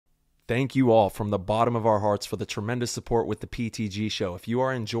Thank you all from the bottom of our hearts for the tremendous support with the PTG show. If you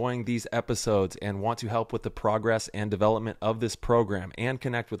are enjoying these episodes and want to help with the progress and development of this program and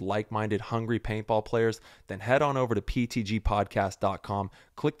connect with like-minded, hungry paintball players, then head on over to ptgpodcast.com,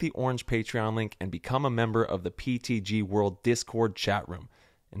 click the orange Patreon link, and become a member of the PTG World Discord chat room.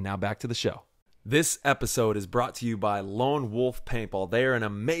 And now back to the show. This episode is brought to you by Lone Wolf Paintball. They are an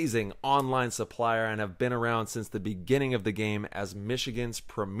amazing online supplier and have been around since the beginning of the game as Michigan's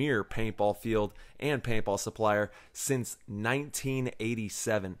premier paintball field and paintball supplier since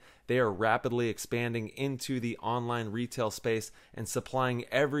 1987. They are rapidly expanding into the online retail space and supplying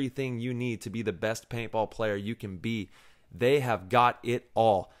everything you need to be the best paintball player you can be. They have got it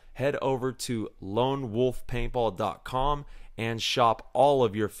all. Head over to lonewolfpaintball.com and shop all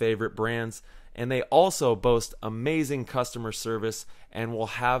of your favorite brands. And they also boast amazing customer service and will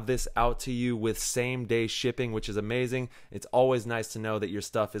have this out to you with same-day shipping, which is amazing. It's always nice to know that your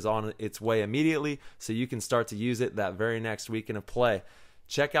stuff is on its way immediately so you can start to use it that very next weekend of play.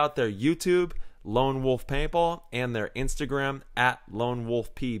 Check out their YouTube, Lone Wolf Paintball, and their Instagram,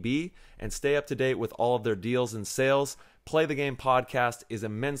 @LoneWolfPB, and stay up to date with all of their deals and sales. Play the Game Podcast is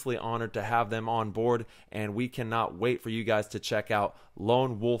immensely honored to have them on board, and we cannot wait for you guys to check out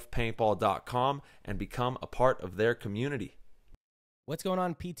lonewolfpaintball.com and become a part of their community. What's going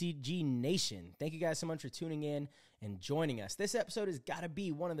on, PTG Nation? Thank you guys so much for tuning in and joining us. This episode has got to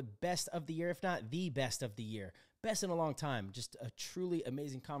be one of the best of the year, if not the best of the year. Best in a long time. Just a truly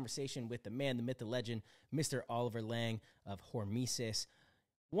amazing conversation with the man, the myth, the legend, Mr. Oliver Lang of Hormesis.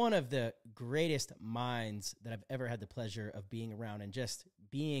 One of the greatest minds that I've ever had the pleasure of being around, and just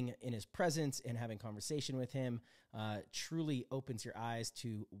being in his presence and having conversation with him truly opens your eyes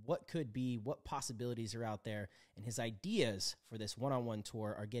to what could be, what possibilities are out there, and his ideas for this one-on-one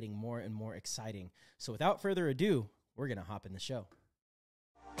tour are getting more and more exciting. So without further ado, we're going to hop in the show.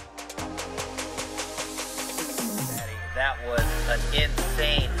 That was an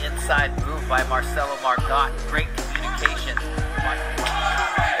insane inside move by Marcelo Margot. Great communication.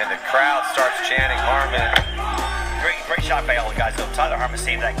 And the crowd starts chanting Harmon. Great shot by all the guys. Tyler Harmon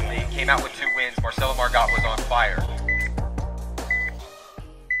saved that game. He came out with 2 wins. Marcelo Margot was on fire.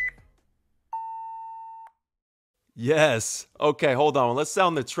 Yes. Okay, hold on. Let's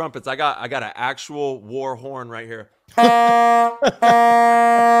sound the trumpets. I got an actual war horn right here.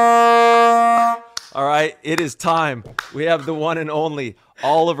 All right, it is time. We have the one and only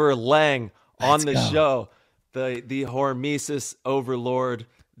Oliver Lang on the show. The Hormesis overlord,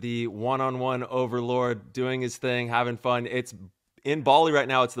 the one-on-one overlord, doing his thing, having fun. It's in Bali right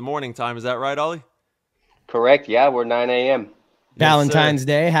now. It's the morning time. Is that right, Ollie? Correct. Yeah, we're 9 a.m. Valentine's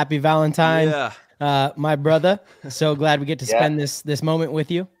Day. Happy Valentine's, Yeah. my brother. So glad we get to spend this moment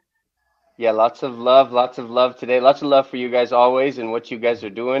with you. Yeah, lots of love today. Lots of love for you guys always, and what you guys are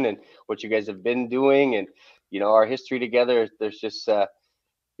doing and what you guys have been doing, and our history together. There's just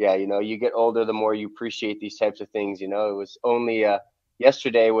you get older, the more you appreciate these types of things. It was only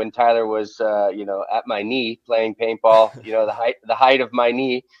yesterday when Tyler was at my knee playing paintball, the height of my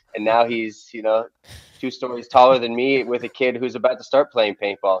knee, and now he's 2 stories taller than me with a kid who's about to start playing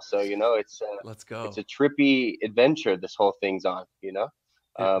paintball. So it's let's go. It's a trippy adventure this whole thing's on. Really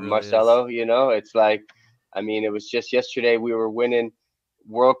Marcelo, it's like, it was just yesterday we were winning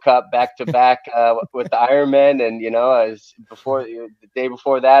World Cup back to back with the Ironman, and as before the day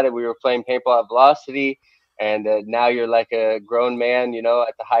before that we were playing paintball at Velocity, and now you're like a grown man,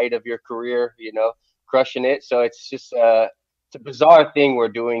 at the height of your career, crushing it. So it's just it's a bizarre thing we're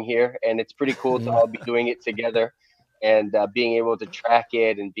doing here, and it's pretty cool to all be doing it together, and being able to track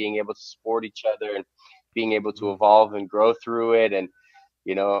it, and being able to support each other, and being able to evolve and grow through it. And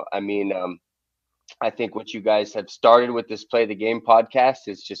I think what you guys have started with this Play the Game podcast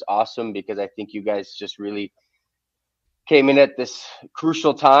is just awesome, because I think you guys just really came in at this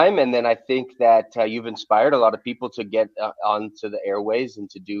crucial time. And then I think that you've inspired a lot of people to get onto the airways and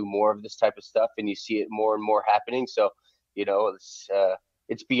to do more of this type of stuff. And you see it more and more happening. So,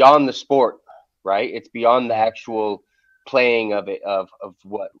 it's beyond the sport, right? It's beyond the actual playing of it, of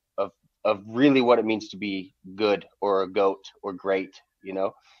really what it means to be good or a GOAT or great,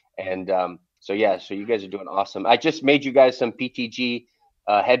 And so you guys are doing awesome. I just made you guys some PTG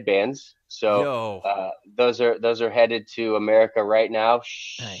headbands. So those are headed to America right now.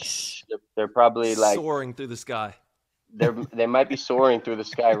 Nice. They're probably like soaring through the sky. They might be soaring through the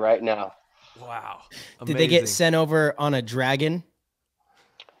sky right now. Wow. Amazing. Did they get sent over on a dragon?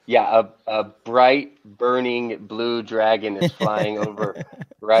 Yeah, a bright burning blue dragon is flying over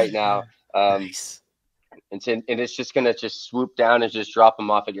right now. Nice. And it's just gonna just swoop down and just drop them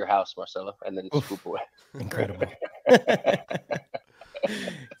off at your house, Marcelo, and then swoop away. Incredible.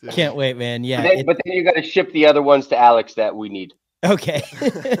 Can't wait, man. Yeah. But then you got to ship the other ones to Alex that we need. Okay.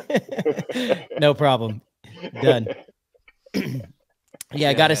 No problem. Done. Yeah,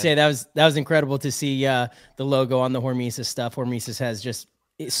 I got to say that was incredible to see the logo on the Hormesis stuff. Hormesis has just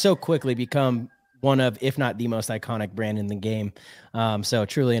so quickly become one of, if not the most iconic brand in the game. So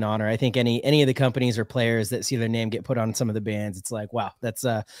truly an honor. I think any of the companies or players that see their name get put on some of the bands, it's like, wow, that's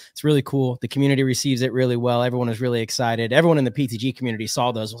it's really cool. The community receives it really well. Everyone is really excited. Everyone in the PTG community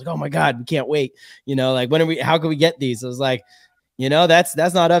saw those. Was like, oh my God, we can't wait. Like how can we get these? It was like,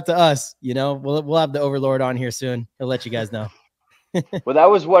 that's not up to us. We'll have the Overlord on here soon. He'll let you guys know. Well, that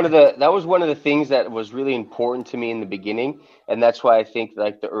was one of the things that was really important to me in the beginning, and that's why I think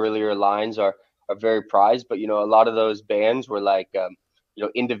like the earlier lines are very prized. But a lot of those bands were like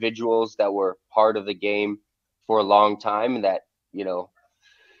individuals that were part of the game for a long time, and that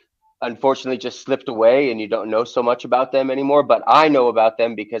unfortunately just slipped away, and you don't know so much about them anymore. But I know about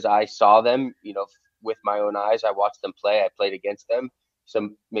them because I saw them, with my own eyes. I watched them play. I played against them.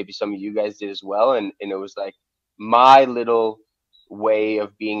 Maybe some of you guys did as well, and it was like my little way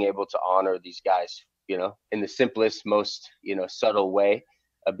of being able to honor these guys, in the simplest, most subtle way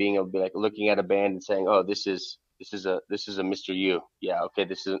of being able to be like looking at a band and saying, oh, this is a Mr. U. Yeah, okay,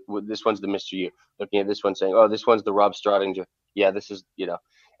 this one's the Mr. U. Looking at this one saying, oh, this one's the Rob Strodinger. Yeah, this is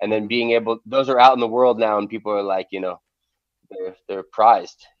and then being able, those are out in the world now, and people are like, they're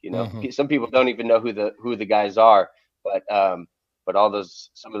prized. Mm-hmm. Some people don't even know who the guys are, but some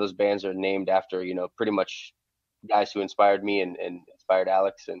of those bands are named after pretty much guys who inspired me and inspired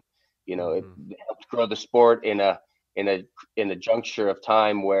Alex, and it helped grow the sport in a juncture of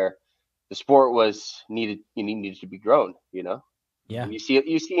time where the sport needed to be grown. Yeah. And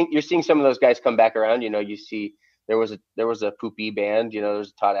you're seeing some of those guys come back around. You see there was a Poopy band, there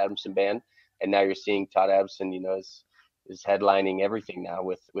was a Todd Adamson band, and now you're seeing Todd Adamson is headlining everything now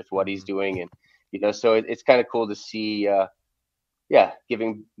with what he's doing, and so it's kind of cool to see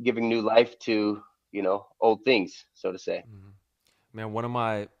giving new life to old things, so to say. Man, one of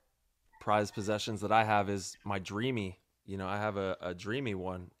my prized possessions that I have is my Dreamy. I have a Dreamy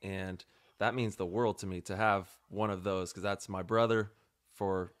one, and that means the world to me to have one of those, because that's my brother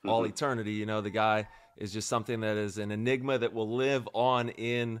for all eternity. The guy is just something that is an enigma that will live on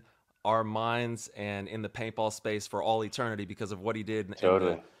in our minds and in the paintball space for all eternity because of what he did.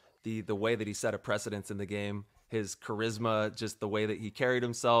 Totally. And the way that he set a precedence in the game. His charisma, just the way that he carried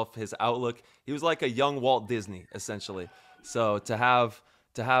himself, his outlook. He was like a young Walt Disney, essentially. So to have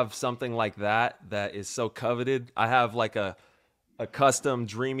something like that is so coveted. I have like a custom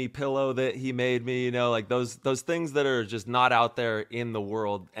Dreamy pillow that he made me, like those things that are just not out there in the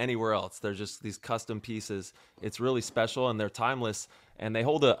world anywhere else. They're just these custom pieces. It's really special, and they're timeless, and they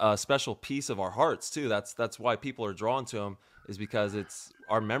hold a special piece of our hearts too. That's why people are drawn to them, is because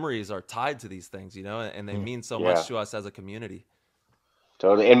our memories are tied to these things, and they mean so much to us as a community.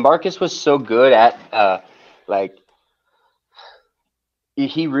 Totally. And Marcus was so good at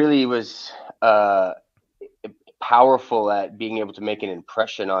he really was powerful at being able to make an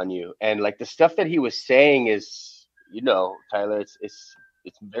impression on you. And like the stuff that he was saying is, Tyler, it's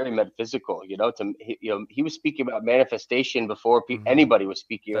very metaphysical, he was speaking about manifestation before anybody was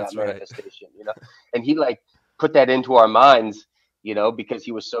speaking about manifestation, and he like put that into our minds, because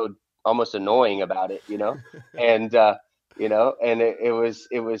he was so almost annoying about it, and and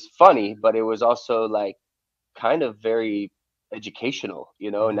it was funny, but it was also like kind of very educational,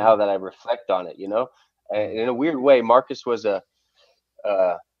 now that I reflect on it, and in a weird way, Marcus was one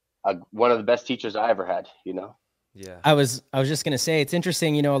of the best teachers I ever had, Yeah. I was just going to say, it's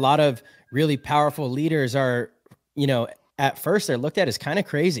interesting, a lot of really powerful leaders are, at first they're looked at as kind of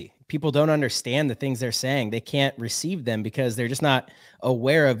crazy. People don't understand the things they're saying. They can't receive them because they're just not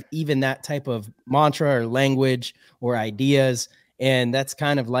aware of even that type of mantra or language or ideas. And that's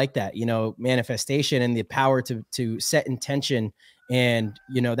kind of like that, manifestation and the power to set intention. And,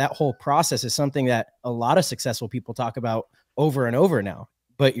 that whole process is something that a lot of successful people talk about over and over now.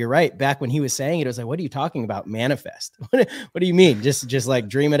 But you're right. Back when he was saying it, I was like, what are you talking about? Manifest. What do you mean? Just like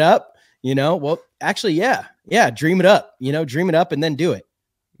dream it up, Well, actually, yeah. Dream it up, dream it up and then do it.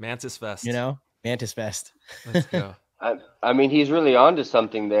 Mantis Fest. Mantis Fest. Let's go. I mean, he's really onto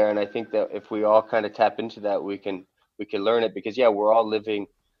something there. And I think that if we all kind of tap into that, we can learn it, because we're all living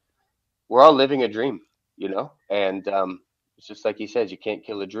a dream, and it's just like he says, you can't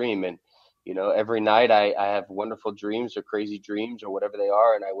kill a dream. And, every night I have wonderful dreams or crazy dreams or whatever they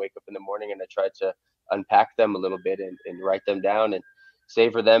are. And I wake up in the morning and I try to unpack them a little bit and write them down and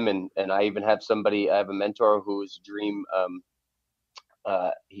savor them. And I even have I have a mentor who's dream,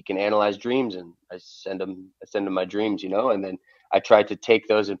 he can analyze dreams, and I send him my dreams, and then I tried to take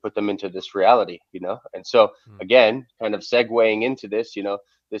those and put them into this reality, And so again, kind of segueing into this,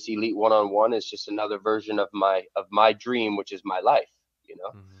 this elite one-on-one is just another version of my dream, which is my life.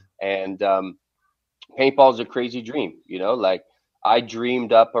 And paintball is a crazy dream, like I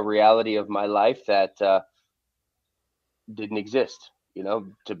dreamed up a reality of my life that didn't exist,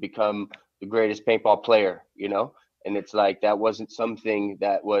 to become the greatest paintball player, and it's like that wasn't something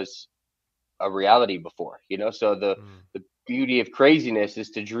that was a reality before, so the beauty of craziness is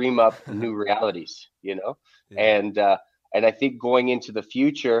to dream up new realities, and I think going into the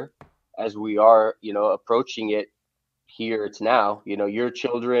future, as we are, approaching it here, it's now, your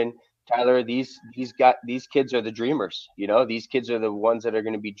children, Tyler, these kids are the dreamers, these kids are the ones that are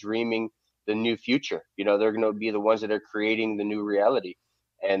going to be dreaming the new future, they're going to be the ones that are creating the new reality.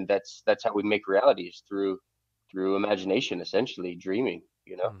 And that's how we make realities, through imagination, essentially dreaming,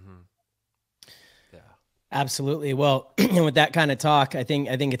 Absolutely. Well, with that kind of talk, I think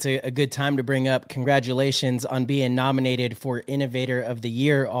it's a good time to bring up congratulations on being nominated for Innovator of the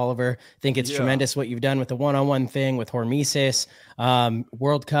Year, Oliver. I think it's tremendous what you've done with the one-on-one thing with Hormesis.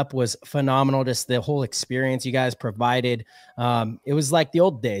 World Cup was phenomenal. Just the whole experience you guys provided. It was like the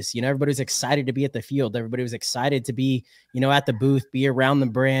old days, everybody was excited to be at the field. Everybody was excited to be, at the booth, be around the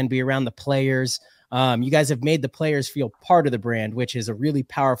brand, be around the players. You guys have made the players feel part of the brand, which is a really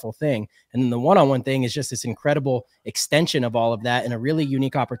powerful thing. And then the one-on-one thing is just this incredible extension of all of that, and a really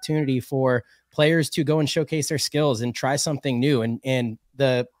unique opportunity for players to go and showcase their skills and try something new. And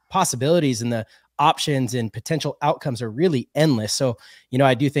the possibilities and the options and potential outcomes are really endless. So,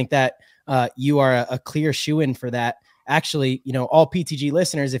 I do think that you are a clear shoo-in for that. Actually, all PTG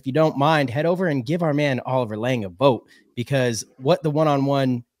listeners, if you don't mind, head over and give our man Oliver Lang a vote, because what the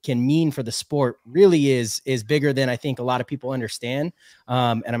one-on-one can mean for the sport really is bigger than I think a lot of people understand.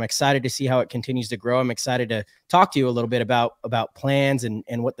 And I'm excited to see how it continues to grow. I'm excited to talk to you a little bit about plans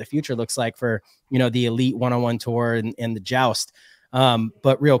and what the future looks like for, the elite one-on-one tour and the joust.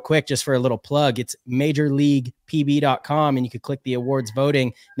 But real quick, just for a little plug, it's majorleaguepb.com, and you could click the awards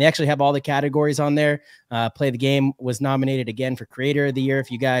voting. They actually have all the categories on there. Play the Game was nominated again for Creator of the Year.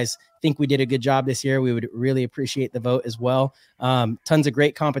 If you guys think we did a good job this year, we would really appreciate the vote as well. Tons of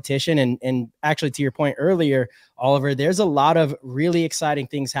great competition. And actually, to your point earlier, Oliver, there's a lot of really exciting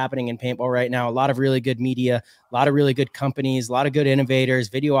things happening in paintball right now. A lot of really good media, a lot of really good companies, a lot of good innovators,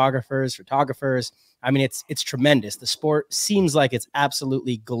 videographers, photographers. I mean, it's tremendous. The sport seems like it's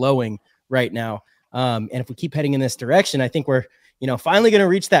absolutely glowing right now. And if we keep heading in this direction, I think we're, finally going to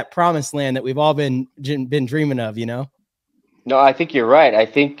reach that promised land that we've all been dreaming of, No, I think you're right. I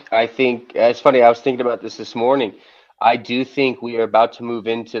think it's funny. I was thinking about this morning. I do think we are about to move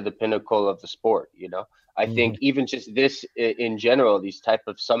into the pinnacle of the sport. I think even just this in general, these type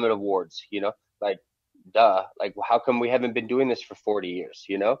of summit awards, like, like how come we haven't been doing this for 40 years?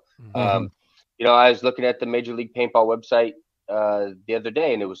 I was looking at the Major League Paintball website the other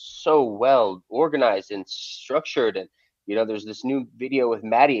day, and it was so well organized and structured. And, there's this new video with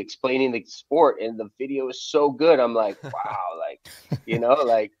Maddie explaining the sport, and the video is so good. I'm like, wow, like,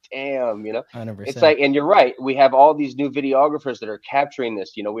 like, damn, 100%. It's like, and you're right. We have all these new videographers that are capturing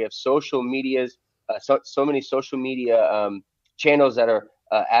this. We have social medias, so many social media channels that are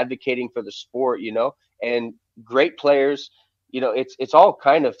advocating for the sport, and great players. It's all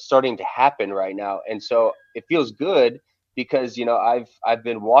kind of starting to happen right now. And so it feels good because, I've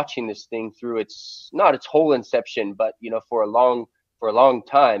been watching this thing through its whole inception, but, for a long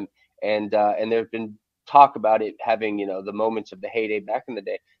time. And there's been talk about it having, the moments of the heyday back in the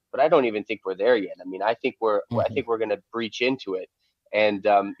day, but I don't even think we're there yet. I mean, I think we're going to breach into it. And,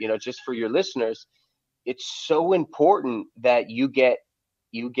 just for your listeners, it's so important that you get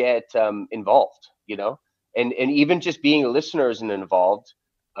involved, and even just being a listener isn't involved.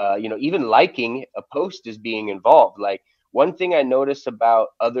 Even liking a post is being involved. Like, one thing I notice about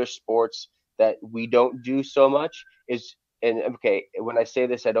other sports that we don't do so much is, and okay, when I say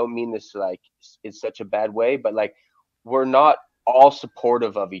this, I don't mean this like in such a bad way, but like, we're not all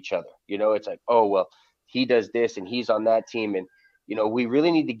supportive of each other. It's like, oh, well, he does this and he's on that team. And, we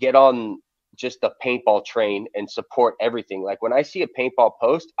really need to get on just the paintball train and support everything. Like, when I see a paintball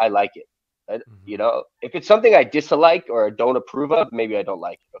post, I like it. If it's something I dislike or don't approve of, maybe I don't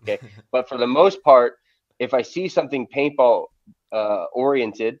like it. Okay. But for the most part, if I see something paintball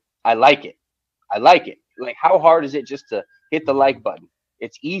oriented, I like it. Like, how hard is it just to hit the like button?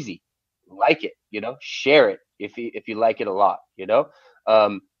 It's easy. Like it, share it if you like it a lot,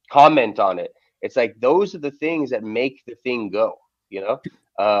 comment on it. It's like, those are the things that make the thing go,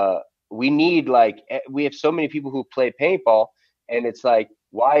 we need, like, we have so many people who play paintball, and it's like,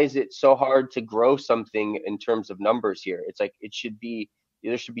 why is it so hard to grow something in terms of numbers here? It's like, there should be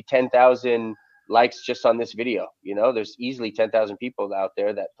 10,000 likes just on this video. You know, there's easily 10,000 people out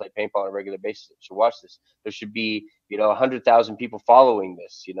there that play paintball on a regular basis that should watch this. There should be, 100,000 people following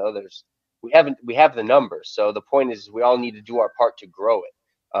this. We have the numbers. So the point is we all need to do our part to grow it.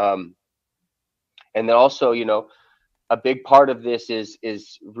 And then also, a big part of this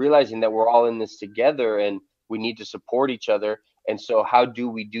is realizing that we're all in this together and we need to support each other. And so how do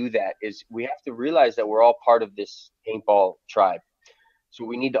we do that is we have to realize that we're all part of this paintball tribe. So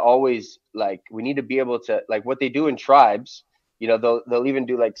we need to always we need to be able to, like what they do in tribes, they'll even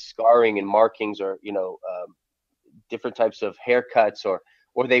do like scarring and markings or, different types of haircuts or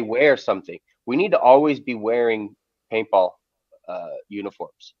they wear something. We need to always be wearing paintball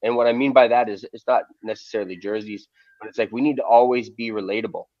uniforms. And what I mean by that is it's not necessarily jerseys, but it's like we need to always be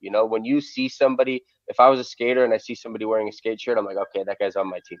relatable. When you see somebody, if I was a skater and I see somebody wearing a skate shirt, I'm like, okay, that guy's on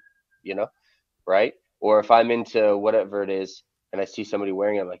my team, right? Or if I'm into whatever it is and I see somebody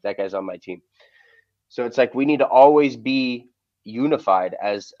wearing it, I'm like, that guy's on my team. So it's like we need to always be unified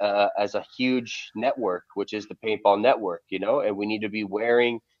as a huge network, which is the paintball network, and we need to be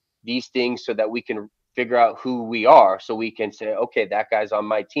wearing these things so that we can figure out who we are, so we can say, okay, that guy's on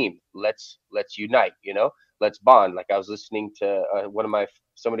my team. Let's unite, let's bond. Like I was listening to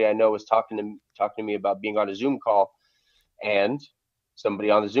somebody I know was talking to me about being on a Zoom call, and somebody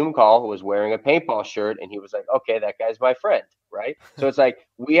on the Zoom call was wearing a paintball shirt, and he was like, okay, that guy's my friend, right? So it's like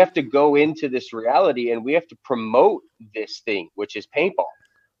we have to go into this reality and we have to promote this thing, which is paintball,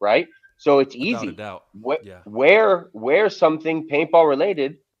 right? So it's easy. Without a doubt. Wear something paintball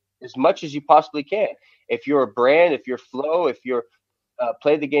related as much as you possibly can. If you're a brand, if you're Flow, if you're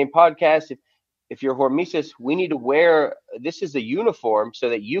Play the Game podcast, if you're Hormesis, we need to wear, this is a uniform so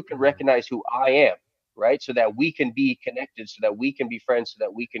that you can recognize who I am, right? So that we can be connected, so that we can be friends, so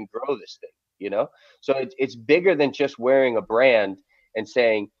that we can grow this thing, So it's bigger than just wearing a brand and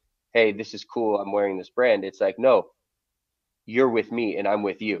saying, hey, this is cool, I'm wearing this brand. It's like, no, you're with me and I'm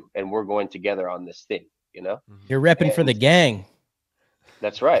with you and we're going together on this thing, You're repping for the gang.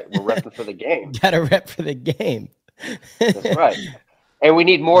 That's right. We're repping for the game. Gotta rep for the game. That's right. And we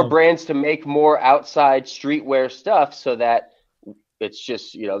need more brands to make more outside streetwear stuff so that it's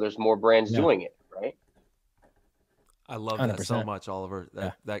just, there's more brands doing it, right? I love 100%. that so much, Oliver.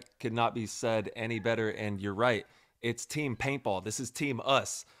 That could not be said any better. And you're right. It's team paintball. This is team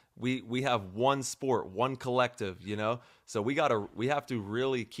us. We have one sport, one collective, So we have to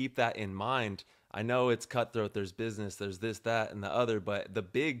really keep that in mind. I know it's cutthroat, there's business, there's this, that, and the other, but the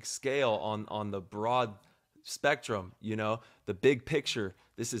big scale on the broad spectrum, the big picture,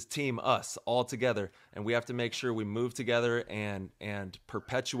 this is team us all together, and we have to make sure we move together and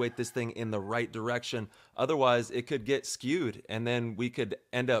perpetuate this thing in the right direction. Otherwise, it could get skewed, and then we could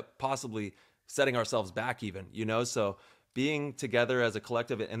end up possibly setting ourselves back even, So being together as a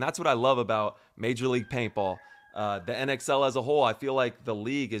collective, and that's what I love about Major League Paintball. The NXL as a whole, I feel like the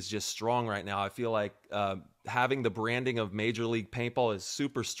league is just strong right now. I feel like having the branding of Major League Paintball is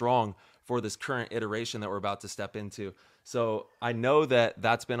super strong for this current iteration that we're about to step into. So I know that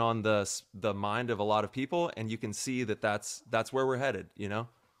that's been on the mind of a lot of people, and you can see that that's where we're headed,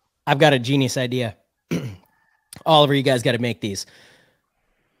 I've got a genius idea. Oliver, you guys got to make these.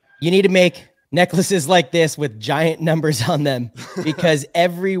 You need to make necklaces like this with giant numbers on them, because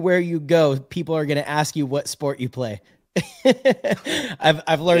everywhere you go, people are going to ask you what sport you play.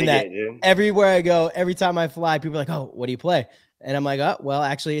 I've learned that everywhere I go, every time I fly, people are like, oh, what do you play? And I'm like, oh, well,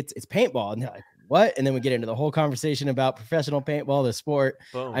 actually it's paintball. And they're like, what? And then we get into the whole conversation about professional paintball, the sport.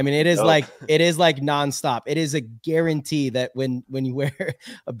 Boom. I mean, it is like nonstop. It is a guarantee that when you wear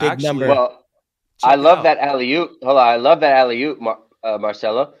a big number. Well, I love that alley-oop. Hold on. I love that alley-oop,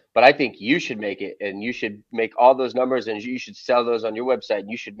 Marcelo. But I think you should make it, and you should make all those numbers, and you should sell those on your website, and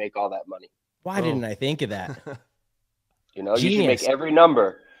you should make all that money. Why didn't I think of that? You should make every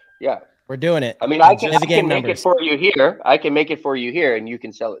number. Yeah. We're doing it. I mean, I can make it for you here. I can make it for you here, and you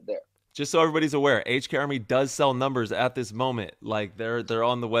can sell it there. Just so everybody's aware, HK Army does sell numbers at this moment. Like they're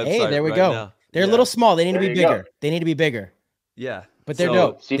on the website. Hey, there we go. Now. They're a little small. They need to be bigger. They need to be bigger. Yeah. But they're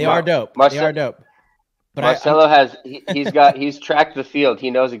dope. They are dope. They are dope. But Marcelo he's tracked the field.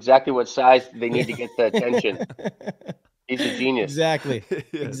 He knows exactly what size they need to get the attention. He's a genius. Exactly. Yes.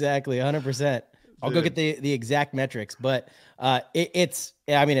 Exactly. 100%. I'll go get the exact metrics, but it's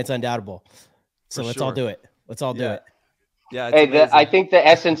undoubtable. So let's all do it. Let's all do it. Yeah. Hey, I think the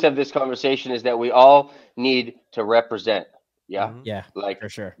essence of this conversation is that we all need to represent. Yeah. Mm-hmm. Yeah. Like for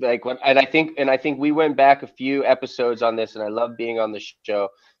sure. And I think we went back a few episodes on this, and I love being on the show.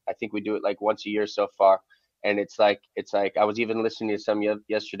 I think we do it like once a year so far. And it's like I was even listening to some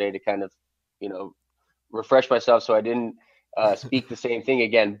yesterday to kind of, refresh myself so I didn't speak the same thing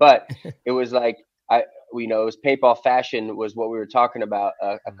again. But it was like it was PayPal fashion was what we were talking about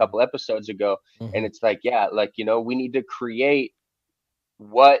a couple episodes ago, and it's like, yeah, like, we need to create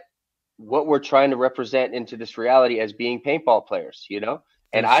what we're trying to represent into this reality as being paintball players,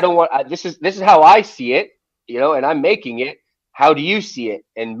 And I don't want this is how I see it, and I'm making it. How do you see it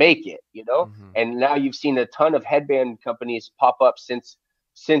and make it, And now you've seen a ton of headband companies pop up since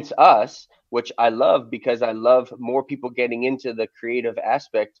us, which I love, because I love more people getting into the creative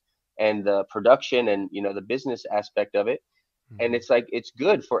aspect and the production and, the business aspect of it. And it's like, it's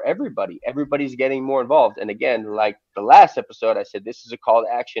good for everybody. Everybody's getting more involved. And again, like the last episode, I said, this is a call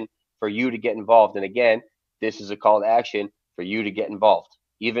to action for you to get involved. And again, this is a call to action for you to get involved,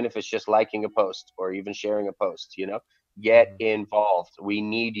 even if it's just liking a post or even sharing a post, get involved. We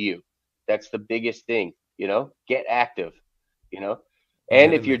need you. That's the biggest thing, get active,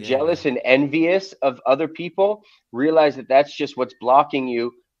 And if you're jealous and envious of other people, realize that that's just what's blocking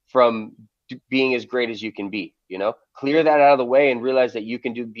you from being as great as you can be, Clear that out of the way and realize that you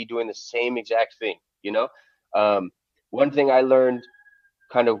can be doing the same exact thing, One thing I learned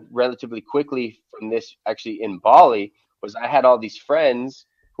kind of relatively quickly from this actually in Bali was I had all these friends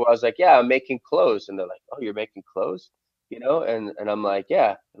who I was like, yeah, I'm making clothes. And they're like, oh, you're making clothes, And I'm like,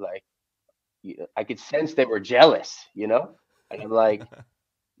 yeah, like, I could sense they were jealous, And I'm like,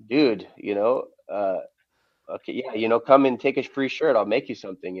 dude, okay, yeah, come and take a free shirt. I'll make you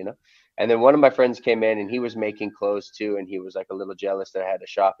something, And then one of my friends came in and he was making clothes too. And he was like a little jealous that I had a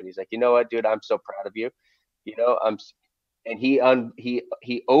shop. And he's like, you know what, dude, I'm so proud of you. And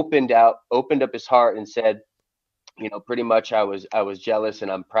he opened up his heart and said, pretty much I was jealous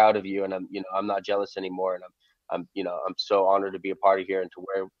and I'm proud of you. And I'm not jealous anymore. And I'm so honored to be a part of here and to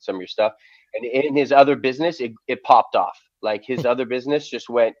wear some of your stuff. And in his other business, it popped off. Like his other business just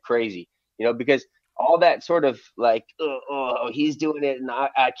went crazy, because all that sort of like, oh, he's doing it and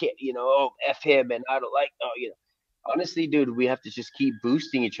I can't, F him and I don't like, honestly, dude, we have to just keep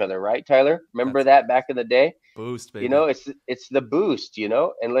boosting each other, right, Tyler? Remember that back in the day? Boost, baby. It's the boost,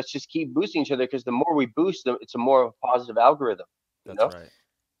 and let's just keep boosting each other, because the more we boost them, it's a more positive algorithm. That's right.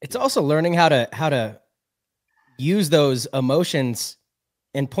 It's also learning how to use those emotions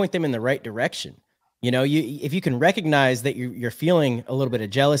and point them in the right direction. If you can recognize that you're feeling a little bit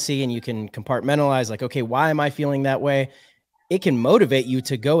of jealousy and you can compartmentalize, like, okay, why am I feeling that way? It can motivate you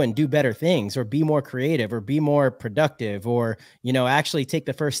to go and do better things or be more creative or be more productive or, actually take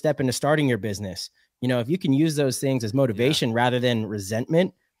the first step into starting your business. If you can use those things as motivation rather than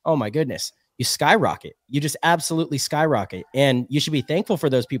resentment, oh my goodness, you skyrocket. You just absolutely skyrocket. And you should be thankful for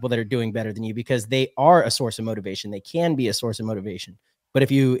those people that are doing better than you, because they are a source of motivation. They can be a source of motivation. But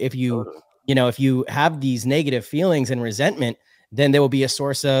if you have these negative feelings and resentment, then there will be a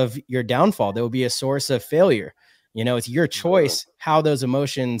source of your downfall. There will be a source of failure. It's your choice how those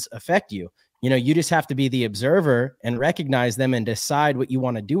emotions affect you. You just have to be the observer and recognize them and decide what you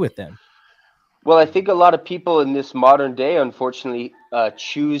want to do with them. Well, I think a lot of people in this modern day, unfortunately,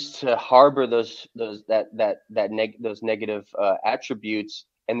 choose to harbor those negative attributes,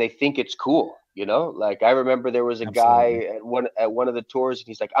 and they think it's cool. Like I remember there was a guy at one of the tours, and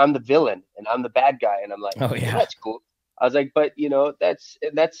he's like, "I'm the villain and I'm the bad guy," and I'm like, "Oh yeah, that's cool." I was like, but that's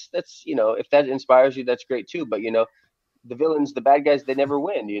if that inspires you, that's great too. But the villains, the bad guys, they never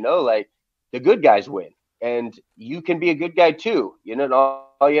win. Like the good guys win, and you can be a good guy too. And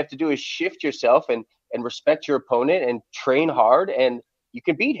all you have to do is shift yourself and respect your opponent and train hard, and you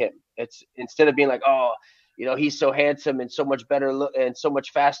can beat him. It's instead of being like, oh, he's so handsome and so much better and so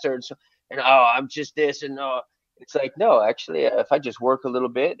much faster and oh, I'm just this and oh. It's like, no, actually, if I just work a little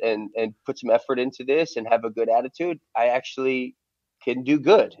bit and put some effort into this and have a good attitude, I actually can do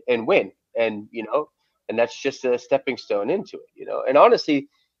good and win. And, and that's just a stepping stone into it, And honestly,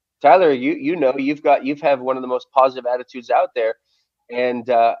 Tyler, you've had one of the most positive attitudes out there. And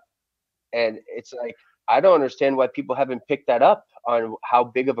it's like, I don't understand why people haven't picked that up on how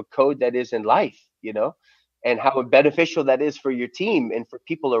big of a code that is in life, and how beneficial that is for your team and for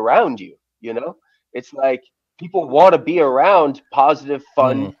people around you, It's like, people want to be around positive,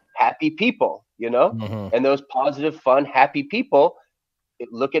 fun, happy people, and those positive, fun, happy people,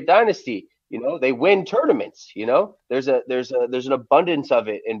 look at Dynasty, they win tournaments, there's an abundance of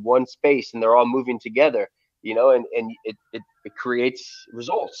it in one space and they're all moving together, and it creates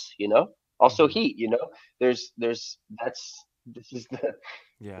results, also heat, this is the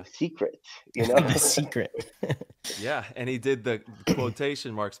secret, the secret. Yeah, and he did the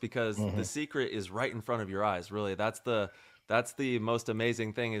quotation marks because the secret is right in front of your eyes. Really, that's the most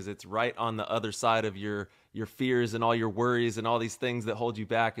amazing thing, is it's right on the other side of your your fears and all your worries and all these things that hold you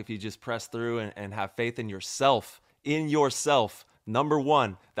back if you just press through and have faith in yourself. Number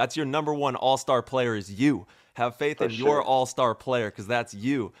one, that's your number one all-star player is you. Have faith in your all-star player, because that's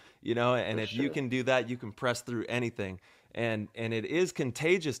you, you know, and if you can do that, you can press through anything. And it is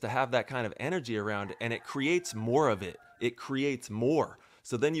contagious to have that kind of energy around, and it creates more of it. It creates more.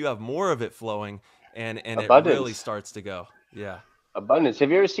 So then you have more of it flowing, and it really starts to go. Yeah. Abundance.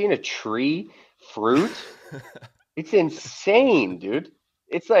 Have you ever seen a tree fruit? It's insane, dude.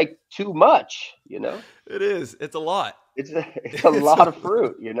 It's like too much, you know? It is. It's a lot. It's a lot of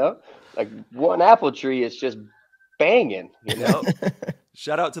fruit, you know? Like one apple tree is just banging, you know?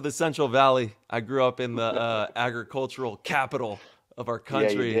 Shout out to the Central Valley. I grew up in the agricultural capital of our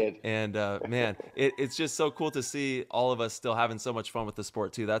country. Yeah, you did. And man, it's just so cool to see all of us still having so much fun with the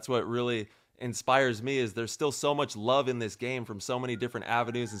sport too. That's what really inspires me, is there's still so much love in this game from so many different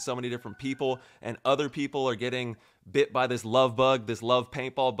avenues and so many different people, and other people are getting bit by this love bug, this love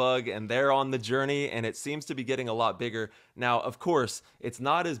paintball bug, and they're on the journey, and it seems to be getting a lot bigger. Now, of course, it's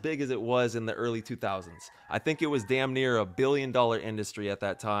not as big as it was in the early 2000s. I think it was damn near $1 billion industry at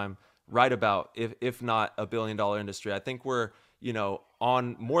that time, right about, if not $1 billion industry. I think we're, you know,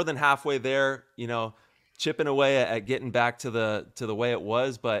 on more than halfway there, you know, chipping away at getting back to the way it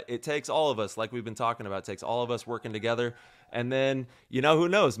was. But it takes all of us, like we've been talking about, it takes all of us working together. And then, you know, who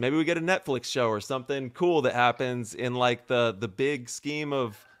knows, maybe we get a Netflix show or something cool that happens in like the big scheme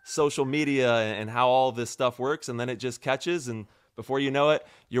of social media and how all this stuff works. And then it just catches, and before you know it,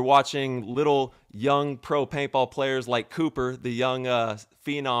 you're watching little young pro paintball players like Cooper, the young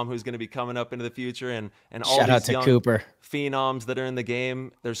phenom who's going to be coming up into the future, and all Shout out these to young Cooper. phenoms that are in the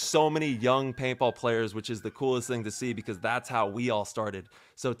game. There's so many young paintball players, which is the coolest thing to see, because that's how we all started.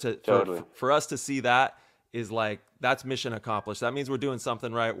 So for us to see that is like, that's mission accomplished. That means we're doing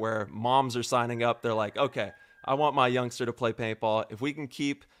something right, where moms are signing up. They're like, okay, I want my youngster to play paintball. If we can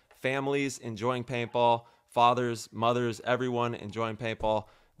keep families enjoying paintball, fathers, mothers, everyone enjoying paintball,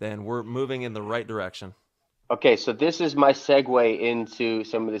 then we're moving in the right direction. Okay, so this is my segue into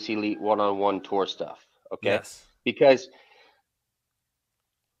some of this elite one-on-one tour stuff. Okay, Yes. Because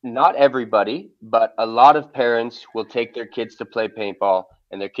not everybody, but a lot of parents will take their kids to play paintball,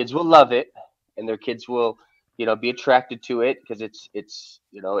 and their kids will love it, and their kids will, you know, be attracted to it because it's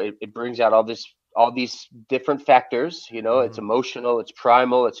you know, it brings out all these different factors. You know, it's emotional, it's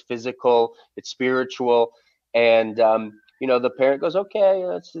primal, it's physical, it's spiritual, and you know, the parent goes, okay,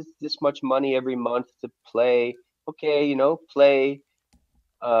 it's this much money every month to play. Okay, you know, play,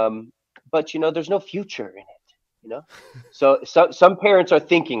 but you know, there's no future in it. You know, so some parents are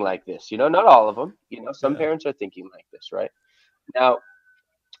thinking like this. You know, not all of them. You know, some parents are thinking like this, right? Now,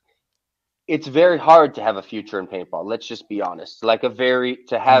 it's very hard to have a future in paintball. Let's just be honest. Like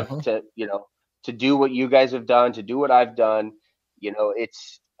to you know, to do what you guys have done, to do what I've done. You know,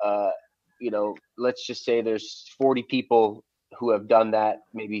 it's you know, let's just say there's 40 people who have done that,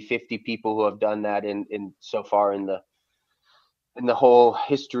 maybe 50 people who have done that in so far in the whole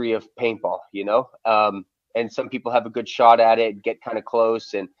history of paintball, you know. And some people have a good shot at it, get kind of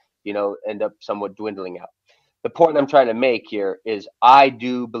close, and, you know, end up somewhat dwindling out. The point I'm trying to make here is, I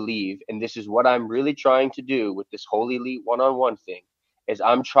do believe, and this is what I'm really trying to do with this whole elite one-on-one thing, is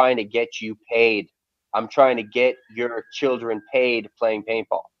I'm trying to get you paid. I'm trying to get your children paid playing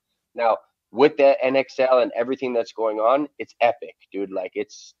paintball. Now, with the NXL and everything that's going on, it's epic, dude. Like,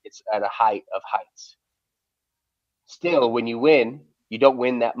 it's at a height of heights. Still, when you win, you don't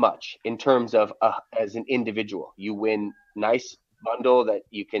win that much in terms of as an individual. You win nice bundle that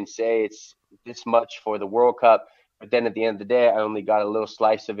you can say it's this much for the World Cup, but then at the end of the day, I only got a little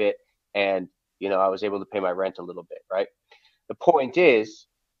slice of it, and, you know, I was able to pay my rent a little bit, right? The point is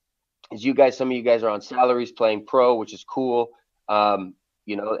you guys, some of you guys are on salaries playing pro, which is cool.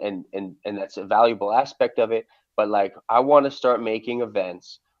 You know, and that's a valuable aspect of it. But like, I want to start making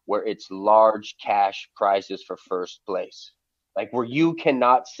events where it's large cash prizes for first place, like where you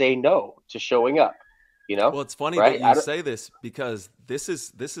cannot say no to showing up. You know, well, it's funny right? that you say this, because this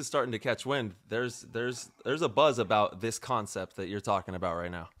is starting to catch wind. There's a buzz about this concept that you're talking about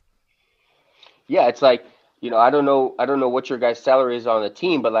right now. Yeah, it's like, you know, I don't know what your guys' salary is on the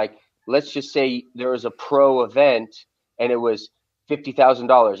team, but like, let's just say there was a pro event and it was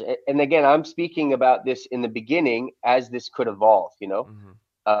 $50,000. And again, I'm speaking about this in the beginning as this could evolve, you know.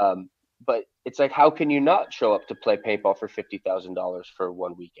 But it's like, how can you not show up to play paintball for $50,000 for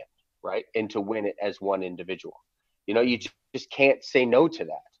one weekend, right? And to win it as one individual, you know, you just can't say no to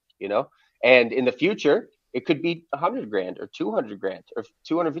that, you know. And in the future, it could be $100,000 or $200,000 or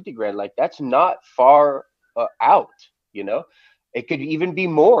 $250,000. Like, that's not far out, you know. It could even be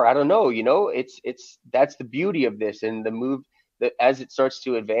more. I don't know. That's the beauty of this, and the move that as it starts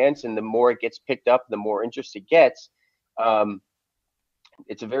to advance and the more it gets picked up, the more interest it gets.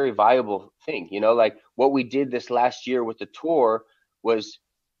 It's a very viable thing. Like what we did this last year with the tour was,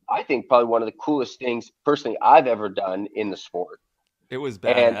 I think, probably one of the coolest things personally I've ever done in the sport. It was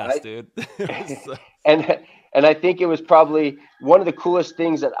And badass, dude. and I think it was probably one of the coolest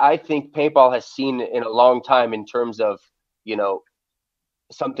things that I think paintball has seen in a long time in terms of,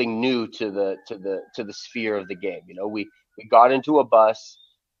 something new to the sphere of the game. We got into a bus,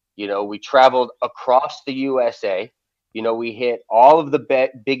 we traveled across the USA, we hit all of the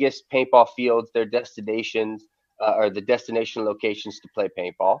biggest paintball fields, their destinations, or the destination locations to play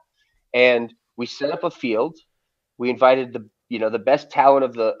paintball. And we set up a field. We invited the best talent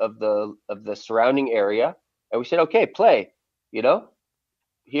of the surrounding area, and we said, okay, play. Here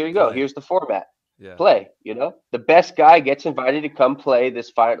you go. Play. Here's the format. Yeah. Play. The best guy gets invited to come play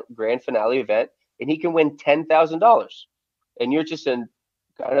this grand finale event, and he can win $10,000. And you're just kind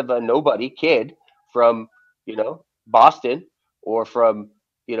of a nobody kid from Boston or from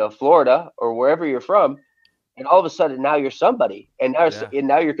Florida or wherever you're from, and all of a sudden now you're somebody, and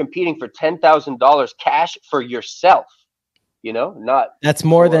now you're competing for $10,000 cash for yourself. Not That's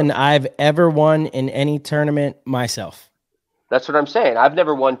more than I've ever won in any tournament myself. That's what I'm saying. I've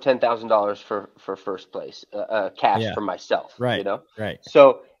never won $10,000 for first place cash for myself. Right. Right.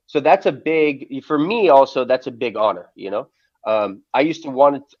 So that's a big, for me also, that's a big honor. I used to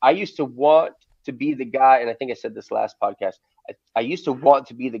want to be the guy, and I think I said this last podcast. I used to want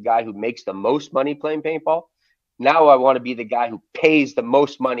to be the guy who makes the most money playing paintball. Now I want to be the guy who pays the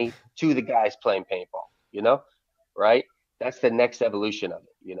most money to the guys playing paintball. Right? That's the next evolution of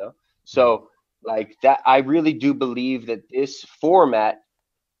it. So like that, I really do believe that this format,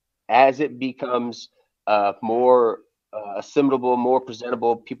 as it becomes more assimilable, more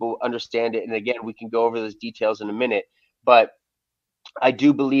presentable, people understand it. And again, we can go over those details in a minute, but I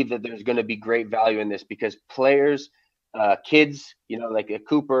do believe that there's going to be great value in this because players, kids, like a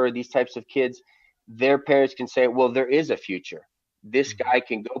Cooper, these types of kids, their parents can say, well, there is a future. This guy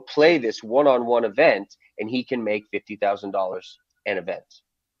can go play this one-on-one event and he can make $50,000 an event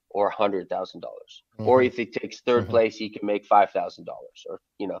or $100,000. Or if he takes third place, he can make $5,000 or,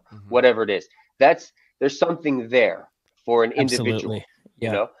 whatever it is. There's something there for an individual,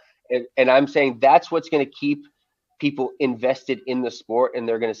 and I'm saying that's what's going to keep people invested in the sport. And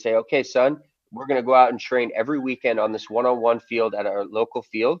they're going to say, okay, son, we're going to go out and train every weekend on this one-on-one field at our local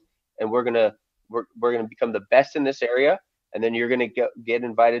field. And we're going to become the best in this area. And then you're going to get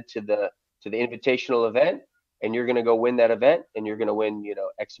invited to the invitational event, and you're going to go win that event, and you're going to win,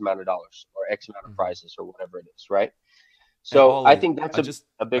 X amount of dollars or X amount of prizes or whatever it is. Right. So Ollie, I think that's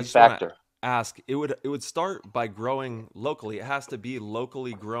a big factor. Ask, it would start by growing locally. It has to be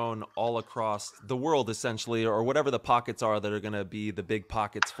locally grown all across the world, essentially, or whatever the pockets are that are going to be the big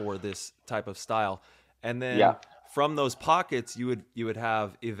pockets for this type of style. And then from those pockets, you would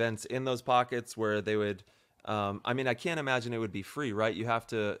have events in those pockets where they would, I can't imagine it would be free, right? You have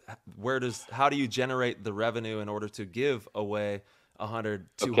to, how do you generate the revenue in order to give away 100,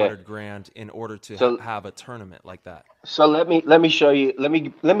 200 grand in order to have a tournament like that? So let me show you, let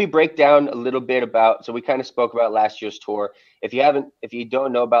me break down a little bit about, so we kind of spoke about last year's tour. If you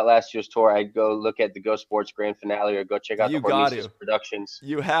don't know about last year's tour, I'd go look at the Go Sports grand finale or go check out the Hormesis Productions.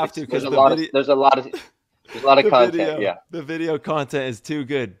 You have to, because there's a lot of content. The video content is too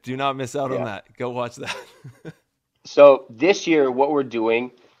good. Do not miss out on that. Go watch that. So this year, what we're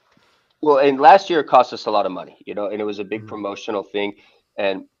doing, well, and last year it cost us a lot of money, and it was a big promotional thing,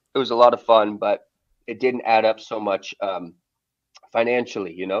 and it was a lot of fun, but it didn't add up so much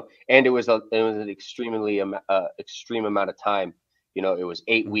financially, and it was an extremely extreme amount of time. It was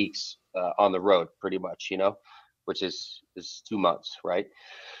 8 weeks on the road, pretty much, which is 2 months, right?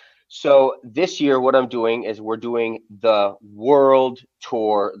 So this year, what I'm doing is we're doing the world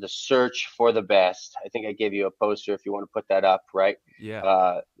tour, the search for the best. I think I gave you a poster if you want to put that up, right?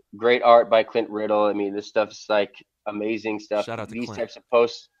 Yeah. Great art by Clint Riddle. I mean, this stuff is like amazing stuff. Shout out to these Clint.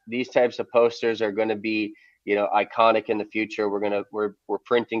 These types of posters are going to be, iconic in the future. We're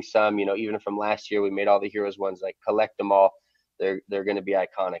printing some, even from last year, we made all the heroes ones, like collect them all. They're going to be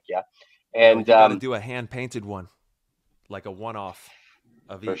iconic. Yeah. And you got to do a hand painted one, like a one-off.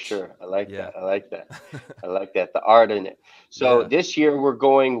 For sure. I like that. I like that. The art in it. So this year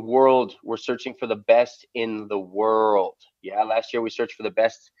we're searching for the best in the world. Yeah. Last year we searched for the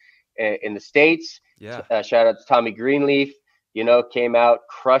best in the States. Yeah. Shout out to Tommy Greenleaf, came out,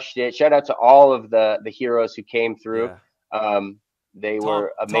 crushed it. Shout out to all of the heroes who came through. Yeah. They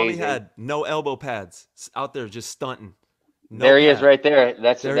were amazing. Tommy had no elbow pads out there just stunting. No there he is pad. right there.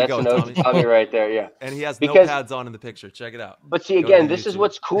 That's There you go, an ode to Tommy. Tommy right there. Yeah. And he has no Because, pads on in the picture. Check it out. but see, Go to again, the this is YouTube.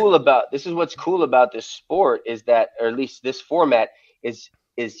 what's cool about this sport is that, or at least this format is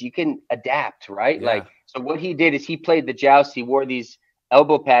you can adapt, right? Yeah. Like, so what he did is he played the joust. He wore these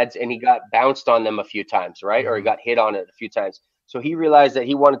elbow pads and he got bounced on them a few times, right? Or he got hit on it a few times. So he realized that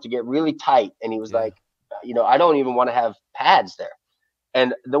he wanted to get really tight, and he was like, I don't even want to have pads there.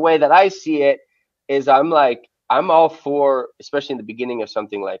 And the way that I see it is I'm all for, especially in the beginning of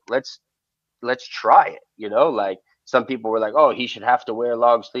something, like let's try it, like some people were like, oh, he should have to wear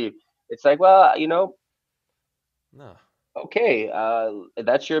long sleeve. It's like, well, No. okay,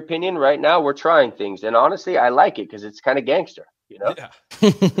 that's your opinion. Right now we're trying things, and honestly I like it because it's kind of gangster, Yeah.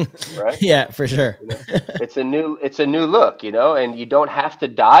 right? Yeah, for sure. It's a new look, and you don't have to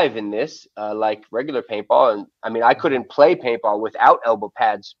dive in this like regular paintball. And I mean, I couldn't play paintball without elbow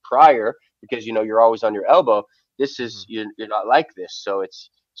pads prior because you're always on your elbow. This is you're not like this, so it's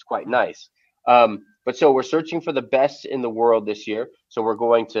quite nice. But so we're searching for the best in the world this year. So we're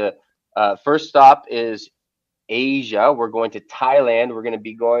going to first stop is Asia. We're going to Thailand. We're going to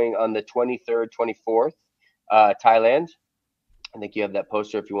be going on the 23rd, 24th. Thailand. I think you have that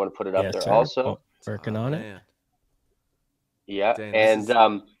poster if you want to put it up Yes, there sir. also. Oh, working on it. Man. Yeah, Dang,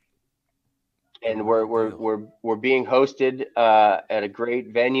 and we're being hosted at a great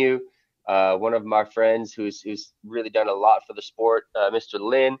venue. One of my friends who's really done a lot for the sport, Mr.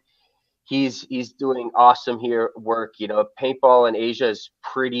 Lin. He's doing awesome here work. Paintball in Asia is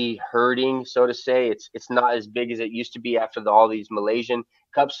pretty hurting, so to say. It's not as big as it used to be after all these Malaysian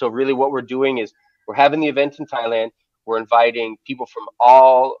Cups. So really, what we're doing is we're having the event in Thailand. We're inviting people from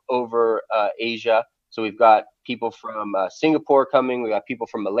all over Asia. So we've got people from Singapore coming. We've got people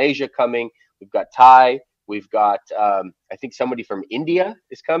from Malaysia coming. We've got Thai. We've got, I think somebody from India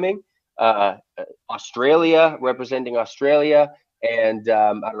is coming. Australia, representing Australia. And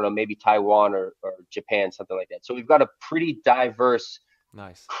I don't know, maybe Taiwan or Japan, something like that. So we've got a pretty diverse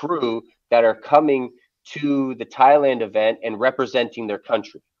crew that are coming to the Thailand event and representing their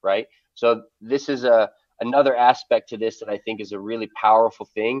country, right? So this is another aspect to this that I think is a really powerful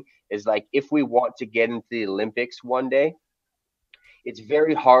thing is like, if we want to get into the Olympics one day, it's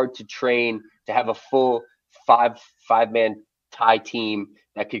very hard to train to have a full five-man Thai team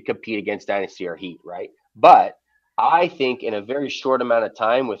that could compete against Dynasty or Heat, right? But I think in a very short amount of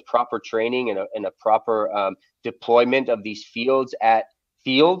time with proper training and a proper deployment of these fields at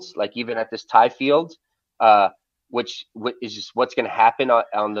fields, like even at this Thai field, which is just what's going to happen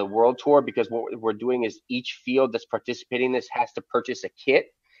on the world tour, because what we're doing is each field that's participating in this has to purchase a kit,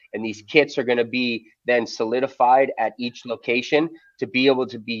 and these kits are going to be then solidified at each location to be able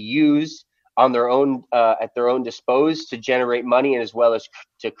to be used on their own at their own dispose to generate money, and as well as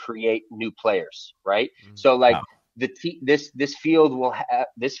to create new players, right? So like this field will have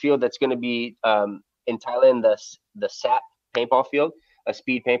this field that's going to be in Thailand, the SAP paintball field, a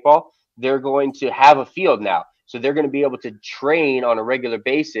speed paintball. They're going to have a field now. So they're going to be able to train on a regular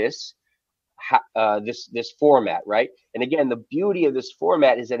basis this format, right? And again, the beauty of this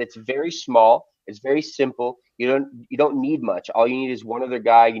format is that it's very small, it's very simple. You don't need much. All you need is one other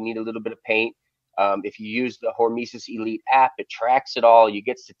guy. You need a little bit of paint. If you use the Hormesis Elite app, it tracks it all. You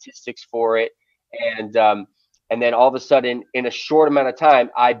get statistics for it, and then all of a sudden, in a short amount of time,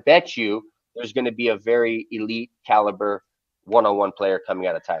 I bet you there's going to be a very elite caliber one-on-one player coming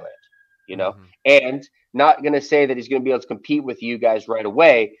out of Thailand. And not going to say that he's going to be able to compete with you guys right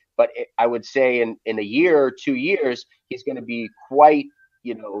away, but I would say in a year or 2 years, he's going to be quite,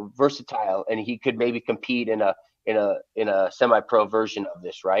 versatile, and he could maybe compete in a semi-pro version of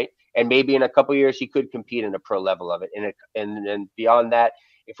this, right? And maybe in a couple of years, he could compete in a pro level of it. And beyond that,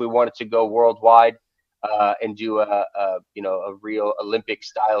 if we wanted to go worldwide and do a real Olympic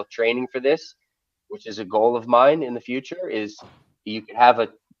style training for this, which is a goal of mine in the future, is you could have a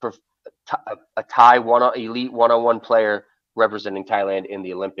Thai elite one-on-one player representing Thailand in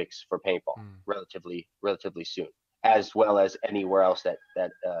the Olympics for paintball relatively soon, as well as anywhere else that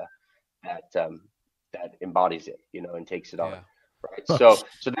embodies it, and takes it on. Right. So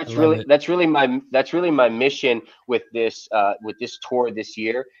that's really my mission with this tour this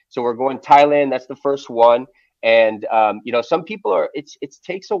year. So we're going Thailand. That's the first one. And some people it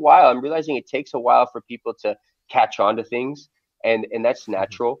takes a while. I'm realizing it takes a while for people to catch on to things, and that's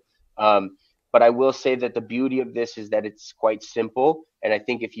natural. But I will say that the beauty of this is that it's quite simple. And I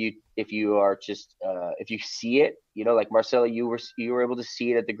think if you are just if you see it, like Marcelo, you were able to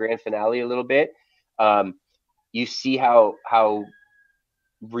see it at the grand finale a little bit. You see how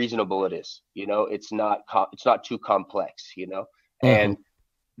reasonable it is. It's not too complex. And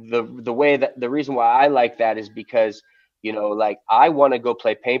the reason why I like that is because Like I want to go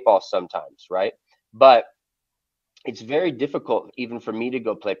play paintball sometimes, right? But it's very difficult even for me to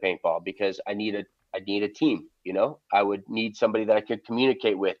go play paintball because I need a team. I would need somebody that I could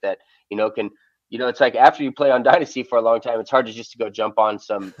communicate with that can. It's like after you play on Dynasty for a long time, it's hard to just to go jump on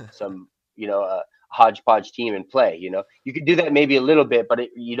some hodgepodge team and play. You can do that maybe a little bit, but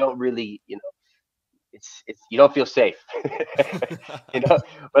you don't really, it's you don't feel safe. When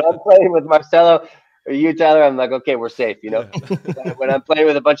I'm playing with Marcelo or you, Tyler, I'm like, okay, we're safe. When I'm playing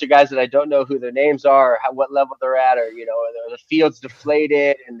with a bunch of guys that I don't know who their names are, or what level they're at, or the field's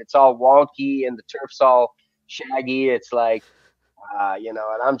deflated and it's all wonky and the turf's all shaggy, it's like, and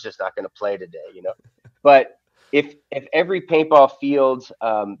I'm just not going to play today. But if every paintball field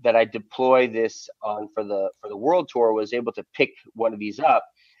that I deploy this on for the world tour was able to pick one of these up,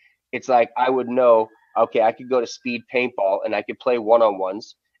 it's like I would know, okay, I could go to speed paintball and I could play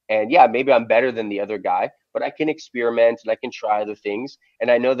one-on-ones. And yeah, maybe I'm better than the other guy, but I can experiment and I can try other things. And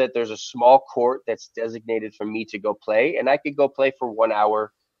I know that there's a small court that's designated for me to go play. And I could go play for 1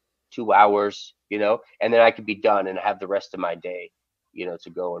 hour, 2 hours, and then I could be done and have the rest of my day, to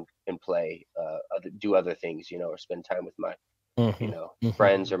go and play, do other things, or spend time with my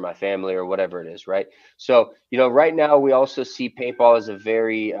friends or my family or whatever it is, right? So, right now we also see paintball as a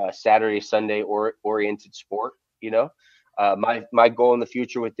very Saturday, Sunday oriented sport. My goal in the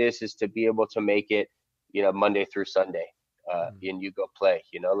future with this is to be able to make it, Monday through Sunday, and you go play.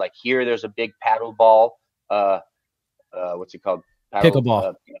 Like here, there's a big paddle ball. What's it called?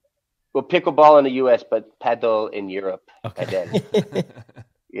 Pickleball. Well, pickleball in the U.S., but paddle in Europe. Okay.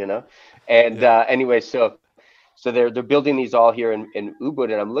 And anyway, so they're building these all here in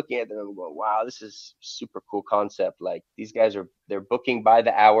Ubud, and I'm looking at them and I'm going, wow, this is super cool concept. Like these guys they're booking by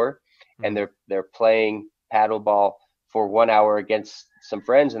the hour, and they're playing paddleball for 1 hour against some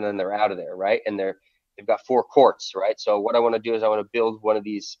friends, and then they're out of there, right? And they've got 4 courts, right? So what I want to do is I want to build one of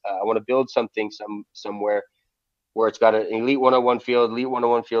these. I want to build something somewhere where it's got an elite 101 field, elite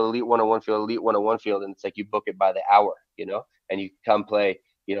 101 field, elite 101 field, elite 101 field, and it's like you book it by the hour, and you come play,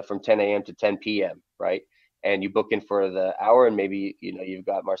 from 10 a.m. to 10 p.m., right? And you book in for the hour, and maybe, you've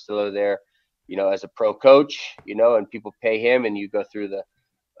got Marcelo there, as a pro coach, and people pay him, and you go through the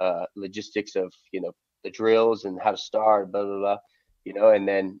logistics of, the drills and how to start, blah, blah, blah, and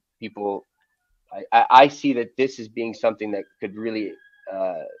then people, I see that this is being something that could really,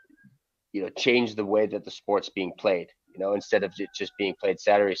 change the way that the sport's being played, instead of it just being played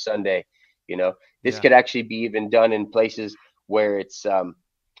Saturday, Sunday, this could actually be even done in places where it's,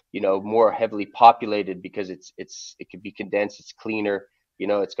 more heavily populated because it could be condensed. It's cleaner,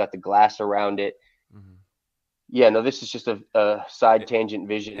 it's got the glass around it. Mm-hmm. Yeah, no, this is just a side tangent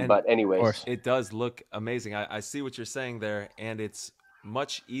vision, but anyways. It does look amazing. I see what you're saying there, and it's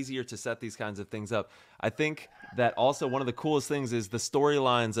much easier to set these kinds of things up. I think that also one of the coolest things is the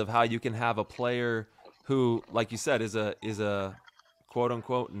storylines of how you can have a player who, like you said, is a quote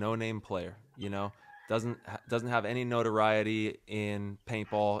unquote no-name player, doesn't have any notoriety in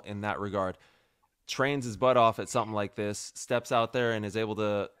paintball in that regard, trains his butt off at something like this, steps out there and is able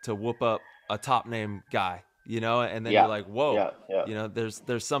to whoop up a top name guy, and then you're like, whoa,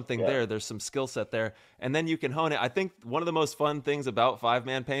 there's something there. There's some skill set there. And then you can hone it. I think one of the most fun things about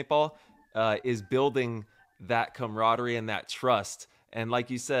 5-man paintball is building that camaraderie and that trust. And like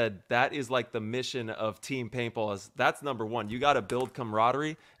you said, that is like the mission of team paintball. That's number one. You got to build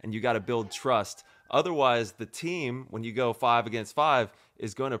camaraderie and you got to build trust. Otherwise, the team, when you go 5 against 5,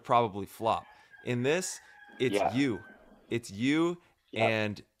 is going to probably flop. In this, it's you. It's you,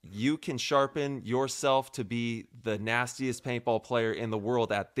 and you can sharpen yourself to be the nastiest paintball player in the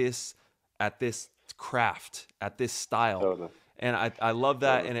world at this craft, at this style. Totally. And I love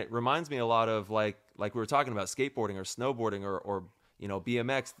that. Totally. And it reminds me a lot of like we were talking about skateboarding or snowboarding or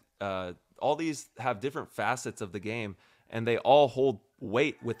BMX. All these have different facets of the game, and they all hold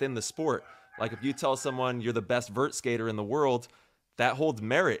weight within the sport. Like if you tell someone you're the best vert skater in the world, that holds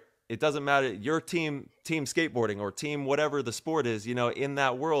merit. It doesn't matter, your team skateboarding or team whatever the sport is, in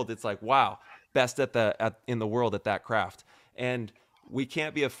that world, it's like, wow, best in the world at that craft. And we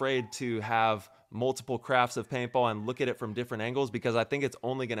can't be afraid to have multiple crafts of paintball and look at it from different angles, because I think it's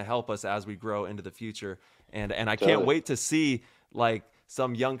only going to help us as we grow into the future. And I can't wait to see like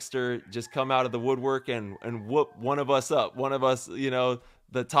some youngster just come out of the woodwork and whoop one of us up,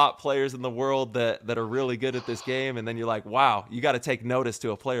 the top players in the world that are really good at this game. And then you're like, wow, you got to take notice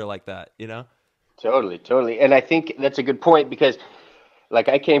to a player like that, Totally. And I think that's a good point, because like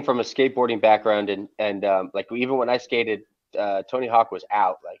I came from a skateboarding background and like even when I skated, Tony Hawk was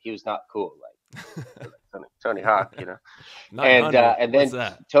out. Like he was not cool. Like Tony Hawk, 900. And What's then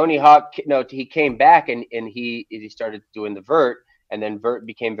that? Tony Hawk, he came back and he started doing the vert, and then vert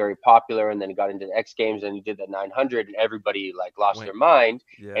became very popular, and then he got into the X Games, and he did the 900, and everybody like lost their mind,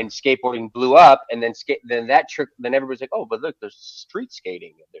 Yeah. and skateboarding blew up, and then then everybody's like, oh, but look, there's street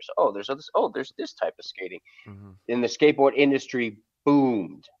skating, there's this type of skating, and the skateboard industry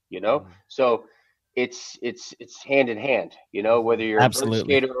boomed, so it's hand in hand, whether you're a vert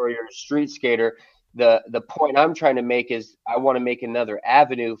skater or you're a street skater. The point I'm trying to make is I want to make another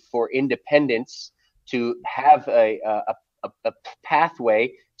avenue for independents to have a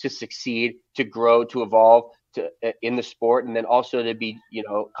pathway to succeed, to grow, to evolve in the sport, and then also to be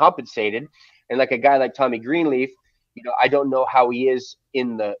compensated. And like a guy like Tommy Greenleaf, I don't know how he is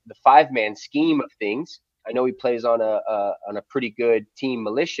in the 5-man scheme of things. I know he plays on a pretty good team,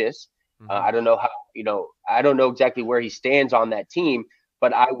 Malicious. I don't know how, I don't know exactly where he stands on that team,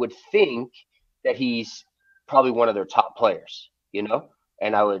 but I would think that he's probably one of their top players,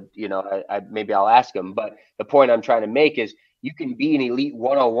 and I would, maybe I'll ask him. But the point I'm trying to make is you can be an elite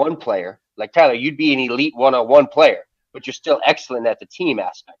one-on-one player. Like Tyler, you'd be an elite one-on-one player, but you're still excellent at the team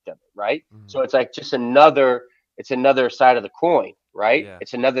aspect of it, right? So it's like just another side of the coin, right? Yeah.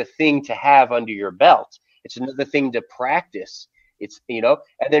 It's another thing to have under your belt. It's another thing to practice. It's, and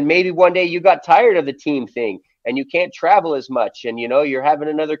then maybe one day you got tired of the team thing and you can't travel as much, and you're having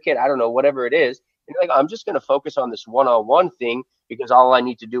another kid, I don't know, whatever it is. And you're like, I'm just going to focus on this one-on-one thing because all I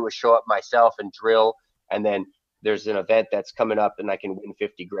need to do is show up myself and drill. And then there's an event that's coming up and I can win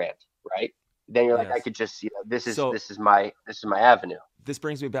 50 grand. Right. Then you're like, I could just, this is my avenue. This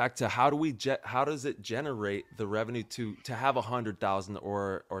brings me back to how does it generate the revenue to have 100,000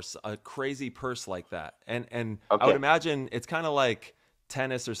 or a crazy purse like that? And okay. I would imagine it's kind of like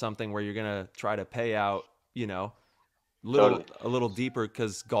tennis or something where you're going to try to pay out, a little deeper,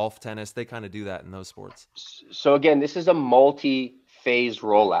 because golf, tennis, they kind of do that in those sports. So again, this is a multi-phase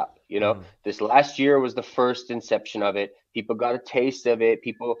rollout. This last year was the first inception of it. People got a taste of it.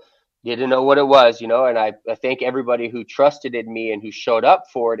 People didn't know what it was, and I thank everybody who trusted in me and who showed up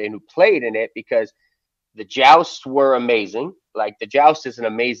for it and who played in it, because the jousts were amazing. Like, the joust is an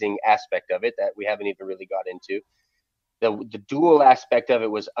amazing aspect of it that we haven't even really got into. The dual aspect of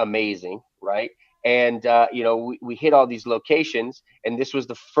it was amazing, right? And, we hit all these locations, and this was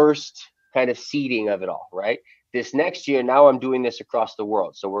the first kind of seeding of it all, right? This next year, now I'm doing this across the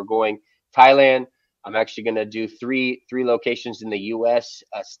world. So we're going Thailand. I'm actually going to do three locations in the U.S.,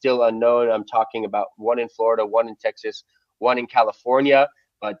 still unknown. I'm talking about one in Florida, one in Texas, one in California,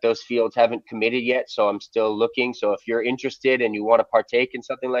 but those fields haven't committed yet, so I'm still looking. So if you're interested and you want to partake in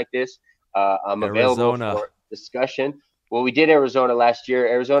something like this, I'm available for discussion. Well, we did Arizona last year.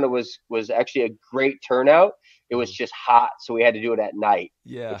 Arizona was actually a great turnout. It was just hot, so we had to do it at night,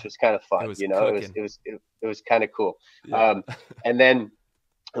 which was kind of fun. It was kind of cool. Yeah. And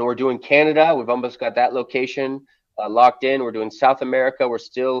we're doing Canada. We've almost got that location locked in. We're doing South America. We're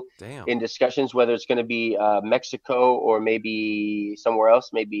still in discussions whether it's going to be Mexico or maybe somewhere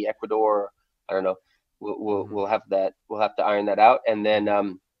else, maybe Ecuador. I don't know. We'll have that. We'll have to iron that out. And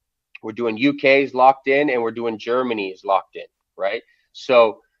then we're doing UK's locked in, and we're doing Germany's locked in, right?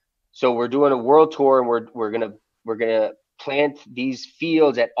 So we're doing a world tour, and we're gonna plant these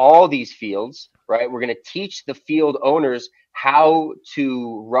fields at all these fields, right? We're gonna teach the field owners how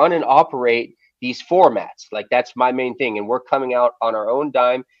to run and operate these formats. Like, that's my main thing. And we're coming out on our own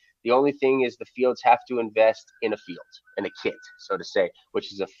dime. The only thing is the fields have to invest in a field, in a kit, so to say,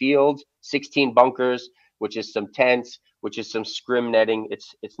 which is a field, 16 bunkers, which is some tents, which is some scrim netting.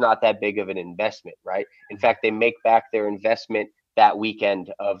 It's not that big of an investment, right? In fact, they make back their investment that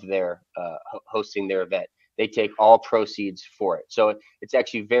weekend of their hosting their event. They take all proceeds for it. So it's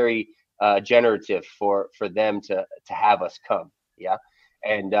actually very generative for them to have us come. Yeah.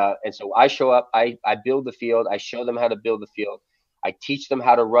 And so I show up, I build the field. I show them how to build the field. I teach them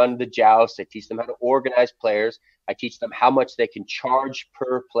how to run the joust. I teach them how to organize players. I teach them how much they can charge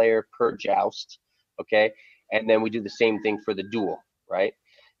per player per joust. Okay. And then we do the same thing for the duel, right?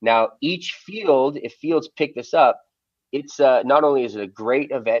 Now, each field, if fields pick this up, it's not only is it a great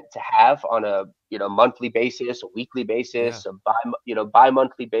event to have on a monthly basis, a weekly basis, a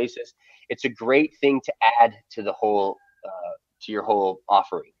bi-monthly basis. It's a great thing to add to the whole to your whole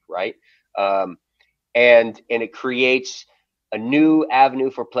offering, right? And it creates a new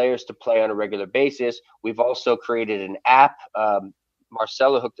avenue for players to play on a regular basis. We've also created an app.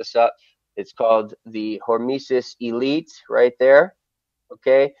 Marcelo hooked us up. It's called the Hormesis Elite, right there.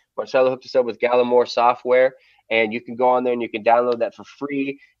 Okay, Marcelo hooked us up with Gallimore software. And you can go on there and you can download that for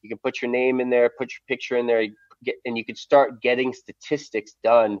free. You can put your name in there, put your picture in there, and you can start getting statistics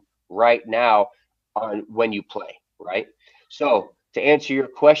done right now on when you play, right? So to answer your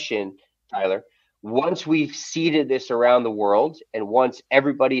question, Tyler, once we've seeded this around the world and once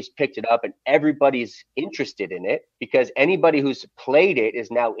everybody's picked it up and everybody's interested in it, because anybody who's played it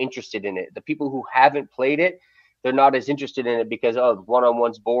is now interested in it. The people who haven't played it, they're not as interested in it because, oh,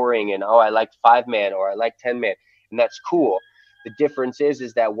 one-on-one's boring and, oh, I like 5-man or I like 10-man, and that's cool. The difference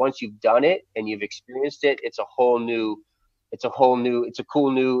is that once you've done it and you've experienced it, it's a cool new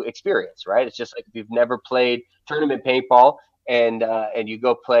experience, right? It's just like if you've never played tournament paintball and you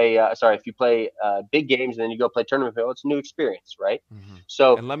go play, if you play big games and then you go play tournament paintball, it's a new experience, right? Mm-hmm.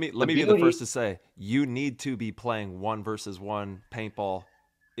 So, and let me be the first to say, you need to be playing 1v1 paintball.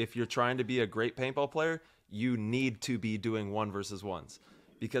 If you're trying to be a great paintball player, you need to be doing 1v1s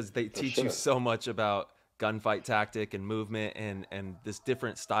because they teach you so much about gunfight tactic and movement and this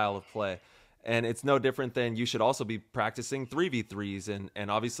different style of play. And it's no different than you should also be practicing 3v3s and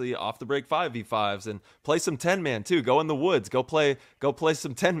obviously off the break 5v5s and play some 10-man too. Go in the woods, go play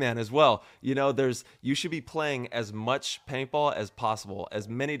some 10-man as well. You know, you should be playing as much paintball as possible, as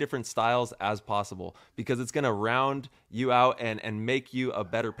many different styles as possible, because it's going to round you out and make you a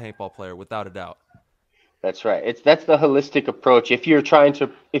better paintball player without a doubt. That's right. That's the holistic approach. If you're trying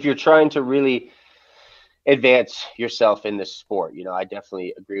to really advance yourself in this sport, you know, I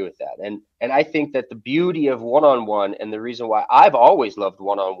definitely agree with that. And I think that the beauty of one-on-one and the reason why I've always loved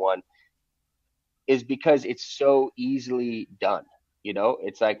one-on-one is because it's so easily done. You know,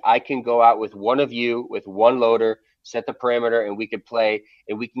 it's like I can go out with one of you with one loader, set the parameter, and we could play,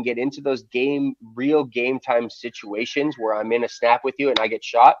 and we can get into those real game time situations where I'm in a snap with you and I get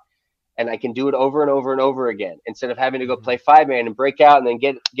shot. And I can do it over and over and over again instead of having to go play 5-man and break out and then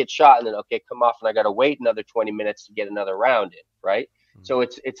get shot and then, okay, come off and I got to wait another 20 minutes to get another round in, right? Mm-hmm. So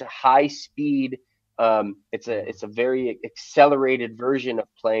it's a high speed, it's a very accelerated version of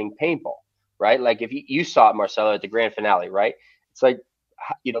playing paintball, right? Like if you saw it, Marcelo, at the grand finale, right? It's like,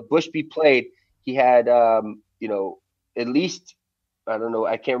 you know, Bushby played, he had, you know, at least, I don't know,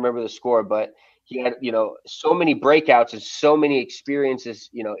 I can't remember the score, but he had, you know, so many breakouts and so many experiences,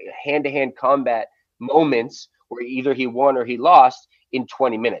 you know, hand-to-hand combat moments where either he won or he lost in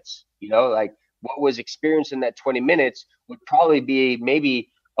 20 minutes. You know, like what was experienced in that 20 minutes would probably be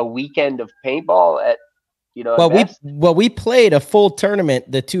maybe a weekend of paintball at, you know, we played a full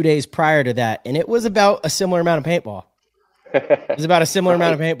tournament the 2 days prior to that, and it was about a similar amount of paintball. It was about a similar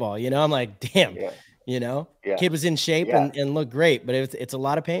amount of paintball. You know, I'm like, damn. Yeah. You know, kid was in shape and looked great, but it's a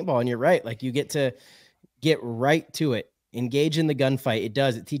lot of paintball. And you're right. Like you get to get right to it, engage in the gunfight.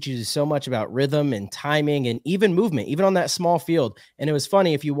 It teaches you so much about rhythm and timing and even movement, even on that small field. And it was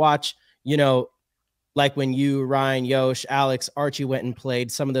funny if you watch, you know, like when you, Ryan, Yosh, Alex, Archie went and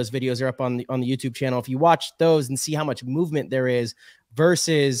played, some of those videos are up on the YouTube channel. If you watch those and see how much movement there is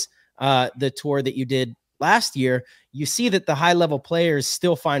versus the tour that you did last year, you see that the high level players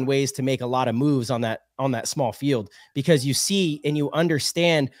still find ways to make a lot of moves on that small field, because you see and you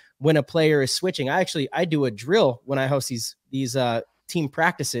understand when a player is switching. I do a drill when I host these team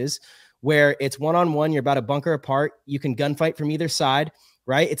practices where it's one-on-one, you're about a bunker apart, you can gunfight from either side,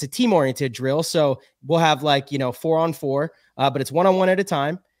 right? It's a team oriented drill. So we'll have 4-on-4, but it's one-on-one at a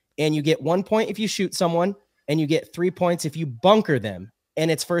time. And you get 1 point if you shoot someone, and you get 3 points if you bunker them. And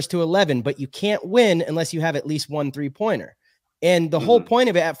it's 1st to 11, but you can't win unless you have at least 1 3-pointer. And the whole point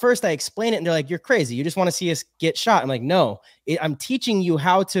of it, at first I explain it and they're like, you're crazy. You just want to see us get shot. I'm like, no, I'm teaching you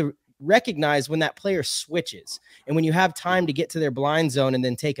how to recognize when that player switches and when you have time to get to their blind zone and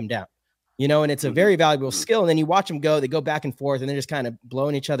then take them down, you know, and it's a very valuable skill. And then you watch them go, they go back and forth and they're just kind of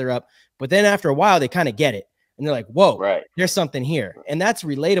blowing each other up. But then after a while, they kind of get it and they're like, whoa, there's something here. And that's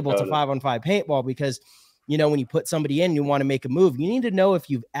relatable to 5-on-5 paintball, because you know, when you put somebody in, you want to make a move, you need to know if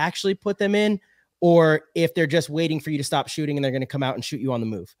you've actually put them in or if they're just waiting for you to stop shooting and they're going to come out and shoot you on the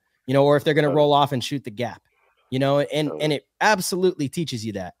move, you know, or if they're going to roll off and shoot the gap, you know, and it absolutely teaches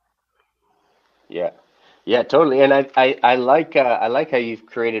you that. Yeah. Yeah, totally. And I like how you've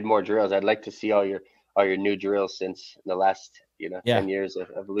created more drills. I'd like to see all your new drills since the last, 10 years of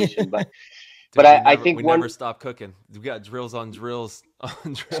evolution, but Dude, I think we never stop cooking. We got drills on drills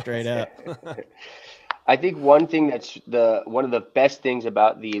on drills. Straight up. I think one thing that's one of the best things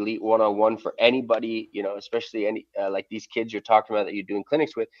about the elite one-on-one for anybody, especially any like these kids you're talking about that you're doing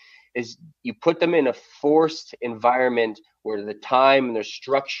clinics with, is you put them in a forced environment where the time and there's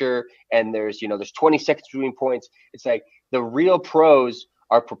structure and there's 20 seconds between points. It's like the real pros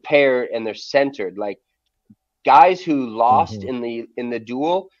are prepared and they're centered. Like guys who lost in the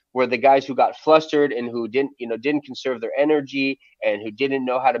duel were the guys who got flustered and who didn't conserve their energy and who didn't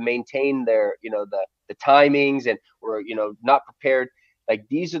know how to maintain their, the timings and were, not prepared. Like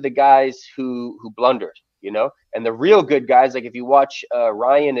these are the guys who blundered, you know, and the real good guys, like if you watch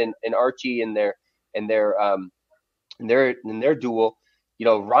Ryan and Archie in their duel, you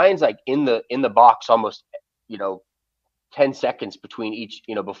know, Ryan's like in the box almost, you know, 10 seconds between each,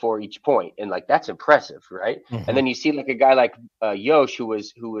 you know, before each point. And like, that's impressive. Right. Mm-hmm. And then you see like a guy like Yosh, who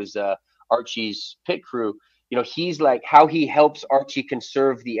was Archie's pit crew, you know, he's like how he helps Archie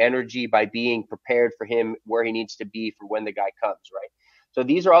conserve the energy by being prepared for him where he needs to be for when the guy comes. Right. So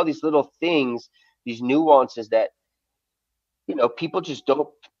these are all these little things, these nuances that, you know, people just don't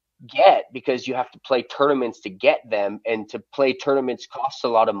get because you have to play tournaments to get them, and to play tournaments costs a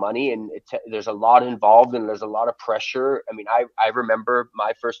lot of money, and there's a lot involved and there's a lot of pressure. I mean, I remember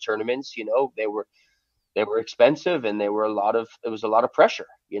my first tournaments, you know, they were expensive, and it was a lot of pressure,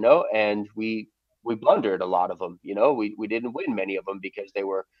 you know, and we blundered a lot of them, you know, we didn't win many of them because they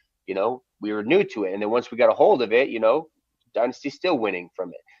were, you know, we were new to it. And then once we got a hold of it, you know, Dynasty's still winning from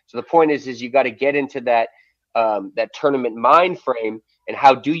it. So the point is you got to get into that tournament mind frame. And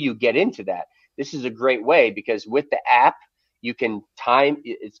how do you get into that? This is a great way, because with the app, you can time,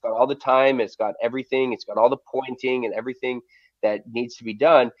 it's got all the time, it's got everything, it's got all the pointing and everything that needs to be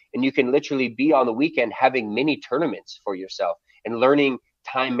done. And you can literally be on the weekend having mini tournaments for yourself and learning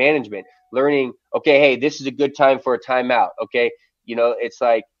time management, learning, okay, hey, this is a good time for a timeout. Okay. You know, it's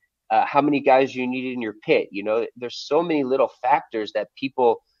like, how many guys you need in your pit. You know, there's so many little factors that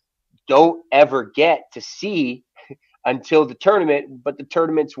people don't ever get to see until the tournament, but the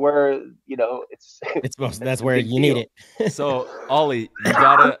tournament's where, you know, that's where you need it. So Ollie, you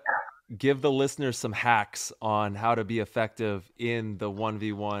gotta give the listeners some hacks on how to be effective in the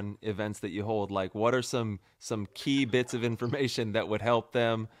 1v1 events that you hold. Like, what are some key bits of information that would help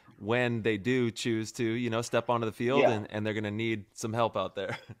them when they do choose to, you know, step onto the field and they're going to need some help out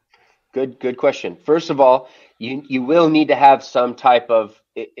there? Good question. First of all, you will need to have some type of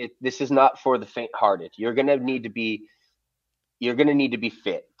this is not for the faint-hearted. You're going to need to be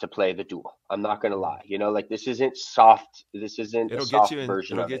fit to play the duel. I'm not going to lie. You know, like this isn't soft. This isn't a soft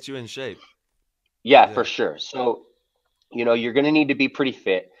version of it. It'll get you in shape. Yeah, for sure. So, you know, you're going to need to be pretty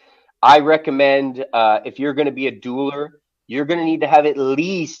fit. I recommend if you're going to be a dueler, you're going to need to have at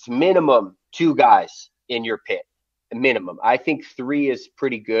least minimum 2 guys in your pit. Minimum. I think 3 is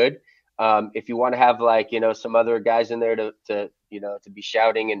pretty good. If you want to have like, you know, some other guys in there to you know, to be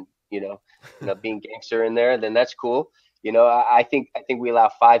shouting and, you know, being gangster in there, then that's cool. You know, I think we allow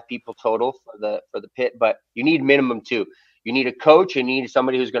 5 people total for the pit, but you need minimum 2. You need a coach, and you need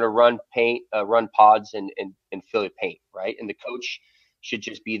somebody who's going to run paint, run pods and fill your paint, right? And the coach should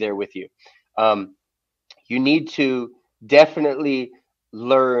just be there with you. You need to definitely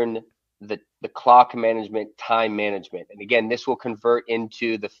learn the clock management, time management. And again, this will convert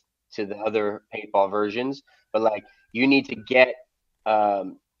into the other paintball versions, but like you need to get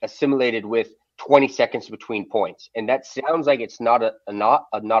assimilated with 20 seconds between points. And that sounds like it's not a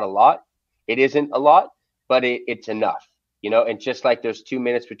lot. It isn't a lot, but it's enough, you know. And just like there's 2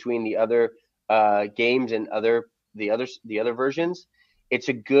 minutes between the other games and the other versions, it's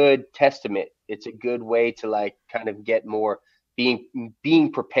a good testament. It's a good way to like kind of get more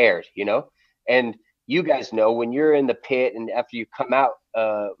being prepared, you know. And you guys know when you're in the pit and after you come out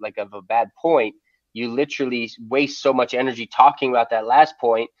like of a bad point, you literally waste so much energy talking about that last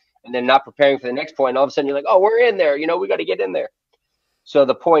point and then not preparing for the next point. And all of a sudden you're like, oh, we're in there, you know, we got to get in there. So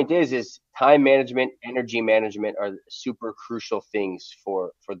the point is time management, energy management are super crucial things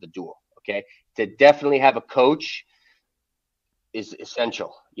for the duel. Okay. To definitely have a coach is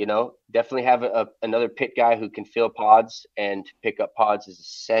essential, you know. Definitely have another pit guy who can fill pods and pick up pods is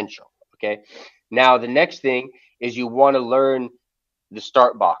essential. Okay. Now, the next thing is you want to learn the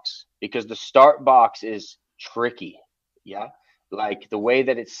start box, because the start box is tricky. Yeah. Like the way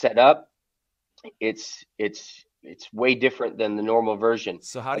that it's set up, it's way different than the normal version.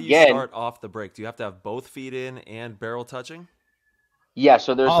 So how do you start off the break? Do you have to have both feet in and barrel touching? Yeah.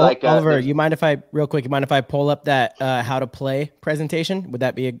 So there's Oliver, you mind if I pull up that how to play presentation? Would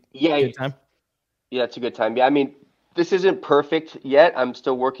that be a good time? Yeah, it's a good time. Yeah. I mean, this isn't perfect yet. I'm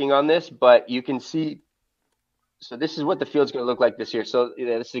still working on this, but you can see. So this is what the field's going to look like this year. So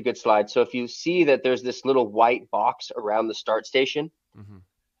this is a good slide. So if you see that there's this little white box around the start station,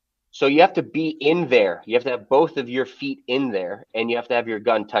 so you have to be in there. You have to have both of your feet in there, and you have to have your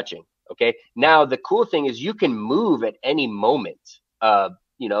gun touching. Okay. Now the cool thing is you can move at any moment.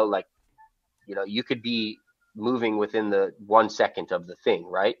 You know, like, you know, you could be moving within the 1 second of the thing,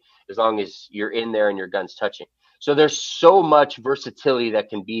 right? As long as you're in there and your gun's touching. So there's so much versatility that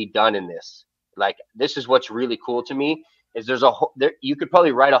can be done in this. Like, this is what's really cool to me is you could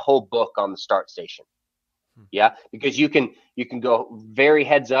probably write a whole book on the start station. Yeah, because you can go very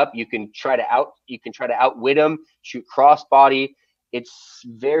heads up. You can try to outwit them, shoot cross body. It's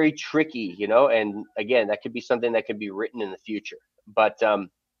very tricky, you know. And again, that could be something that could be written in the future. But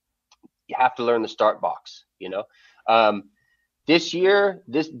you have to learn the start box, you know. This year,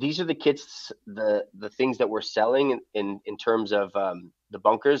 these are the kits, the things that we're selling in terms of the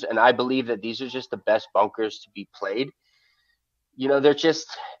bunkers, and I believe that these are just the best bunkers to be played. You know,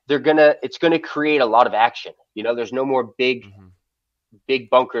 it's gonna create a lot of action. You know, there's no more big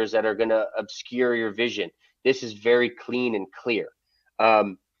bunkers that are gonna obscure your vision. This is very clean and clear.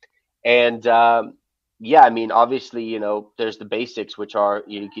 Yeah, I mean, obviously, you know, there's the basics, which are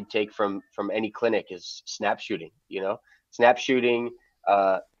you could take from any clinic, is snap shooting. You know, snap shooting,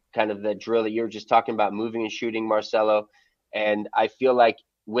 kind of the drill that you were just talking about, moving and shooting, Marcelo. And I feel like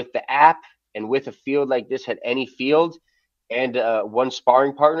with the app and with a field like this, at any field, and one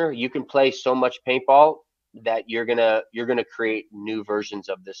sparring partner, you can play so much paintball that you're gonna create new versions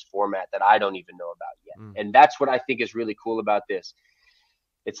of this format that I don't even know about yet. And that's what I think is really cool about this.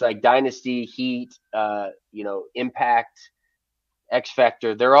 It's like Dynasty, Heat, you know, Impact, X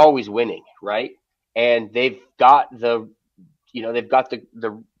Factor. They're always winning, right? And they've got the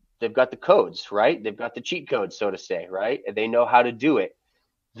codes, right? They've got the cheat codes, so to say, right? And they know how to do it.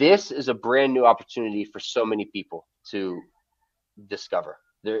 This is a brand new opportunity for so many people to discover.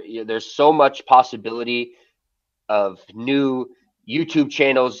 There's so much possibility of new YouTube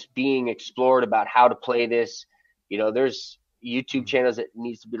channels being explored about how to play this. You know, there's YouTube channels that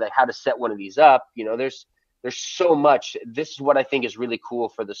needs to be like how to set one of these up. You know, there's so much. This is what I think is really cool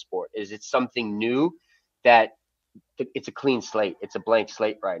for the sport, is it's something new that it's a clean slate. It's a blank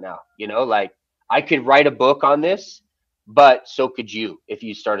slate right now. You know, like I could write a book on this, but so could you if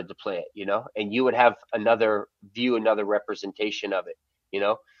you started to play it, you know, and you would have another representation of it, you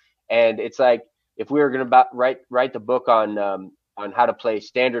know. And it's like, if we were going to write the book on how to play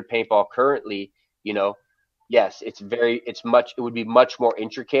standard paintball currently, you know, yes, it would be much more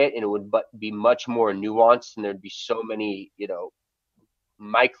intricate, and it would be much more nuanced, and there'd be so many, you know,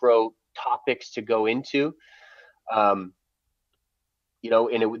 micro topics to go into. You know,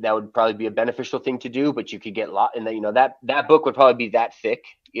 and that would probably be a beneficial thing to do, but you could get and you know, that book would probably be that thick,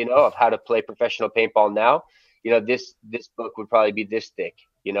 you know, of how to play professional paintball now. You know, this book would probably be this thick,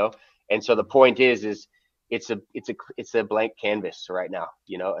 you know. And so the point is it's a blank canvas right now,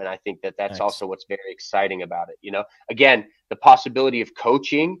 you know, and I think that's nice. Also what's very exciting about it, you know. Again, the possibility of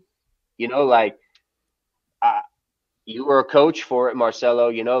coaching, you know, like you were a coach for it, Marcelo,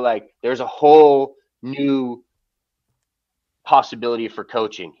 you know, like there's a whole new possibility for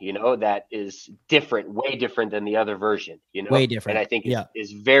coaching, you know, that is way different than the other version, you know, way different. And I think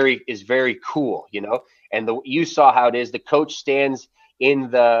is very cool, you know. And you saw how it is. The coach stands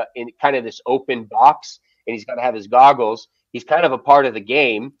in kind of this open box, and he's got to have his goggles. He's kind of a part of the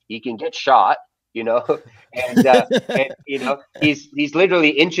game. He can get shot, you know, and you know, he's literally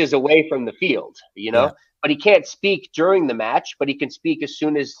inches away from the field, you know. But he can't speak during the match, but he can speak as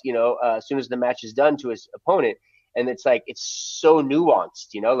soon as the match is done to his opponent. And it's like, it's so nuanced,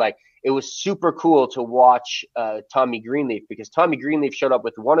 you know. Like, it was super cool to watch Tommy Greenleaf, because Tommy Greenleaf showed up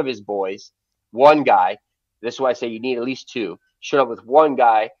with one of his boys, one guy. This is why I say you need at least two. Showed up with one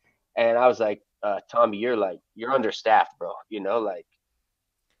guy, and I was like, Tommy, you're understaffed, bro. You know, like,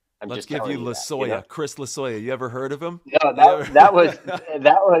 Let's give you Lasoya, you know? Chris Lasoya. You ever heard of him? No,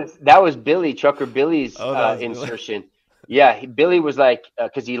 that was Billy, Trucker Billy's insertion. Billy. Yeah, Billy was like,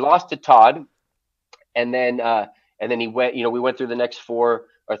 because he lost to Todd, and then he went. You know, we went through the next three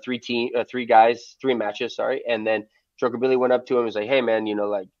matches. Sorry, and then Trucker Billy went up to him and was like, "Hey, man, you know,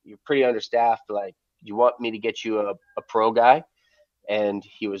 like, you're pretty understaffed. Like, you want me to get you a pro guy?" And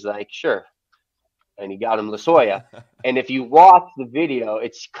he was like, "Sure." And he got him Lasoya. And if you watch the video,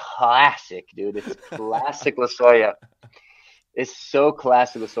 it's classic, dude. It's classic Lasoya. It's so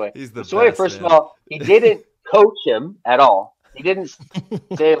classic Lasoya. He's the Lasoya, best, first man. of all, he didn't coach him at all. He didn't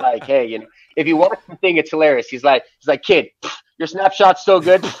say like, "Hey, you know," if you watch the thing, it's hilarious. He's like, "Kid, your snapshot's so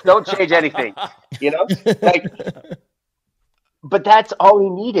good. Don't change anything." You know, like, but that's all he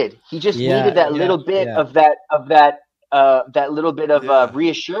needed. He just needed that little bit of that little bit of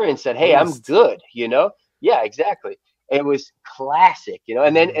reassurance that, hey, I'm good, you know? Yeah, exactly. It was classic, you know.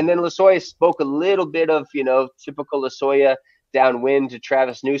 And then Lasoya spoke a little bit of, you know, typical Lasoya downwind to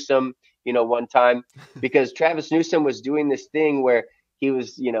Travis Newsom, you know, one time, because Travis Newsom was doing this thing where he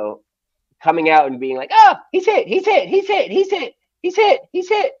was, you know, coming out and being like, "Oh, he's hit.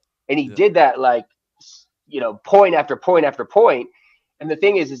 And he did that, like, you know, point after point after point. And the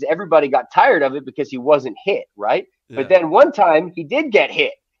thing is everybody got tired of it because he wasn't hit, right? Yeah. But then one time he did get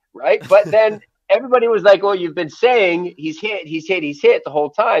hit, right? But then everybody was like, "Well, you've been saying he's hit the whole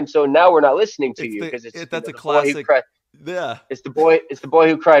time, so now we're not listening to you because that's a the boy who classic. cried, Yeah, it's the boy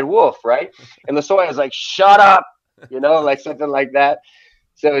who cried wolf, right?" And Lasoya was like, "Shut up," like something like that.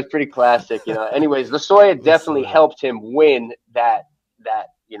 So it's pretty classic, Anyways, Lasoya definitely helped him win that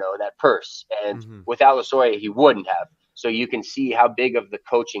purse, and without Lasoya, he wouldn't have. So you can see how big of the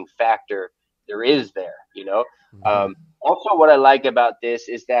coaching factor there is there, Also, what I like about this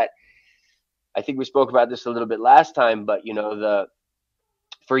is that I think we spoke about this a little bit last time, but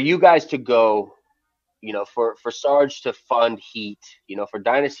for you guys to go, for Sarge to fund Heat, for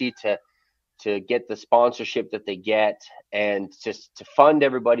Dynasty to get the sponsorship that they get, and just to fund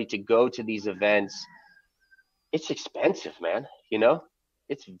everybody to go to these events, it's expensive, man.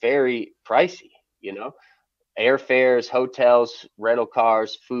 It's very pricey. Airfares, hotels, rental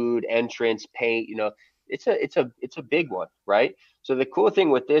cars, food, entrance, paint. It's a big one, right? So the cool thing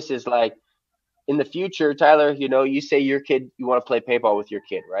with this is, like, in the future, Tyler, you say you want to play paintball with your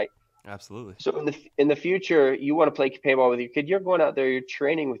kid, right? Absolutely. So in the future, you want to play paintball with your kid. You're going out there, you're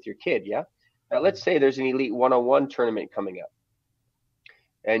training with your kid, yeah. Now let's say there's an elite 1-on-1 tournament coming up,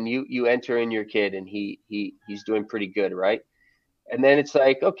 and you enter in your kid, and he's doing pretty good, right? And then it's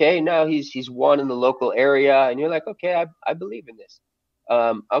like, okay, now he's won in the local area, and you're like, okay, I believe in this.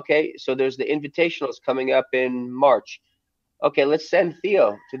 Okay, so there's the invitationals coming up in March. Okay, let's send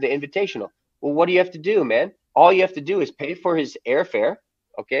Theo to the invitational. Well, what do you have to do, man? All you have to do is pay for his airfare.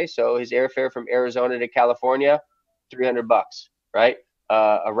 Okay, so his airfare from Arizona to California, $300, right?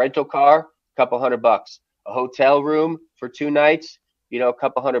 A rental car, couple $100. A hotel room for 2 nights, a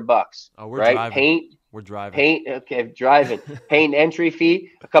couple $100. Oh, we're right? driving. We're driving. Driving. Paint entry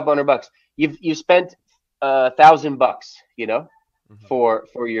fee, a couple $100. You spent $1,000,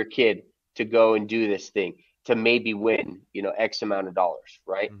 for your kid to go and do this thing, to maybe win, X amount of dollars,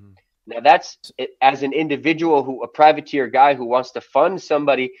 right? Now that's it, as an individual, a privateer guy who wants to fund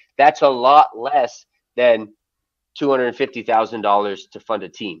somebody, that's a lot less than $250,000 to fund a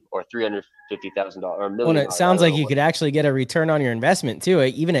team, or $350,000 or $1 million. Well, it sounds like you could actually get a return on your investment too.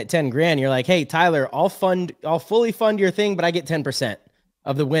 Even at 10 grand, you're like, hey, Tyler, I'll fully fund your thing, but I get 10%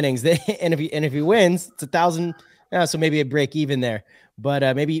 of the winnings. And if he wins, it's 1,000. So maybe a break even there,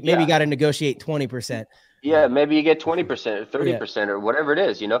 but maybe you got to negotiate 20%. Yeah, maybe you get 20% or 30% or whatever it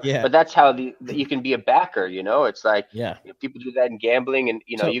is, Yeah. But that's how you can be a backer, It's like, people do that in gambling, and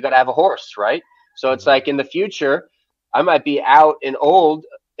you got to have a horse, right? So it's like, in the future, I might be out and old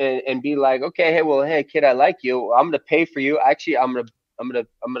and be like, okay, hey kid, I like you. I'm gonna pay for you. Actually, I'm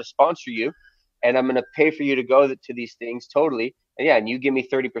gonna sponsor you, and I'm gonna pay for you to go to these things totally. And you give me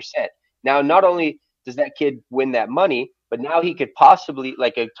 30%. Now, not only does that kid win that money, but now he could possibly,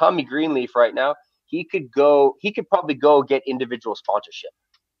 like a Tommy Greenleaf right now, he could probably go get individual sponsorship,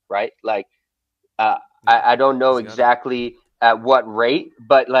 right? Like, I don't know exactly at what rate,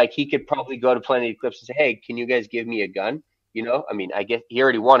 but like he could probably go to Planet Eclipse and say, hey, can you guys give me a gun? I mean, I guess he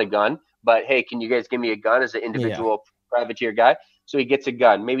already won a gun, but hey, can you guys give me a gun as an individual privateer guy? So he gets a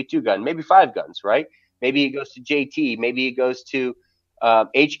gun, maybe 2 guns, maybe 5 guns, right? Maybe he goes to JT, maybe he goes to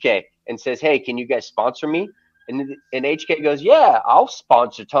HK and says, hey, can you guys sponsor me? And HK goes, yeah, I'll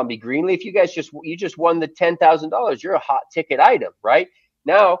sponsor Tommy Greenleaf. You guys just won the $10,000. You're a hot ticket item, right?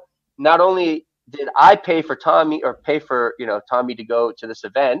 Now, not only did I pay for Tommy to go to this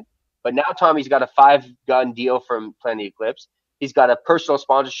event, but now Tommy's got a 5-gun deal from Planet Eclipse. He's got a personal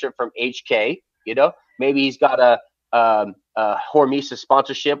sponsorship from HK. Maybe he's got a Hormesis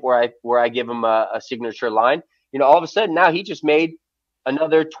sponsorship where I give him a signature line. All of a sudden now he just made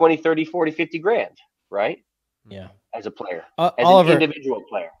another 20, 30, 40, 50 grand, right? Yeah. As a player, Oliver, an individual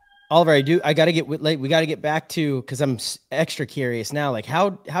player. Oliver, we got to get back to, cause I'm extra curious now, like how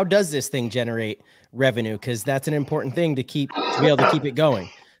does this thing generate revenue? Cause that's an important thing to be able to keep it going.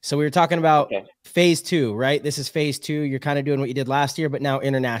 So we were talking about phase 2, right? This is phase 2. You're kind of doing what you did last year, but now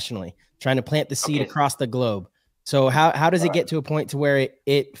internationally, trying to plant the seed across the globe. So how does it get to a point to where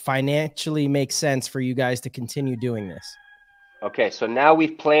it financially makes sense for you guys to continue doing this? Okay. So now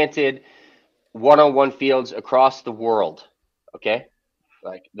we've planted 1-on-1 fields across the world. Okay.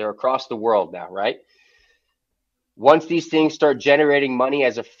 Like, they're across the world now, right? Once these things start generating money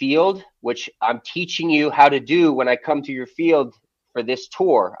as a field, which I'm teaching you how to do when I come to your field for this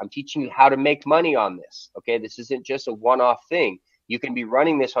tour, I'm teaching you how to make money on this. Okay. This isn't just a one-off thing. You can be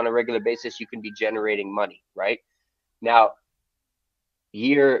running this on a regular basis. You can be generating money, right? Now,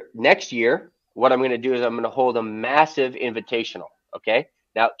 next year, what I'm going to do is I'm going to hold a massive invitational. Okay.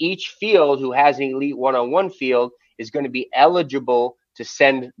 Now, each field who has an elite 1-on-1 field is going to be eligible to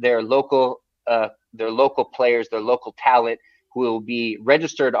send their local players, their local talent, who will be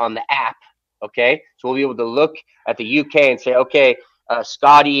registered on the app, Okay, so we'll be able to look at the UK and say, okay,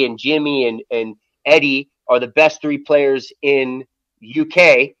 Scotty and Jimmy and Eddie are the best 3 players in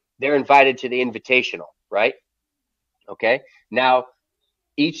UK. They're invited to the Invitational, right? Okay. Now,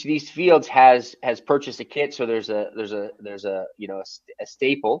 each of these fields has purchased a kit, so there's a a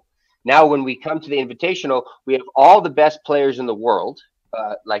staple. Now, when we come to the Invitational, we have all the best players in the world,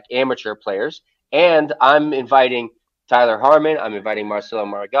 like amateur players, and I'm inviting Tyler Harmon, I'm inviting Marcelo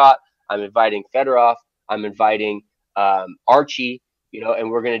Margot, I'm inviting Fedorov, I'm inviting Archie,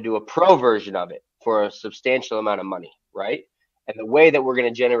 and we're going to do a pro version of it for a substantial amount of money, right? And the way that we're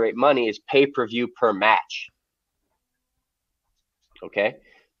going to generate money is pay-per-view per match. Okay,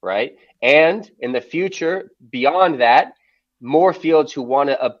 right? And in the future, beyond that, more fields who want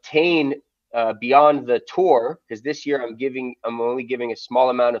to obtain beyond the tour, because this year I'm only giving a small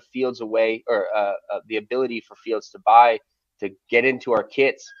amount of fields away, or the ability for fields to buy to get into our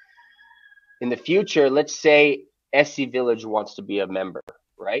kits. In the future, let's say SC Village wants to be a member,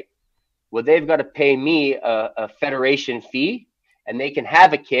 right? Well, they've got to pay me a federation fee, and they can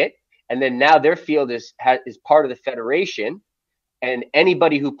have a kit, and then now their field is part of the federation. And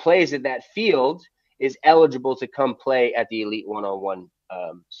anybody who plays at that field is eligible to come play at the Elite One-on-One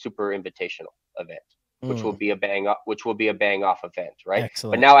Super Invitational event, which will be a bang off event, right?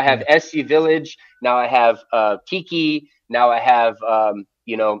 Excellent. But now I have SC Village, now I have Kiki, now I have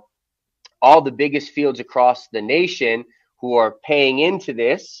all the biggest fields across the nation who are paying into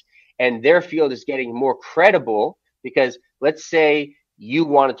this, and their field is getting more credible because let's say you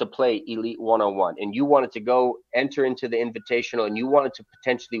wanted to play Elite One-on-One and you wanted to go enter into the Invitational and you wanted to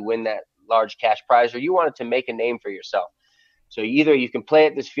potentially win that large cash prize, or you wanted to make a name for yourself. So either you can play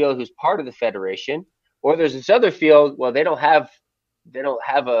at this field who's part of the federation, or there's this other field. Well, they don't have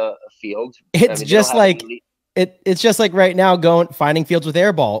a field. It's just like it's just like right now finding fields with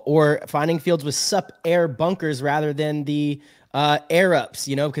airball or finding fields with sup air bunkers rather than the air ups,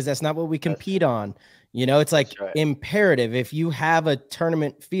 because that's not what we compete on. It's like imperative. If you have a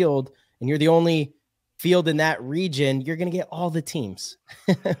tournament field and you're the only field in that region, you're going to get all the teams.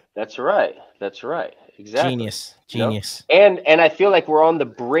 That's right. Exactly. Genius. And I feel like we're on the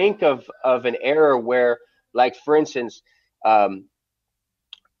brink of an era where, like, for instance, the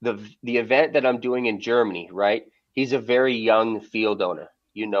event that I'm doing in Germany, right? He's a very young field owner.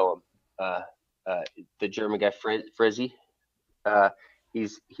 You know him, the German guy, Frizzy.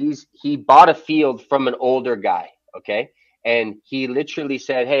 He bought a field from an older guy, okay? And he literally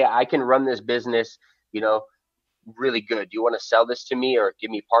said, hey, I can run this business, really good. Do you want to sell this to me or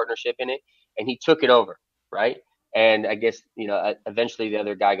give me partnership in it? And he took it over, right? And I guess, eventually the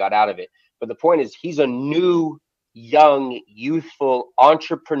other guy got out of it. But the point is, he's a new, young, youthful,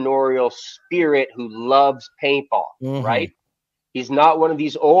 entrepreneurial spirit who loves paintball, right? He's not one of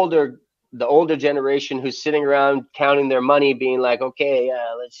these the older generation who's sitting around counting their money, being like, okay,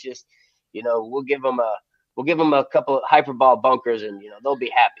 let's just, we'll give them a couple of hyperball bunkers and, they'll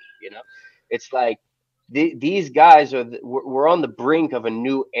be happy. It's like these guys we're on the brink of a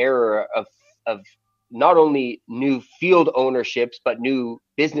new era of not only new field ownerships, but new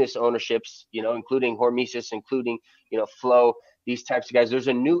business ownerships, including Hormesis, including, Flo, these types of guys. There's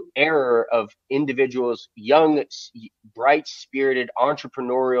a new era of individuals, young, bright spirited,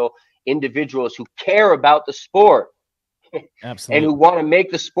 entrepreneurial individuals who care about the sport. Absolutely. And who want to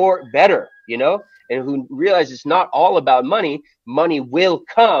make the sport better, and who realize it's not all about money. Money will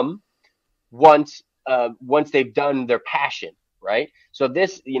come once they've done their passion, right? So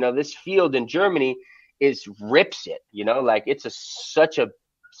this, this field in Germany rips it, like it's such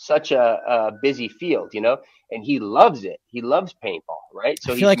a busy field, and he loves it. He loves paintball, right?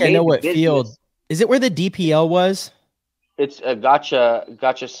 So I feel like I know what field. Is it where the DPL was? It's a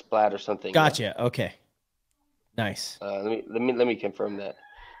gotcha splat or something. Gotcha. Yeah. Okay. Nice. Let me confirm that.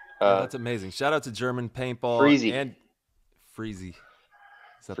 That's amazing. Shout out to German Paintball Freezy. And Freezy.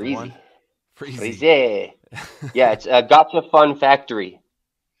 Is that Freezy. the one? Freezy. Yeah, it's Gotcha Fun Factory.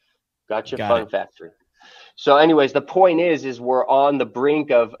 Gotcha Fun Factory. So, anyways, the point is we're on the brink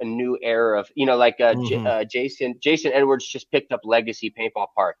of a new era of, like Jason Edwards just picked up Legacy Paintball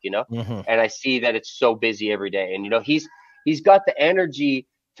Park, and I see that it's so busy every day, and he's got the energy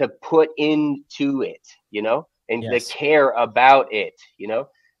to put into it, and the care about it,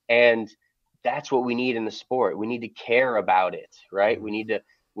 and that's what we need in the sport. We need to care about it, right? We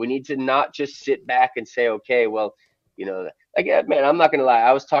need to not just sit back and say, okay, well, man, I'm not gonna lie.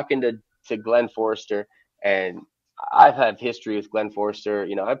 I was talking to Glenn Forrester, and I've had history with Glenn Forrester.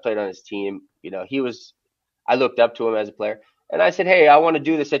 I played on his team. I looked up to him as a player, and I said, hey, I want to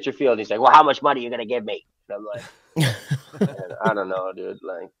do this at your field. And he's like, well, how much money are you gonna give me? And I'm like, I don't know, dude.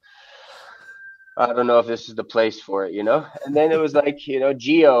 Like, I don't know if this is the place for it, you know? And then it was like, you know,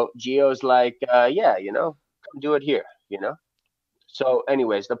 Geo's like, yeah, you know, come do it here, you know? So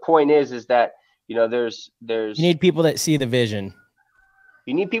anyways, the point is that, you know, You need people that see the vision.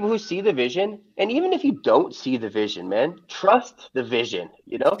 you need people who see the vision. And even if you don't see the vision, man, trust the vision,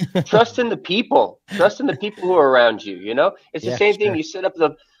 you know, trust in the people who are around you, you know, it's the same thing. You set up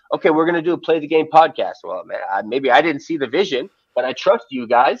okay, we're going to do a play the game podcast. Well, man, maybe I didn't see the vision, but I trust you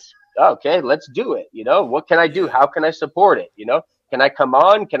guys. Okay, let's do it. You know, what can I do? How can I support it? You know, can I come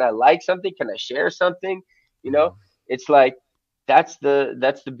on? Can I like something? Can I share something? You know, it's like, that's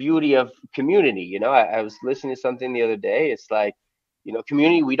the beauty of community. You know, I was listening to something the other day. It's like, you know,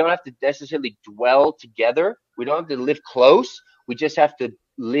 community, we don't have to necessarily dwell together. We don't have to live close. We just have to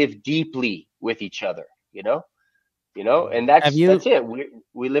live deeply with each other, you know, and that's it.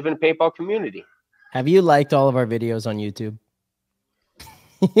 We live in a paintball community. Have you liked all of our videos on YouTube?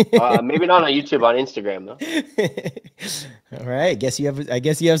 Maybe not on YouTube, on Instagram though. All right. I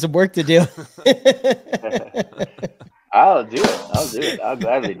guess you have some work to do. I'll do it. I'll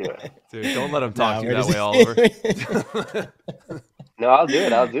gladly do it. Dude, don't let him talk to you that way, Oliver. No, I'll do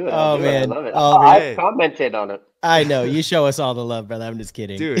it. Oh, man. I love it. Oliver, I've commented on it. I know. You show us all the love, brother. I'm just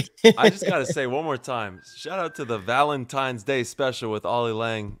kidding. Dude, I just got to say one more time, shout out to the Valentine's Day special with Ollie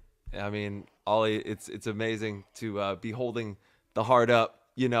Lang. I mean, Ollie, it's amazing to be holding the heart up.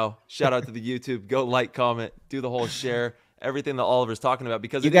 You know, shout out to the YouTube. Go like, comment, do the whole share, everything that Oliver's talking about.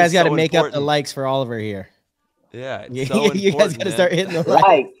 Because you guys got to make up the likes for Oliver here. Yeah, you guys got to start hitting the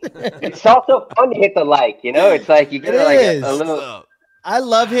like. It's also fun to hit the like. You know, it's like you get like a little. I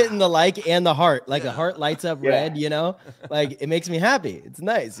love hitting the like and the heart. Like the heart lights up red. You know, like it makes me happy. It's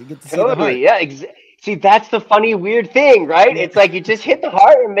nice. You get to see the heart. Yeah. See, that's the funny, weird thing, right? It's like you just hit the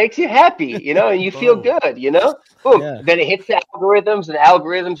heart and it makes you happy, you know, and you feel good, you know? Boom. Yeah. Then it hits the algorithms and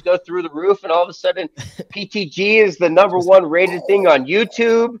algorithms go through the roof, and all of a sudden PTG is the #1 rated thing on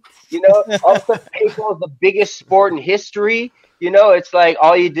YouTube, you know? All of a sudden paintball is the biggest sport in history, you know? It's like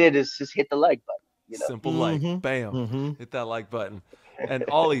all you did is just hit the like button, you know? Simple like, bam, hit that like button. And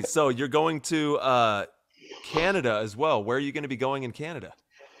Ollie, so you're going to Canada as well. Where are you going to be going in Canada?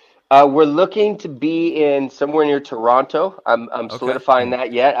 We're looking to be in somewhere near Toronto. I'm solidifying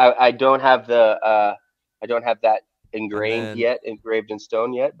that yet. I don't have that engraved in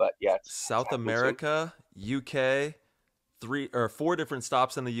stone yet. But yeah, South America, UK, 3 or 4 different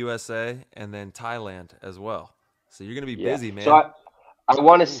stops in the USA, and then Thailand as well. So you're gonna be busy, man. So I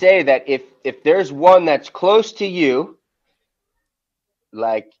want to say that if there's one that's close to you,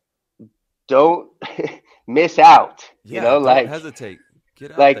 like, don't miss out. Yeah, you know, don't like hesitate.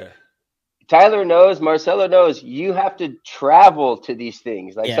 Get out there. Tyler knows, Marcelo knows, you have to travel to these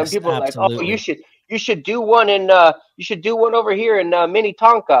things. Like, some people are absolutely. like, oh, you should do one over here in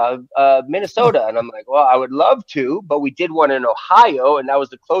Minnetonka, Minnesota. And I'm like, well, I would love to, but we did one in Ohio, and that was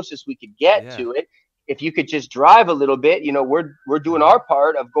the closest we could get to it. If you could just drive a little bit, you know, we're doing our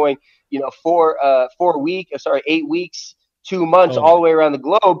part of going, you know, 8 weeks, 2 months, all the way around the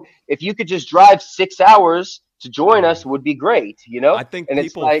globe. If you could just drive 6 hours to join us, would be great, you know? I think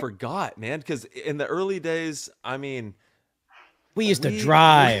people forgot, man, because in the early days, I mean, we used to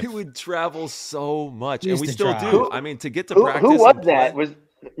drive. We would travel so much, and we still do. I mean, to get to practice. Who was that?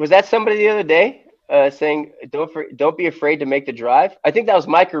 Was that somebody the other day saying, don't be afraid to make the drive? I think that was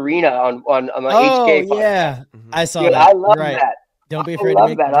Mike Arena on the HK podcast. Yeah. I saw that. I love that. Don't be afraid to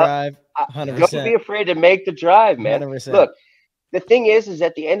make the drive. 100%. Don't be afraid to make the drive, man. 100%. Look, the thing is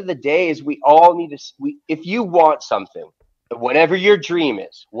at the end of the day is we all need to, if you want something, whatever your dream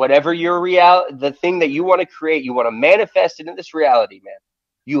is, whatever your the thing that you want to create, you want to manifest it in this reality, man,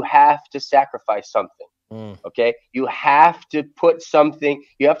 you have to sacrifice something. Okay. You have to put something,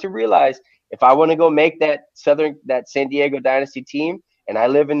 you have to realize, if I want to go make that San Diego Dynasty team and I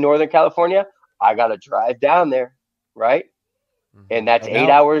live in Northern California, I got to drive down there. Right. And that's 8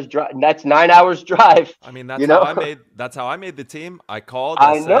 hours drive. That's 9 hours drive. I mean, that's how I made the team. I called.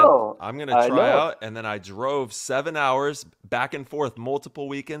 I said, I'm going to try out. And then I drove 7 hours back and forth, multiple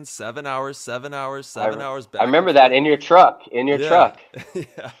weekends, 7 hours, 7 hours, 7 hours back. I remember that in your truck, truck.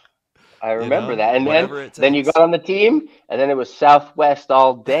 Yeah. I remember that. And then you got on the team, and then it was Southwest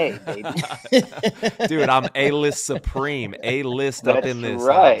all day, baby. Dude, I'm A-list supreme, A-list up in this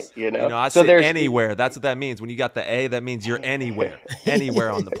right, house. You know, I say anywhere. That's what that means. When you got the A, that means you're anywhere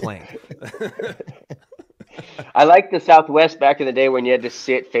on the plane. I like the Southwest back in the day when you had to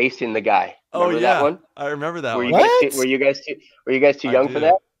sit facing the guy. Remember that one? I remember that one. Were you guys too young for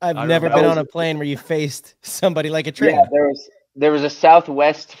that? I've never been on a plane where you faced somebody like a train. Yeah, there was a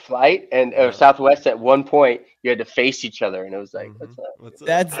Southwest flight or Southwest at one point you had to face each other, and it was like, what's up?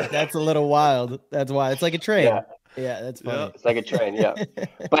 That's a little wild. That's why it's like a train. Yeah, that's funny. It's like a train. Yeah.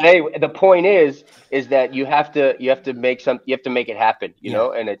 But hey, the point is that you have to make it happen, you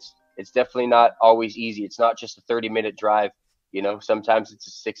know, and it's definitely not always easy. It's not just a 30-minute drive, you know, sometimes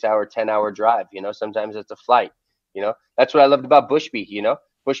it's a 6-hour, 10-hour drive, you know, sometimes it's a flight, you know. That's what I loved about Bushby, you know.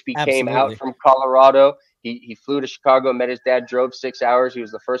 Bushby came out from Colorado. He flew to Chicago, met his dad, drove 6 hours. He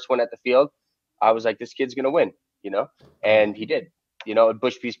was the first one at the field. I was like, this kid's going to win, you know, and he did. You know,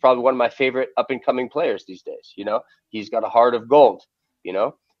 Bushby's probably one of my favorite up-and-coming players these days, you know. He's got a heart of gold, you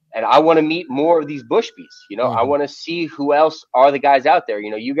know, and I want to meet more of these Bushbys, you know. I want to see who else are the guys out there.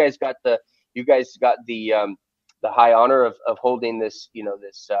 You know, you guys got the high honor of holding this, you know,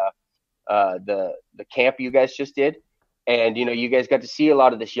 this the camp you guys just did. And, you know, you guys got to see a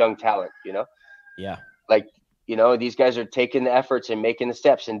lot of this young talent, you know. Yeah. Like, you know, these guys are taking the efforts and making the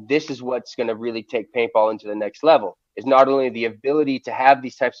steps. And this is what's going to really take paintball into the next level, is not only the ability to have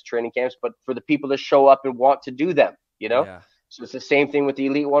these types of training camps, but for the people to show up and want to do them, you know? Yeah. So it's the same thing with the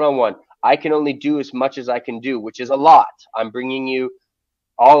Elite One-on-One. I can only do as much as I can do, which is a lot. I'm bringing you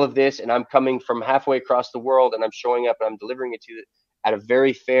all of this, and I'm coming from halfway across the world, and I'm showing up and I'm delivering it to you at a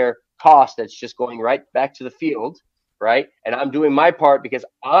very fair cost that's just going right back to the field. Right. And I'm doing my part because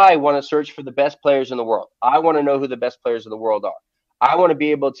I want to search for the best players in the world. I want to know who the best players in the world are. I want to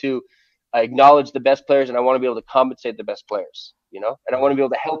be able to acknowledge the best players, and I want to be able to compensate the best players, you know, and I want to be able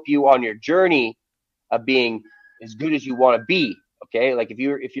to help you on your journey of being as good as you want to be. Okay. Like if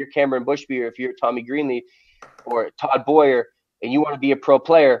you're Cameron Bushby, or if you're Tommy Greenlee or Todd Boyer and you want to be a pro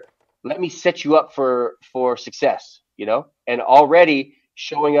player, let me set you up for success, you know, and already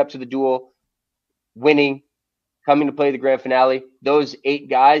showing up to the duel, winning, coming to play the grand finale, those 8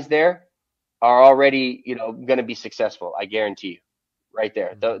 guys there are already, you know, going to be successful. I guarantee you, right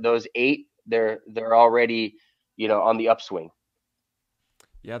there. Those 8, they're already, you know, on the upswing.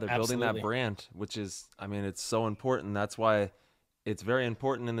 Yeah, they're building that brand, which is, I mean, it's so important. That's why it's very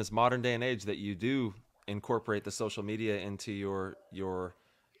important in this modern day and age that you do incorporate the social media into your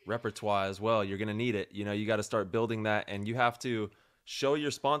repertoire as well. You're going to need it. You know, you got to start building that, and you have to show your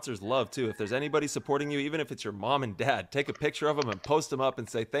sponsors love too. If there's anybody supporting you, even if it's your mom and dad, take a picture of them and post them up and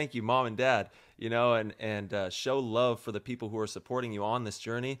say, thank you, mom and dad, you know, and show love for the people who are supporting you on this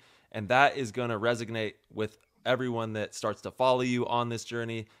journey. And that is going to resonate with everyone that starts to follow you on this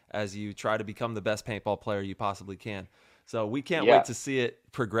journey as you try to become the best paintball player you possibly can. So we can't wait to see it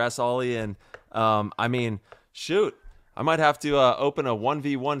progress, Ollie. And I mean, shoot, I might have to open a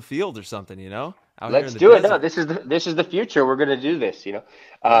 1v1 field or something, you know? Let's do it. No, this is the future. We're going to do this, you know.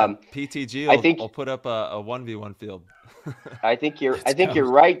 PTG I'll put up a 1v1 field. I think you're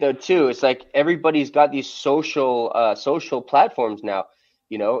right though too. It's like everybody's got these social platforms now.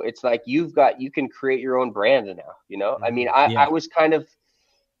 You know, it's like you can create your own brand now, you know. I mean, I was kind of,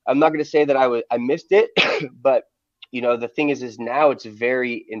 I'm not going to say that I missed it, but you know, the thing is now it's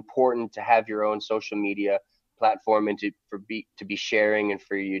very important to have your own social media platform and to be sharing and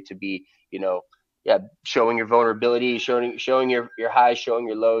for you to be, you know, showing your vulnerability, showing your highs, showing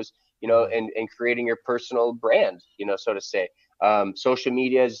your lows, you know, and creating your personal brand, you know, so to say. Social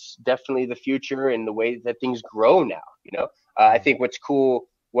media is definitely the future and the way that things grow now, you know. I think what's cool,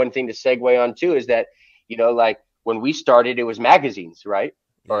 one thing to segue on too, is that, you know, like when we started, it was magazines, right?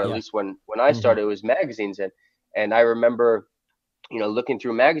 Or at least when I started, it was magazines. And I remember, you know, looking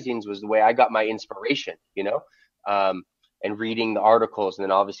through magazines was the way I got my inspiration, you know. And reading the articles, and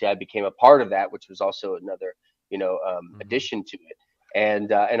then obviously I became a part of that, which was also another, you know, addition to it.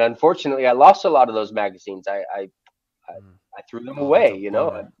 And unfortunately, I lost a lot of those magazines. I threw them away, you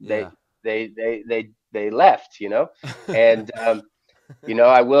know. They left, you know. And you know,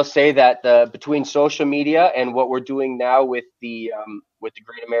 I will say that between social media and what we're doing now with the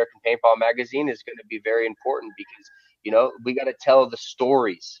Great American Paintball magazine is going to be very important, because, you know, we got to tell the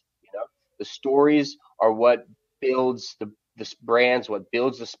stories. You know, the stories are what builds the brands, what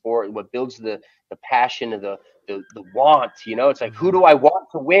builds the sport, what builds the passion of the want, you know. It's like, who do I want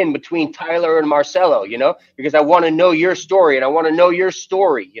to win between Tyler and Marcelo, you know, because I want to know your story and I want to know your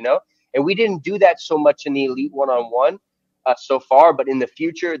story, you know. And we didn't do that so much in the Elite One-on-One so far, but in the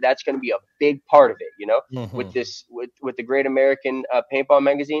future, that's going to be a big part of it, you know. With the Great American Paintball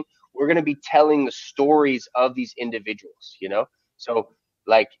magazine, we're going to be telling the stories of these individuals, you know. So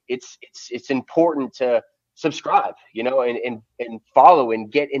like it's important to subscribe, you know, and follow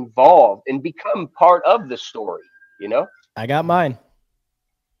and get involved and become part of the story, you know. I got mine.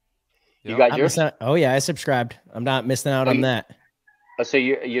 You got yours? Oh yeah, I subscribed. I'm not missing out on that. So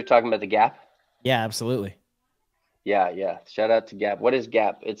you're talking about the Gap? Yeah, absolutely. Yeah. Shout out to Gap. What is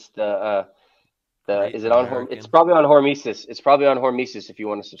Gap? It's Great is it on Horm? American. It's probably on Hormesis. It's probably on Hormesis if you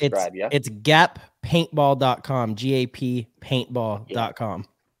want to subscribe. Yeah. It's gappaintball.com, GAP paintball.com.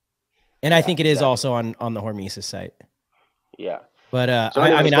 And I think it is exactly. also on the Hormesis site. Yeah. But So I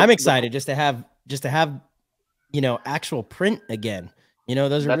anyways, mean, I'm excited just to have actual print again.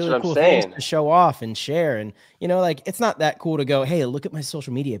 Those are That's really what I'm cool saying. things to show off and share. And like it's not that cool to go, hey, look at my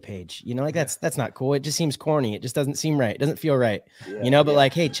social media page. That's not cool. It just seems corny. It just doesn't seem right. It doesn't feel right. But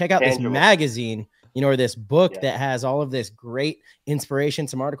like, hey, check out Tangible. this magazine, or this book that has all of this great inspiration,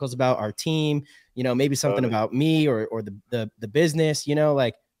 some articles about our team, maybe something about me or the business,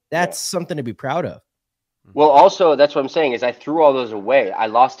 like that's something to be proud of. Well, also that's what I'm saying is I threw all those away. I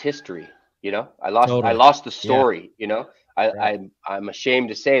lost history, I lost the story, I'm ashamed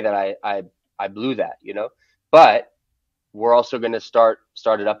to say that I blew that, but we're also going to start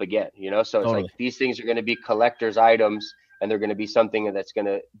it up again, so it's like these things are going to be collector's items and they're going to be something that's going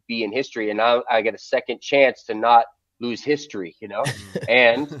to be in history. And now I get a second chance to not lose history,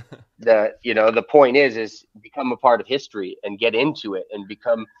 and the point is become a part of history and get into it and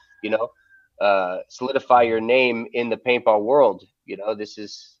become, solidify your name in the paintball world.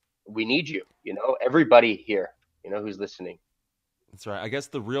 We need you, everybody here, who's listening. That's right. I guess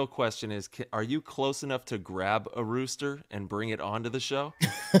the real question is, are you close enough to grab a rooster and bring it onto the show?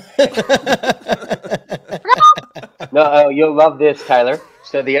 No, you'll love this, Tyler.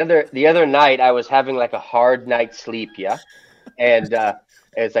 So the other night I was having like a hard night's sleep, and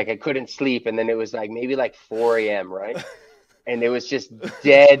it's like I couldn't sleep, and then it was like maybe like 4 a.m. right, and it was just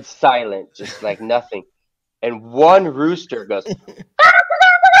dead silent, just like nothing, and one rooster goes,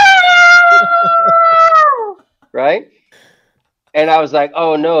 right, and I was like,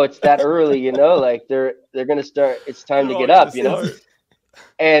 oh no, it's that early, like they're gonna start. It's time to get up,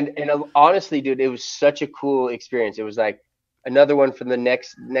 And honestly, dude, it was such a cool experience. It was like another one from the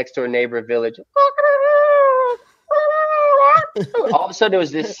next door neighbor village. All of a sudden, it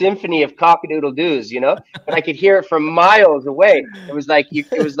was this symphony of cock-a-doodle-doos, but I could hear it from miles away. It was like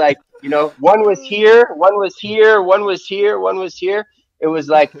one was here, one was here, one was here, one was here. It was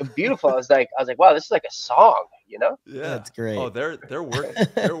like beautiful. I was like, wow, this is like a song, Yeah, that's great. Oh, they're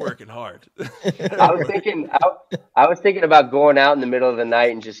working hard. I was thinking about going out in the middle of the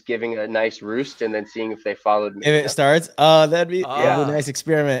night and just giving a nice roost and then seeing if they followed me. If it starts, that'd be a nice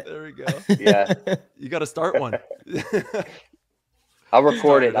experiment. There we go. Yeah, you got to start one. I'll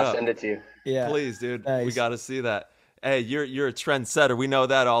record it. I'll send it to you. Yeah, please, dude. Nice. We got to see that. Hey, you're a trendsetter. We know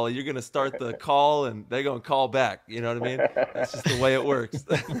that, Ollie. You're gonna start the call, and they're gonna call back. You know what I mean? That's just the way it works.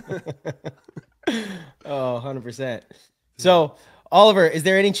 100%. So, Oliver, is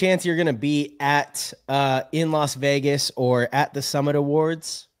there any chance you're gonna be at in Las Vegas or at the Summit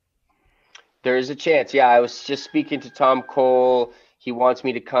Awards? There is a chance. Yeah, I was just speaking to Tom Cole. He wants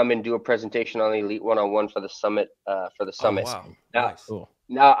me to come and do a presentation on the Elite 1-on-1 for the Summit. Oh, wow. Now, Nice. Cool.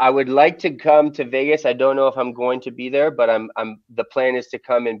 Now, I would like to come to Vegas. I don't know if I'm going to be there, but the plan is to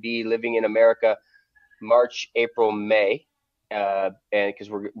come and be living in America March, April, May, and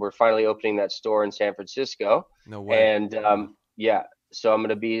because we're finally opening that store in San Francisco. No way. And so I'm going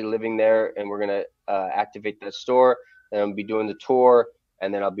to be living there, and we're going to activate that store, and I'm going to be doing the tour,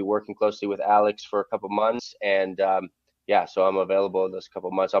 and then I'll be working closely with Alex for a couple months, and so I'm available those couple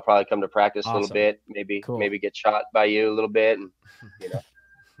months. I'll probably come to practice a little bit, maybe get shot by you a little bit, and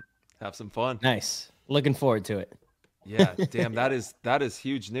have some fun. Nice. Looking forward to it. Yeah, damn, that is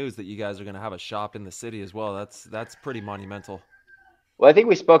huge news that you guys are going to have a shop in the city as well. That's pretty monumental. Well, I think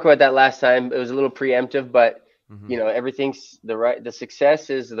we spoke about that last time. It was a little preemptive, but everything's the success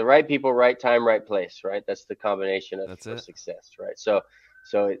is the right people, right time, right place, right? That's the combination of success, right? So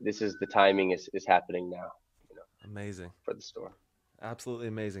this is the timing is happening now. Amazing. For the store. Absolutely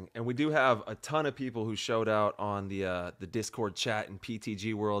amazing. And we do have a ton of people who showed out on the Discord chat in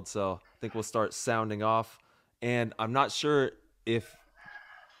PTG world, so I think we'll start sounding off. And I'm not sure if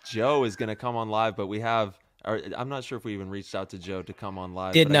Joe is going to come on live, but I'm not sure if we even reached out to Joe to come on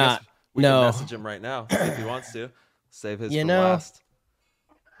live. Did not. We can message him right now if he wants to. Save his for last.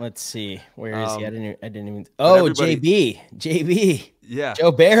 Let's see. Where is he? I didn't even. Oh, JB. Yeah.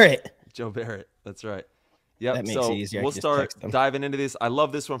 Joe Barrett. That's right. Yep. That makes it easier. We'll start diving into this. I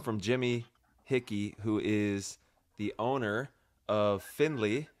love this one from Jimmy Hickey, who is the owner of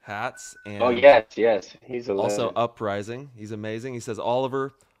Finley Hats. And yes. He's also Uprising. He's amazing. He says,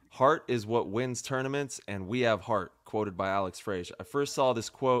 Oliver, heart is what wins tournaments, and we have heart, quoted by Alex Frage. I first saw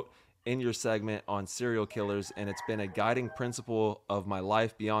this quote in your segment on serial killers, and it's been a guiding principle of my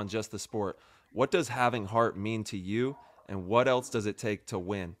life beyond just the sport. What does having heart mean to you, and what else does it take to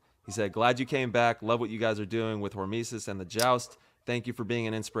win? He said, glad you came back. Love what you guys are doing with Hormesis and the Joust. Thank you for being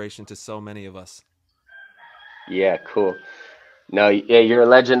an inspiration to so many of us. Yeah, cool. No, yeah, you're a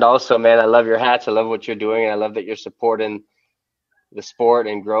legend also, man. I love your hats. I love what you're doing. And I love that you're supporting the sport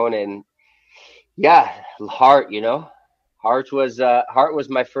and growing it. And yeah, Hart, Hart was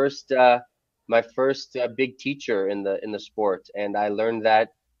my first big teacher in the sport. And I learned that,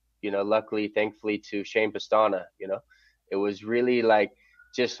 luckily, thankfully to Shane Pastana, it was really like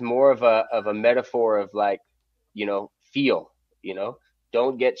just more of a metaphor of like, feel,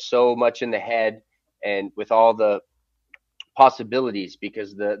 don't get so much in the head and with all the possibilities,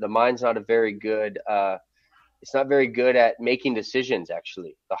 because the mind's not a very good it's not very good at making decisions.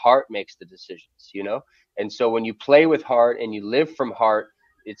 Actually, the heart makes the decisions, and so when you play with heart and you live from heart,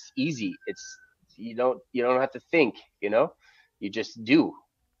 it's easy. It's you don't have to think, you just do.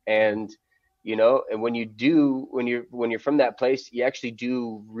 And and when you're from that place, you actually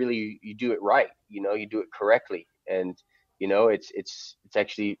you do it right, you do it correctly. And it's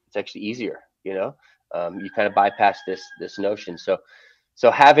actually easier. You kind of bypass this notion. So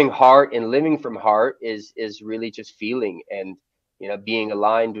having heart and living from heart is really just feeling and being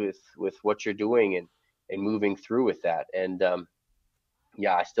aligned with what you're doing and moving through with that. And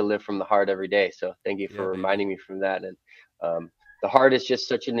yeah, I still live from the heart every day. So thank you for reminding me from that. And the heart is just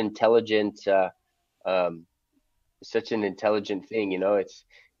such an intelligent thing. It's,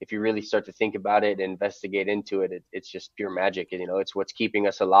 if you really start to think about it and investigate into it, it's just pure magic. It's what's keeping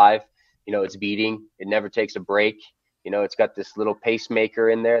us alive. It's beating. It never takes a break. It's got this little pacemaker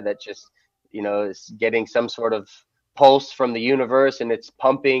in there that just, is getting some sort of pulse from the universe, and it's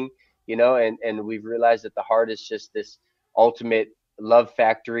pumping, and we've realized that the heart is just this ultimate love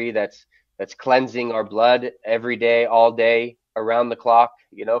factory that's cleansing our blood every day, all day, around the clock,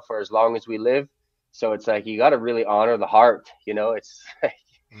 for as long as we live. So it's like, you got to really honor the heart. It's like,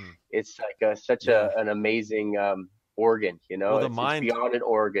 it's like such an amazing organ, Well, it's beyond an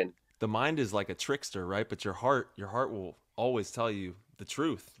organ. The mind is like a trickster, right? But your heart will always tell you the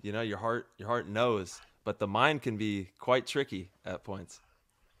truth. Your heart knows, but the mind can be quite tricky at points.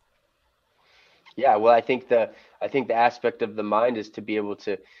 Yeah, well, I think the aspect of the mind is to be able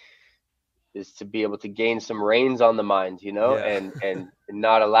to gain some reins on the mind, and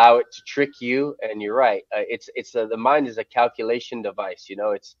not allow it to trick you. And you're right. The mind is a calculation device.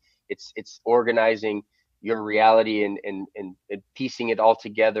 It's organizing your reality and piecing it all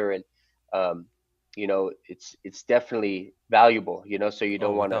together. And it's definitely valuable. So you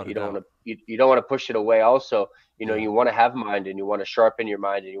don't want to push it away. Also, you want to have mind, and you want to sharpen your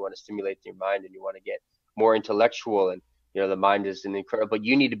mind, and you want to stimulate your mind, and you want to get more intellectual. And the mind is an incredible, but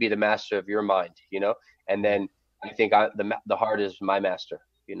you need to be the master of your mind, and then I think the heart is my master,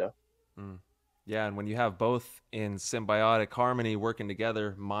 Yeah. And when you have both in symbiotic harmony working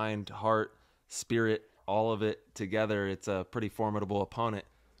together, mind, heart, spirit, all of it together, it's a pretty formidable opponent.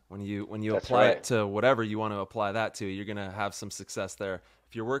 When you apply it to whatever you want to apply that to, you're going to have some success there.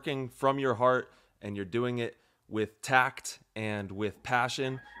 If you're working from your heart and you're doing it with tact and with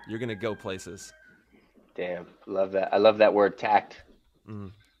passion, you're going to go places. Damn, love that. I love that word, tact.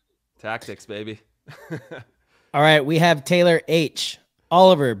 Tactics, baby. All right, we have Taylor H.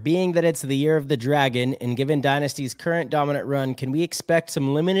 Oliver, being that it's the year of the dragon and given Dynasty's current dominant run, can we expect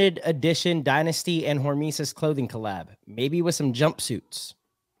some limited edition Dynasty and Hormesis clothing collab? Maybe with some jumpsuits.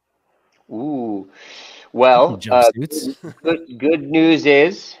 Ooh, well, good news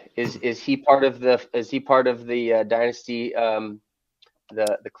is he part of the Dynasty,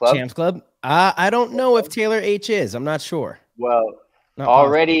 the club? Champs Club? I don't know if Taylor H is. I'm not sure. Well,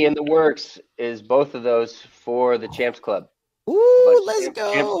 already in the works is both of those for the Champs Club. Ooh, let's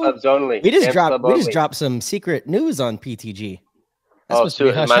go. Champs Clubs only. We just dropped some secret news on PTG. That's so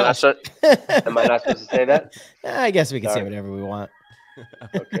am I not supposed to say that? I guess we can say whatever we want.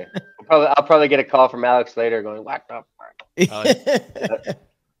 Okay. I'll probably get a call from Alex later going, whack up.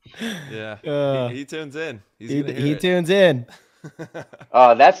 Yeah. He tunes in. He tunes in.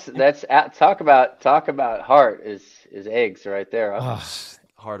 Oh, that's talk about heart is eggs right there. Huh?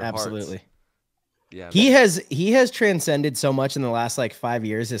 Heart of absolutely. Hearts. Yeah. He has transcended so much in the last 5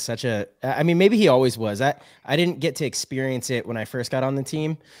 years as maybe he always was. I didn't get to experience it when I first got on the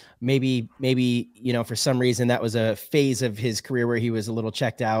team. Maybe, for some reason that was a phase of his career where he was a little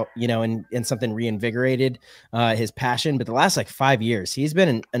checked out, and something reinvigorated his passion. But the last 5 years, he's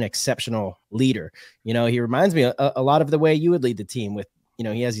been an exceptional leader. He reminds me a lot of the way you would lead the team with,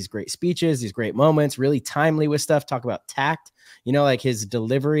 he has these great speeches, these great moments, really timely with stuff, talk about tact, his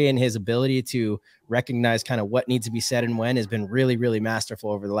delivery and his ability to recognize kind of what needs to be said and when has been really, really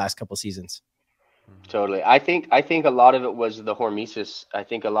masterful over the last couple seasons. Totally. I think a lot of it was the Hormesis. I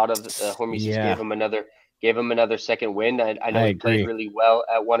think a lot of Hormesis Yeah, gave him another second win. I know I he played agree. really well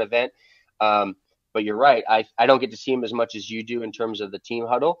at one event. Um, but you're right. I don't get to see him as much as you do in terms of the team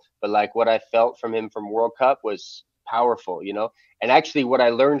huddle, but like what I felt from him from World Cup was powerful, you know? And actually what I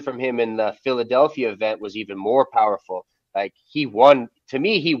learned from him in the Philadelphia event was even more powerful. Like he won, to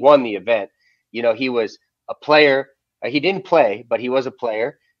me, he won the event. You know, he was a player. He didn't play, but he was a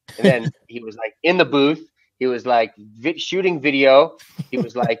player. And then he was like in the booth. He was like shooting video. He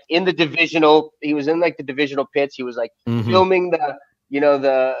was like in the divisional. He was in like the divisional pits. He was like Hmm. filming the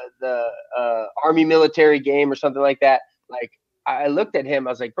army military game or something like that. Like I looked at him.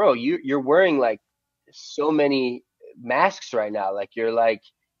 I was like, bro, you're wearing like so many masks right now. Like you're like,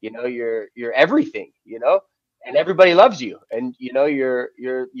 you're everything, and everybody loves you, and you're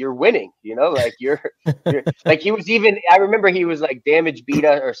winning, like you're like he was even. I remember he was like damage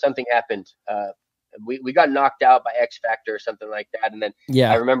beta or something happened. We got knocked out by X Factor or something like that, and then I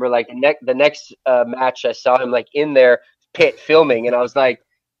Yeah. remember like the next match I saw him like in their pit filming, and I was like,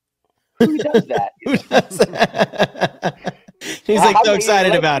 who does that? Who does that? He's How like do so they even excited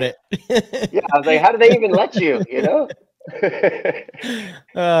let about you? it. Yeah, I was like, how do they even let you?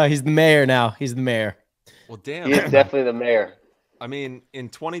 He's the mayor now. He's the mayor. Well, He is damn. definitely the mayor. I mean, in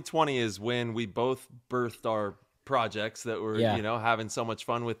 2020 is when we both birthed our projects that we're, Yeah. having so much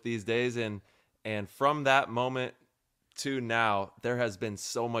fun with these days. And from that moment to now, there has been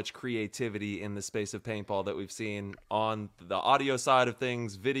so much creativity in the space of paintball that we've seen on the audio side of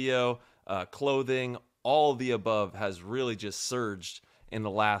things, video, clothing, all of the above has really just surged in the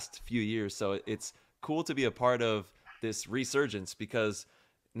last few years. So it's cool to be a part of this resurgence because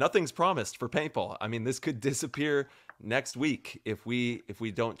nothing's promised for paintball. I mean, this could disappear next week if we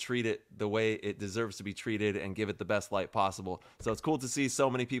don't treat it the way it deserves to be treated and give it the best light possible. So it's cool to see so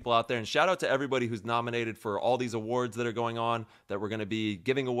many people out there, and shout out to everybody who's nominated for all these awards that are going on that we're going to be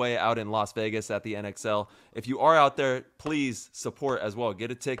giving away out in Las Vegas at the NXL. If you are out there, please support as well.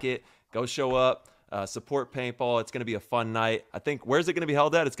 Get a ticket, go show up, support paintball. It's going to be a fun night. I think, where's it going to be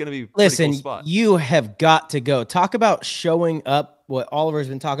held at? It's going to be a pretty Listen, cool spot. you have got to go. Talk about showing up, what Oliver's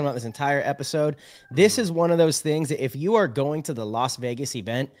been talking about this entire episode. This is one of those things that if you are going to the Las Vegas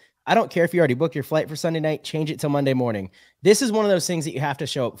event, I don't care if you already booked your flight for Sunday night, change it till Monday morning. This is one of those things that you have to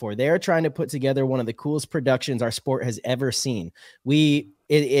show up for. They are trying to put together one of the coolest productions our sport has ever seen.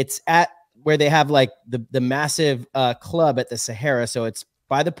 It's at where they have like the massive club at the Sahara. So it's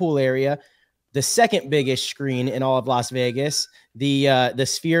by the pool area. The second biggest screen in all of Las Vegas. The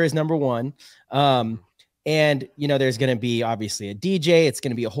Sphere is number one. And, there's going to be obviously a DJ. It's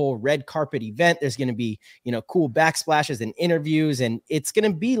going to be a whole red carpet event. There's going to be, cool backsplashes and interviews. And it's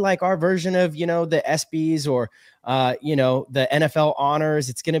going to be like our version of, the AHSBIZ or, the NFL honors.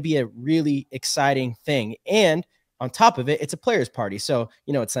 It's going to be a really exciting thing. And on top of it, it's a players party. So,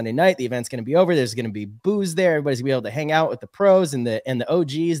 it's Sunday night. The event's going to be over. There's going to be booze there. Everybody's going to be able to hang out with the pros and the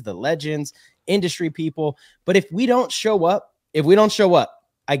OGs, the legends, industry people. But if we don't show up,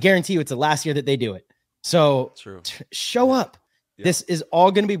 I guarantee you it's the last year that they do it. So True. Show up. Yeah. This is all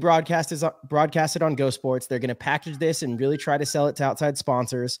going to be broadcasted on Go Sports. They're going to package this and really try to sell it to outside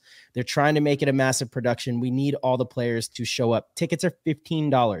sponsors. They're trying to make it a massive production. We need all the players to show up. Tickets are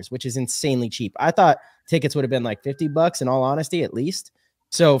 $15, which is insanely cheap. I thought tickets would have been like $50 in all honesty, at least.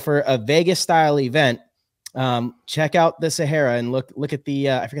 So for a Vegas style event, check out the Sahara and look at the,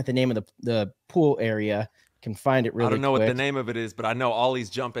 I forget the name of the pool area. Can find it really I don't know quick. what the name of it is, but I know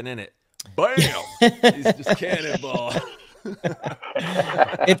Ollie's jumping in it. Bam! He's just cannonball.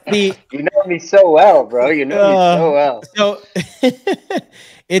 It's the You know me so well, bro. You know me so well. So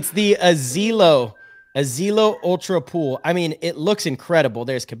it's the Azilo Ultra Pool. I mean, it looks incredible.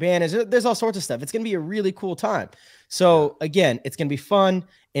 There's cabanas. There's all sorts of stuff. It's going to be a really cool time. So again, it's going to be fun,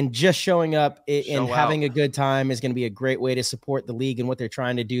 and just showing up and having a good time is going to be a great way to support the league and what they're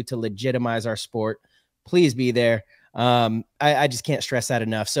trying to do to legitimize our sport. Please be there. I just can't stress that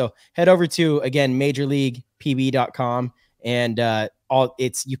enough. So head over to, again, majorleaguepb.com and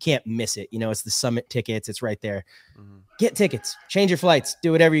you can't miss it. It's the summit tickets. It's right there. Get tickets, change your flights,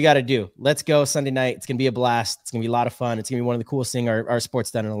 do whatever you got to do. Let's go Sunday night. It's going to be a blast. It's going to be a lot of fun. It's going to be one of the coolest things our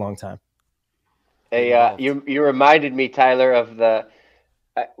sport's done in a long time. Hey, you reminded me, Tyler, of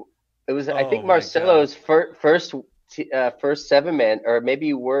I think Marcelo's first 7-man, or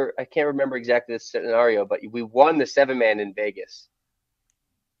maybe I can't remember exactly the scenario, but we won the 7-man in Vegas.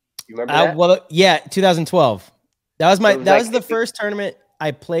 You remember that? Well, yeah, 2012. That was the first tournament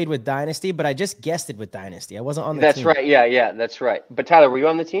I played with Dynasty, but I just guessed it with Dynasty. I wasn't on the team. That's right. Yeah, that's right. But Tyler, were you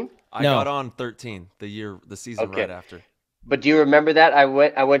on the team? I got on 13 the season right after. But do you remember that I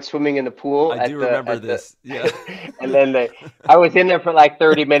went swimming in the pool I do remember this. Yeah. and then I was in there for like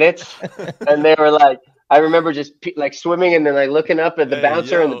 30 minutes, and they were like, I remember just like swimming and then like looking up at the Hey,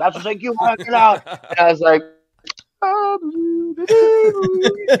 bouncer, and the yo. bouncer's like, "You want to get out?" And I was like, I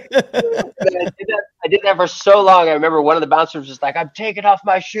did that for so long. I remember one of the bouncers was just like, "I'm taking off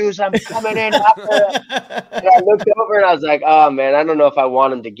my shoes. I'm coming in after it." And I looked over and I was like, "Oh man, I don't know if I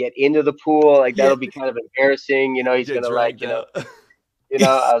want him to get into the pool. Like that'll be kind of embarrassing. You know, he's Get gonna like, dragged out.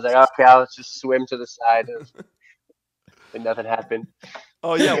 I was like, okay, I'll just swim to the side." And nothing happened.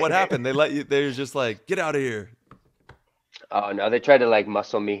 Oh yeah, what happened? They're just like, get out of here. Oh no, they tried to like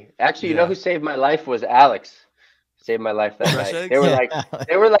muscle me. Actually, you know Yeah. who saved my life was Alex. Saved my life that Fresh night. eggs?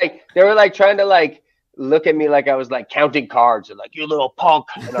 They were like trying to like look at me like I was like counting cards and like, "You little punk,"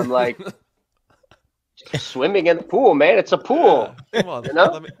 and I'm like, just swimming in the pool, man. It's a pool. Yeah, come on, You know?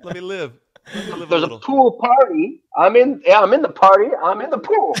 let me live. Let me live There's a a little. pool party. I'm in the party. I'm in the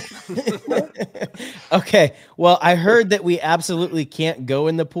pool. Okay. Well, I heard that we absolutely can't go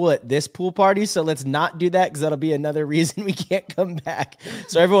in the pool at this pool party. So let's not do that, because that'll be another reason we can't come back.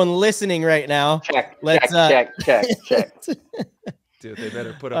 So everyone listening right now, Check. Dude, they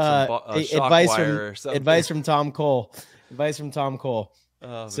better put up some shock wire or something. advice from Tom Cole. Advice from Tom Cole.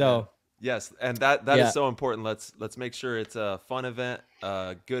 Oh, So man. Yes, and that is Yeah. so important. Let's make sure it's a fun event,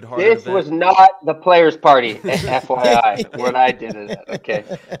 good-hearted This event. was not the players' party, FYI. What I did is that. Okay,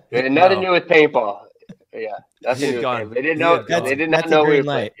 it had nothing to do with paintball. Yeah, nothing to do with paintball. They didn't know. They did not That's know a we were green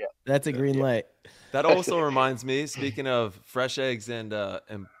playing. light. Yeah. That's a green light. That also reminds me, speaking of fresh eggs and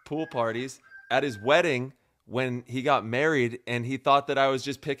pool parties, at his wedding when he got married and he thought that I was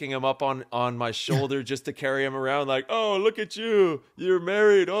just picking him up on my shoulder just to carry him around, like, "Oh, look at you, you're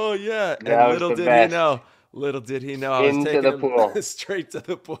married. Oh yeah." And That was little the did best. he know I was Into taking the him pool. straight to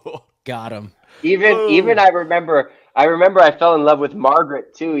the pool. Got him. Even I remember I fell in love with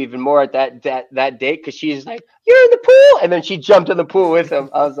Margaret too, even more at that date, because she's like, "You're in the pool," and then she jumped in the pool with him.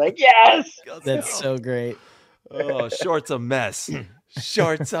 I was like, "Yes." That's so great. Oh, shorts a mess.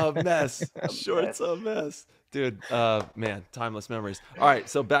 Shorts a mess. Shorts a mess. Dude, man, timeless memories. All right,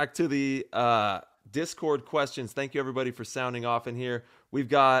 so back to the Discord questions. Thank you, everybody, for sounding off in here. We've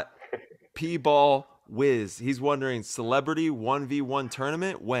got P-Ball Wiz. He's wondering, celebrity 1v1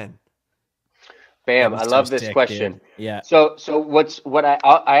 tournament, when? Bam! That'd I be love so this sick, question. dude. Yeah. So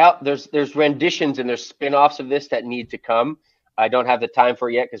there's renditions and there's spin-offs of this that need to come. I don't have the time for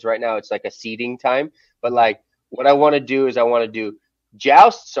it yet because right now it's like a seeding time. But like what I want to do is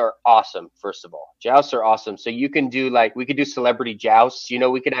jousts are awesome. First of all, jousts are awesome. So you can do we could do celebrity jousts. You know,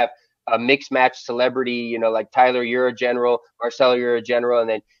 we could have a mixed match celebrity. You know, like Tyler, you're a general. Marcelo, you're a general, and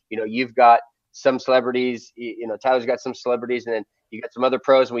then you've got some celebrities. Tyler's got some celebrities, and then you got some other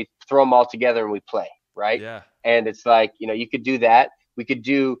pros, and we throw them all together and we play, right? Yeah. And it's like, you could do that. We could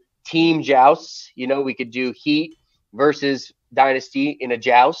do team jousts. We could do Heat versus Dynasty in a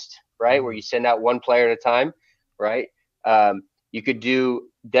joust, right? Where you send out one player at a time, right? You could do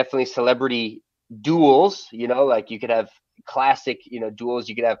definitely celebrity duels, like you could have classic, duels.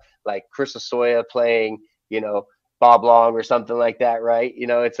 You could have like Chris Lasoya playing, Bob Long or something like that, right?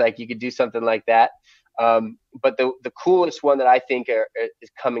 It's like you could do something like that. But the coolest one that I think is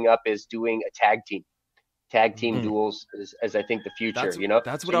coming up is doing a tag team duels as I think the future.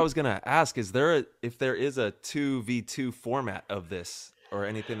 That's what I was gonna ask. If there is a 2v2 format of this or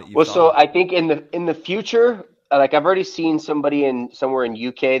anything that you? Well, so I think in the future, like I've already seen somewhere in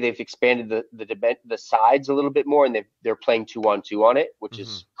UK, they've expanded the sides a little bit more, and they're playing 2-on-2 on it, which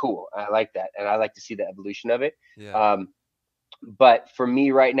is cool. I like that, and I like to see the evolution of it. Yeah. But for me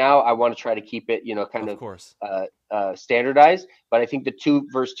right now, I want to try to keep it, kind of standardized. But I think the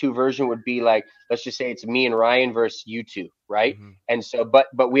 2v2 version would be like, let's just say it's me and Ryan versus you two, right? Mm-hmm. And so,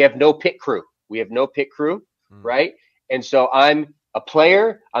 but we have no pit crew. Right? And so I'm a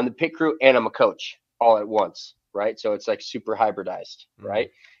player, I'm the pit crew, and I'm a coach all at once, right? So it's like super hybridized, right?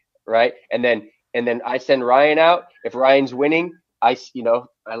 And then I send Ryan out. If Ryan's winning, I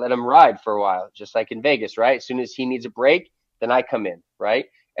let him ride for a while, just like in Vegas, right? As soon as he needs a break, then I come in, right?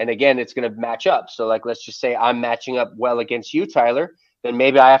 And again, it's going to match up. So like, let's just say I'm matching up well against you, Tyler, then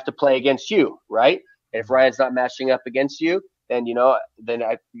maybe I have to play against you, right? And if Ryan's not matching up against you, then, you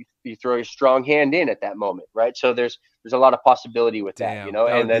throw your strong hand in at that moment, right? So there's a lot of possibility with that,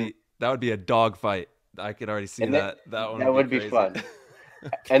 that would be a dog fight. I could already see that. That would be fun.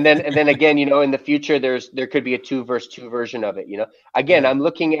 And then again, in the future, there could be a 2v2 version of it, Again, I'm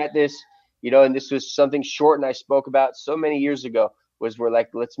looking at this, and this was something short and I spoke about so many years ago, was we're like,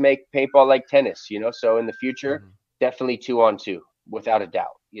 let's make paintball like tennis, so in the future, definitely 2-on-2 without a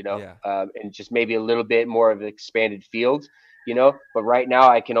doubt. and just maybe a little bit more of an expanded field, but right now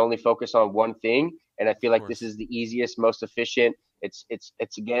I can only focus on one thing. And I feel like this is the easiest, most efficient. It's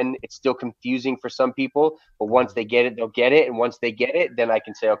again, it's still confusing for some people, but once they get it, they'll get it. And once they get it, then I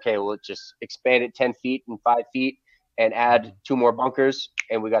can say, okay, well, let's just expand it 10 feet and 5 feet and add 2 more bunkers.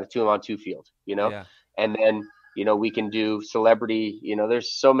 And we got a 2-on-2 field, and then, we can do celebrity,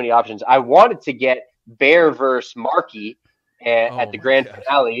 there's so many options. I wanted to get Bear versus Markey at the grand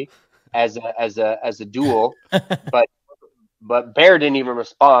finale as a duel, but Bear didn't even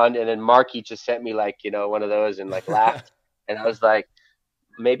respond. And then Markey just sent me like, one of those and like laughed. And I was like,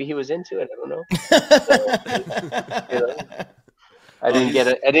 maybe he was into it. I don't know. So, I didn't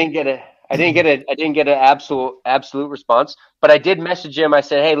get an absolute response, but I did message him. I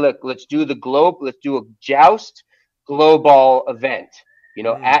said, hey, look, let's do the globe. Let's do a joust glow ball event,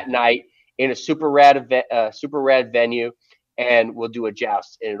 at night in a super rad venue, and we'll do a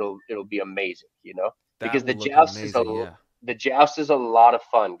joust, and it'll be amazing, because the joust is a lot of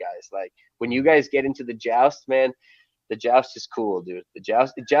fun, guys. Like when you guys get into the joust, man, the joust is cool, dude.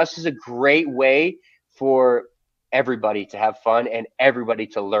 The joust is a great way for everybody to have fun and everybody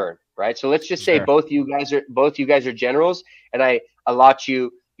to learn, right? So let's just say both you guys are generals, and I allot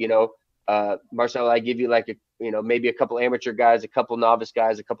you, Marcelo, I give you like maybe a couple amateur guys, a couple novice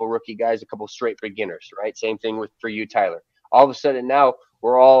guys, a couple rookie guys, a couple straight beginners, right? Same thing for you, Tyler. All of a sudden now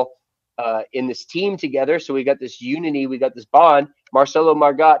we're all in this team together. So we got this unity, we got this bond. Marcelo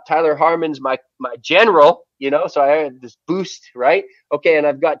Margot, Tyler Harmon's my general, so I had this boost, right? Okay, and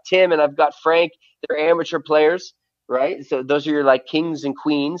I've got Tim and I've got Frank. They're amateur players, right? So those are your like kings and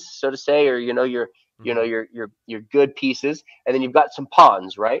queens, so to say, or your good pieces. And then you've got some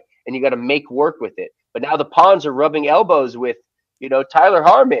pawns, right? And you got to make work with it. But now the pawns are rubbing elbows with, Tyler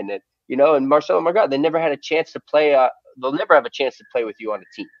Harmon and Marcelo Margot. They never had a chance to play. They'll never have a chance to play with you on a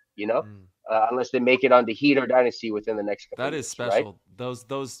team, unless they make it onto Heat or Dynasty within the next couple That years, is special. Right?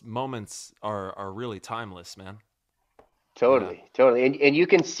 Those moments are really timeless, man. Totally. And you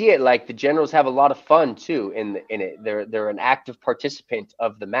can see it, like the generals have a lot of fun too in it. They're an active participant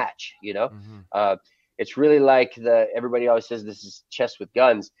of the match, It's really like everybody always says this is chess with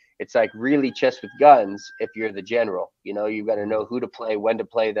guns. It's like really chess with guns if you're the general. You've got to know who to play, when to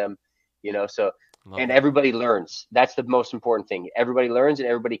play them, so everybody learns. That's the most important thing. Everybody learns and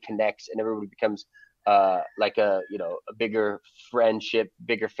everybody connects and everybody becomes like a bigger friendship,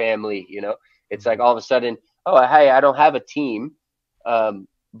 bigger family, It's like all of a sudden, oh, hey, I don't have a team,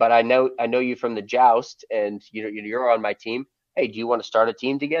 but I know you from the joust, and you're on my team. Hey, do you want to start a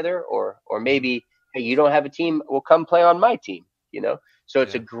team together, or maybe, hey, you don't have a team, well, come play on my team. So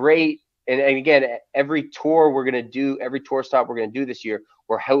it's a great, and again, every tour stop we're gonna do this year,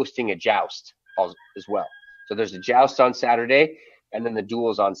 we're hosting a joust as well. So there's a joust on Saturday, and then the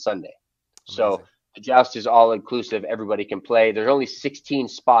duels on Sunday. Amazing. So the joust is all inclusive. Everybody can play. There's only 16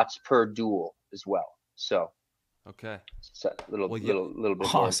 spots per duel as well. So okay, so a little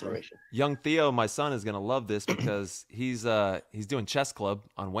bit more information. Young Theo, my son, is gonna love this because he's doing chess club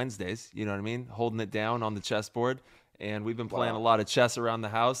on Wednesdays. You know what I mean? Holding it down on the chessboard, and we've been playing a lot of chess around the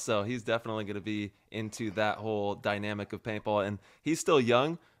house. So he's definitely gonna be into that whole dynamic of paintball. And he's still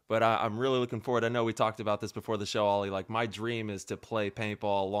young, but I'm really looking forward. I know we talked about this before the show, Ollie. Like my dream is to play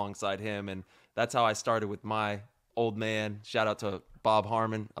paintball alongside him, and that's how I started with my old man. Shout out to Bob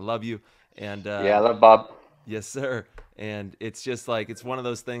Harmon. I love you. And I love Bob. Yes, sir. And it's just like, it's one of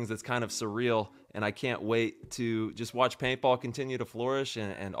those things that's kind of surreal, and I can't wait to just watch paintball continue to flourish,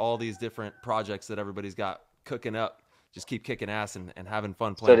 and all these different projects that everybody's got cooking up just keep kicking ass and having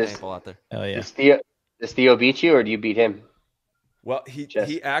fun playing paintball out there. Oh yeah. Does Theo beat you, or do you beat him? Well,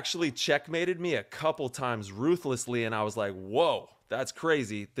 he actually checkmated me a couple times ruthlessly, and I was like, whoa, that's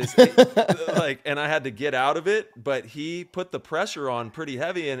crazy. This and I had to get out of it, but he put the pressure on pretty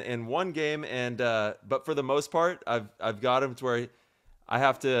heavy in one game, and but for the most part, I've got him to where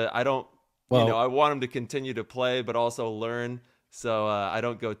I want him to continue to play, but also learn. So I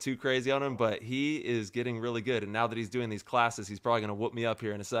don't go too crazy on him, but he is getting really good. And now that he's doing these classes, he's probably going to whoop me up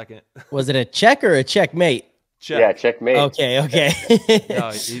here in a second. Was it a check or a checkmate? Check. Yeah, checkmate. Okay.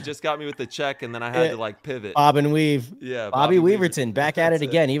 No, he just got me with the check, and then I had to like pivot. Bob and weave. Yeah, Bobby Weaverton back at it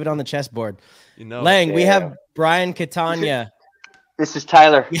again, even on the chessboard. Lang, we have Brian Catania. This is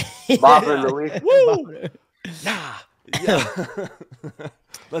Tyler. Bob and the weave. Woo! Yeah.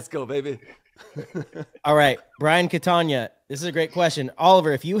 Let's go, baby. All right, Brian Catania. This is a great question.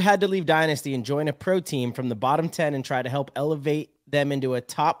 Oliver, if you had to leave Dynasty and join a pro team from the bottom 10 and try to help elevate them into a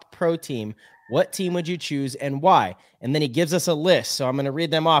top pro team, what team would you choose and why? And then he gives us a list, so I'm going to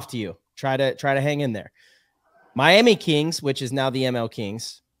read them off to you. Try to hang in there. Miami Kings, which is now the ML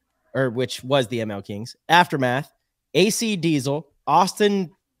Kings, or which was the ML Kings, Aftermath, AC Diesel,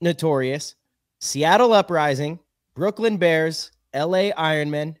 Austin Notorious, Seattle Uprising, Brooklyn Bears, LA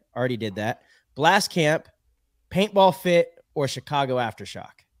Ironmen, already did that, Blast Camp, Paintball Fit, or Chicago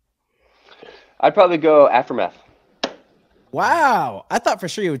Aftershock? I'd probably go Aftermath. Wow. I thought for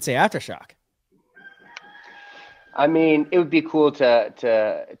sure you would say Aftershock. I mean, it would be cool to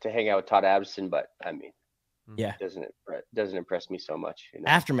hang out with Todd Addison, but I mean, yeah, doesn't impress me so much. You know?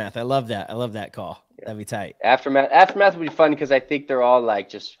 Aftermath. I love that. I love that call. Yeah. That'd be tight. Aftermath would be fun because I think they're all like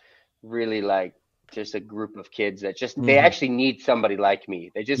just really like just a group of kids that just they actually need somebody like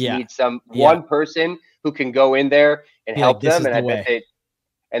me. They just need one person who can go in there and help them,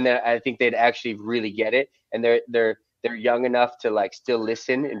 and I think they'd actually really get it. And they're young enough to like still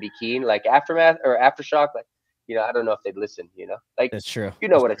listen and be keen. Like Aftermath or Aftershock, like, you know, I don't know if they'd listen, you know, like that's true. You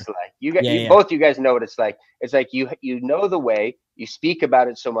know what it's like. Both you guys know what it's like. It's like, you know, the way you speak about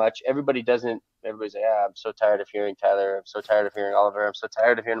it so much. Everybody's like, I'm so tired of hearing Tyler. I'm so tired of hearing Oliver. I'm so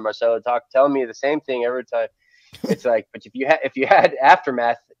tired of hearing Marcelo telling me the same thing every time. It's like, but if you had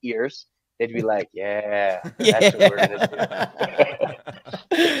Aftermath ears, they'd be like, that's what we're gonna do.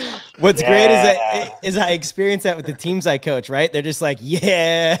 What's great is I experience that with the teams I coach, right? They're just like, you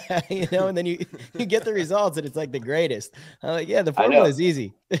know, and then you get the results and it's like the greatest. I'm like, the formula is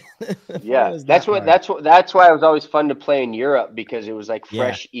easy. That's why it was always fun to play in Europe, because it was like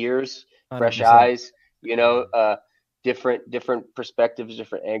fresh ears, 100%. Fresh eyes, you know, different perspectives,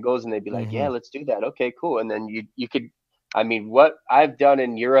 different angles, and they'd be like, let's do that. Okay, cool. And then you could, I mean, what I've done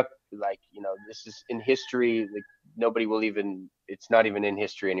in Europe, like, you know, this is in history. Like, nobody will even. It's not even in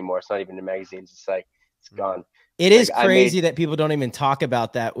history anymore. It's not even in magazines. It's like it's gone. It is crazy that people don't even talk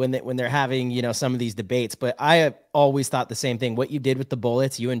about that when they're having, you know, some of these debates. But I have always thought the same thing. What you did with the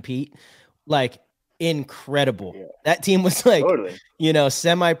Bullets, you and Pete, like incredible. Yeah. That team was like, you know,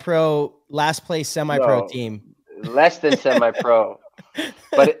 semi-pro, last place semi-pro team. Less than semi-pro,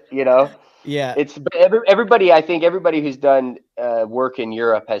 but you know. Yeah, it's everybody. I think everybody who's done work in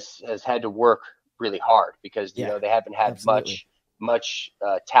Europe has had to work really hard, because you know they haven't had much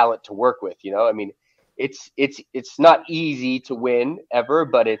talent to work with. You know, I mean, it's not easy to win ever,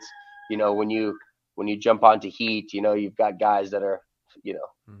 but it's, you know, when you jump onto heat, you know, you've got guys that are, you know,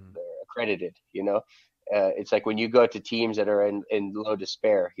 they're accredited. You know, it's like when you go to teams that are in low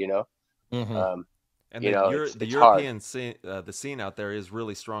despair. You know. And the European scene, the scene out there is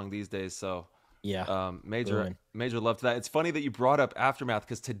really strong these days. So major love to that. It's funny that you brought up Aftermath,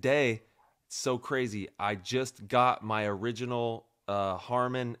 because today it's so crazy. I just got my original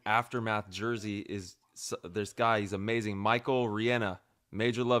Harmon Aftermath jersey. This guy, he's amazing, Michael Riena.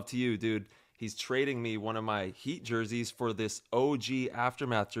 Major love to you, dude. He's trading me one of my Heat jerseys for this OG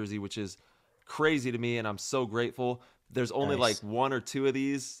Aftermath jersey, which is crazy to me, and I'm so grateful. There's only like one or two of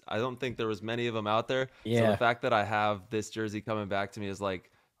these. I don't think there was many of them out there. Yeah. So the fact that I have this jersey coming back to me is like,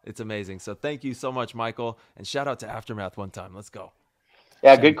 it's amazing. So thank you so much, Michael. And shout out to Aftermath one time. Let's go.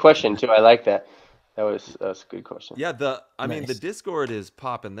 Yeah, good question too. I like that. That was a good question. Yeah, I mean, the Discord is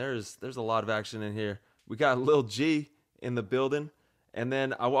popping. There's a lot of action in here. We got Lil G in the building. And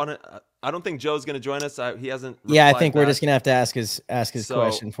then I don't think Joe's going to join us. He hasn't. Yeah, I think we're just going to have to ask his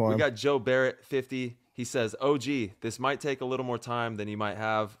question for him. We got Joe Barrett, 50. He says, OG, this might take a little more time than you might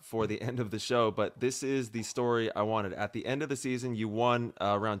have for the end of the show, but this is the story I wanted. At the end of the season, you won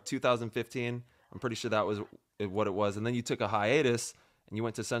around 2015. I'm pretty sure that was what it was. And then you took a hiatus and you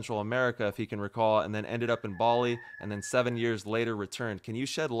went to Central America, if you can recall, and then ended up in Bali, and then 7 years later returned. Can you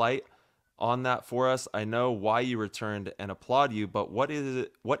shed light on that for us? I know why you returned and applaud you, but what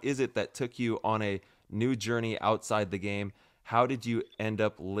is it that took you on a new journey outside the game? How did you end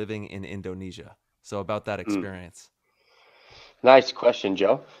up living in Indonesia? So about that experience. Nice question,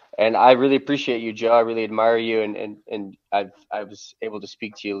 Joe. And I really appreciate you, Joe. I really admire you, and I was able to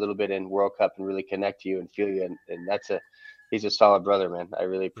speak to you a little bit in World Cup and really connect to you and feel you. And he's a solid brother, man. I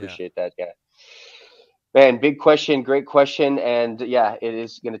really appreciate that guy. Man, big question, great question, and yeah, it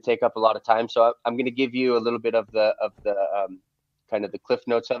is going to take up a lot of time. So I'm going to give you a little bit of the kind of the cliff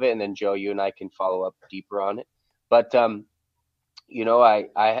notes of it, and then Joe, you and I can follow up deeper on it. But you know,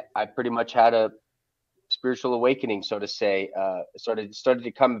 I pretty much had a spiritual awakening, so to say. Started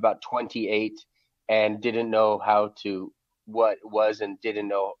to come about 28, and didn't know what it was, and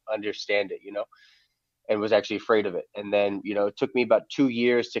didn't understand it, you know, and was actually afraid of it. And then, you know, it took me about 2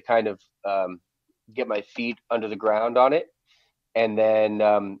 years to kind of get my feet under the ground on it. And then,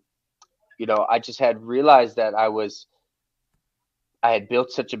 you know, I just had realized that I had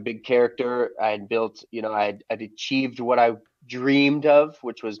built such a big character. I had built, you know, I'd achieved what I dreamed of,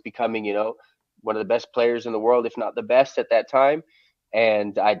 which was becoming, you know, one of the best players in the world, if not the best at that time.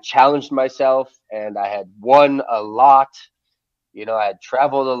 And I challenged myself, and I had won a lot. You know, I had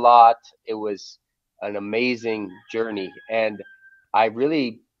traveled a lot. It was an amazing journey. And I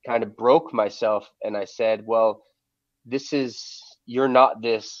really kind of broke myself, and I said, well, you're not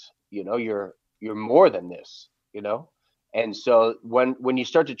this, you know, you're more than this, you know? And so when you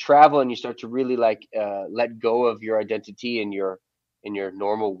start to travel and you start to really like let go of your identity in your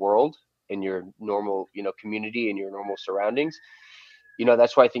normal world, in your normal, you know, community, in your normal surroundings, you know,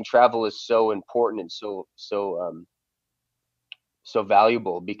 that's why I think travel is so important and so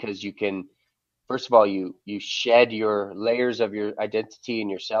valuable, because you can, first of all, you shed your layers of your identity in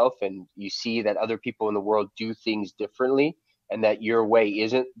yourself, and you see that other people in the world do things differently, and that your way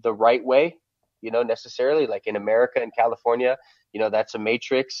isn't the right way, you know, necessarily. Like in America and California, you know, that's a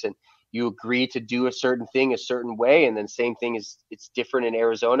matrix, and you agree to do a certain thing a certain way, and then same thing is, it's different in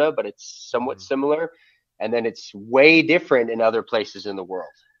Arizona, but it's somewhat similar, and then it's way different in other places in the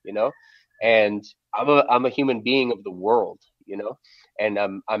world, you know. And I'm a human being of the world, you know, and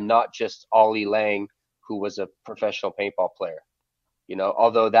I'm not just Ollie Lang, who was a professional paintball player, you know,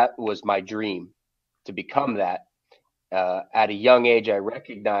 although that was my dream to become that. At a young age, I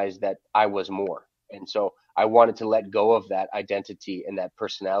recognized that I was more, and so I wanted to let go of that identity and that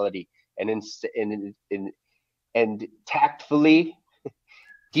personality, and tactfully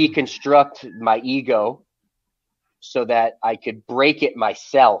deconstruct my ego so that I could break it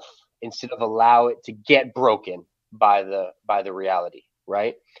myself instead of allow it to get broken by the reality,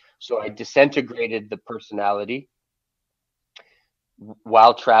 right? So I disintegrated the personality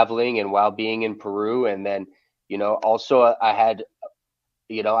while traveling and while being in Peru. And then, you know, also I had,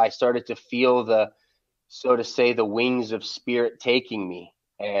 you know, I started to feel the, so to say, the wings of spirit taking me.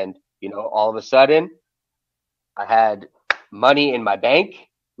 And, you know, all of a sudden I had money in my bank,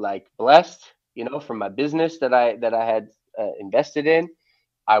 like blessed, you know, from my business that I had invested in.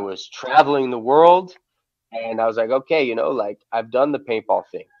 I was traveling the world, and I was like, okay, you know, like I've done the paintball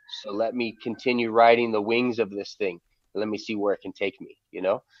thing, so let me continue riding the wings of this thing. Let me see where it can take me, you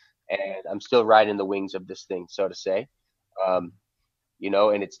know. And I'm still riding the wings of this thing, so to say. You know,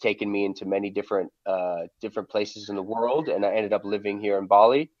 and it's taken me into many different places in the world, and I ended up living here in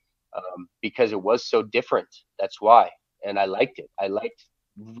Bali because it was so different. That's why, and I liked it. I liked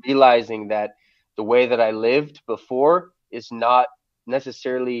realizing that the way that I lived before is not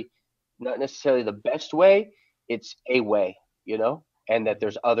necessarily the best way. It's a way, you know, and that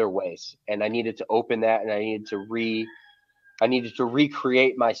there's other ways. And I needed to open that, and I needed to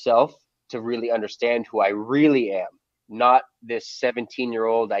recreate myself to really understand who I really am, not this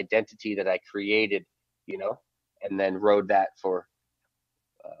 17-year-old identity that I created, you know, and then rode that for,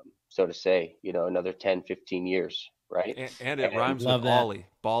 so to say, you know, another 10, 15 years. Right. And it rhymes with Ollie.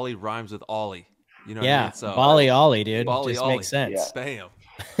 Bali rhymes with Ollie. You know what I mean? So Bali Ollie, dude. Bali just Ollie. Makes sense. Yeah.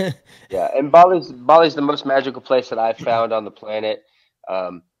 Bam. Yeah. And Bali's the most magical place that I've found on the planet.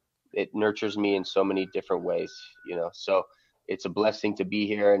 It nurtures me in so many different ways, you know, so it's a blessing to be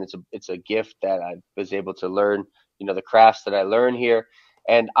here, and it's a gift that I was able to learn, you know, the crafts that I learn here.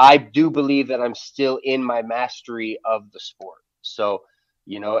 And I do believe that I'm still in my mastery of the sport. So,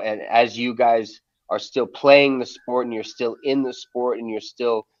 you know, and as you guys are still playing the sport, and you're still in the sport, and you're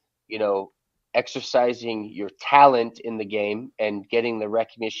still, you know, exercising your talent in the game and getting the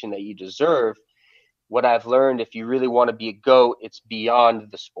recognition that you deserve. What I've learned, if you really want to be a GOAT, it's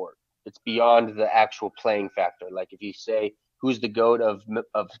beyond the sport. It's beyond the actual playing factor. Like if you say, who's the GOAT of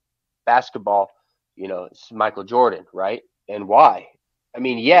basketball, you know, it's Michael Jordan, right? And why? I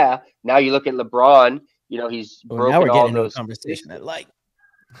mean, yeah, now you look at LeBron, you know, he's broken now we're all getting into those a conversation I like.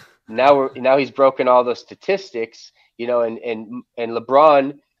 Now he's broken all those statistics, you know, and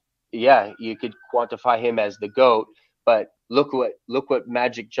LeBron, yeah, you could quantify him as the GOAT, but look what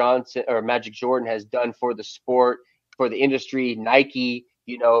Magic Jordan has done for the sport, for the industry, Nike,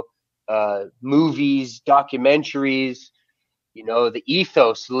 you know, movies, documentaries, you know, the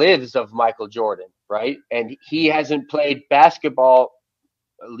ethos lives of Michael Jordan, right? And he hasn't played basketball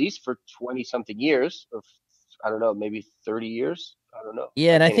at least for 20 something years, or I don't know, maybe 30 years. I don't know.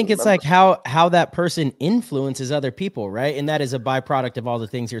 Yeah, and I think it's like how that person influences other people, right? And that is a byproduct of all the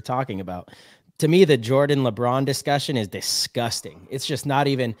things you're talking about. To me, the Jordan LeBron discussion is disgusting. It's just not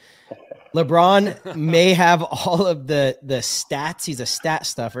even. LeBron may have all of the stats. He's a stat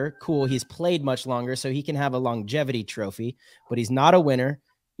stuffer. Cool. He's played much longer, so he can have a longevity trophy, but he's not a winner.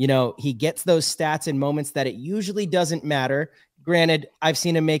 You know, he gets those stats in moments that it usually doesn't matter. granted, I've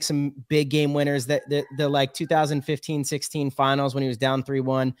seen him make some big game winners. That the like 2015-16 finals when he was down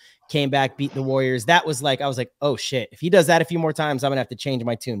 3-1, came back, beat the Warriors. That was like, I was like, oh shit, if he does that a few more times, I'm gonna have to change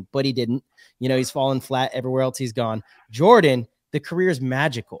my tune. But he didn't. You know, he's fallen flat everywhere else he's gone. Jordan, the career is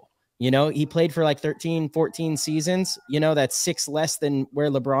magical. You know, he played for like 13, 14 seasons. You know, that's 6 less than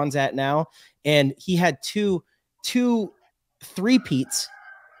where LeBron's at now. And he had two three-peats,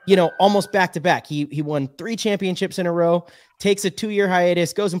 you know, almost back to back. He won 3 championships in a row, takes a 2-year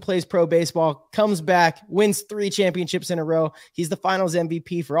hiatus, goes and plays pro baseball, comes back, wins 3 championships in a row. He's the finals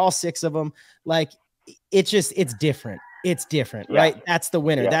MVP for all 6 of them. Like, it's different. It's different, right? That's the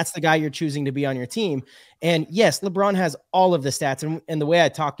winner. That's the guy you're choosing to be on your team. And yes, LeBron has all of the stats. And the way I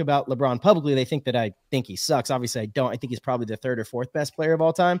talked about LeBron publicly, they think that I think he sucks. Obviously, I don't. I think he's probably the 3rd or 4th best player of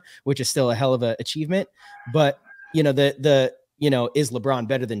all time, which is still a hell of an achievement. But, you know, is LeBron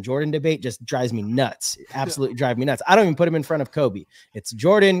better than Jordan debate just drives me nuts. Absolutely drive me nuts. I don't even put him in front of Kobe. It's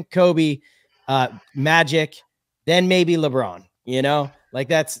Jordan, Kobe, Magic, then maybe LeBron, you know, like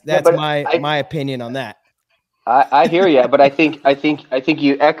that's my opinion on that. I hear you, but I think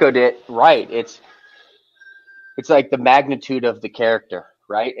you echoed it right. It's like the magnitude of the character,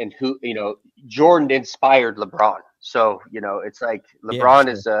 right? And who, you know, Jordan inspired LeBron. So, you know, it's like LeBron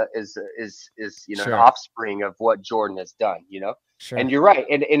is you know, an offspring of what Jordan has done, you know. And you're right.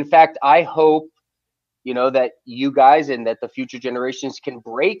 And in fact, I hope, you know, that you guys and that the future generations can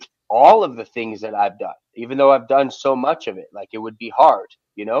break all of the things that I've done, even though I've done so much of it. Like, it would be hard,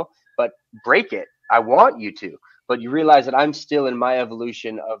 you know, but break it. I want you to, but you realize that I'm still in my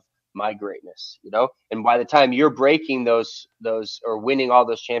evolution of my greatness, you know, and by the time you're breaking those or winning all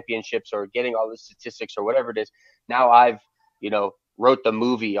those championships or getting all the statistics or whatever it is, now I've, you know, wrote the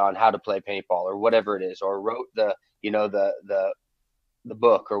movie on how to play paintball or whatever it is, or wrote the, you know, the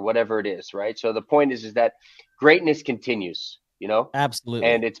book or whatever it is. Right. So the point is that greatness continues, you know, absolutely.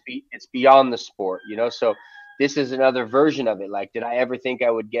 And it's beyond the sport, you know, so this is another version of it. Like, did I ever think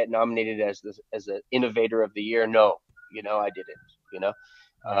I would get nominated as an innovator of the year? No, you know, I didn't, you know,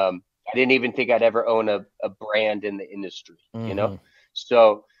 I didn't even think I'd ever own a brand in the industry, you know?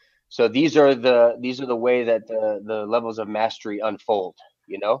 So these are the way that the levels of mastery unfold,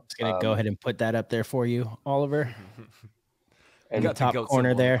 you know? I'm just going to go ahead and put that up there for you, Oliver. And the top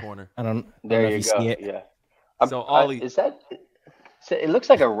corner there. I don't know if you see it. Yeah. So Ollie, is that? It looks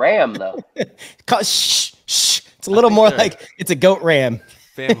like a ram, though. Shh. It's a little more like it's a goat ram.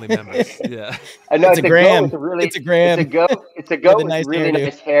 Family members. Yeah. I know it's a gram. It's a gram. It's a goat with nice really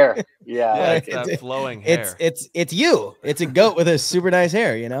nice hair. Yeah, it's that flowing hair. It's you. It's a goat with a super nice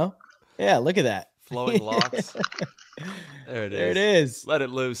hair, you know? Yeah, look at that. Flowing locks. There it is. There it is. Let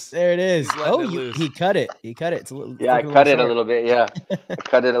it loose. There it is. Oh, he cut it. He cut it. It's a little. Yeah, I cut it a little bit. Yeah, I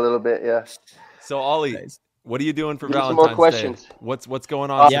cut it a little bit. Yeah. So Ollie, what are you doing for Valentine's some more questions. Day? What's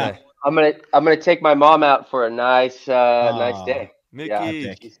going on today? I'm gonna take my mom out for a nice day. Mickey,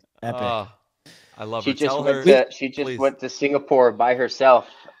 yeah, epic. I love she her. Just went to Singapore by herself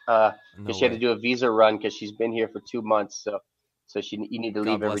because she had to do a visa run because she's been here for 2 months. So you need to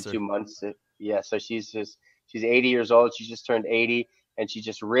leave every 2 months. Yeah. So she's 80 years old. She just turned 80, and she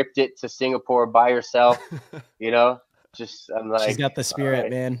just ripped it to Singapore by herself. You know, I'm like, she's got the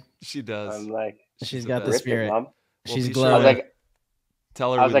spirit, man. She does. I'm like, she's got the spirit. Mom. She's glowing. I was like,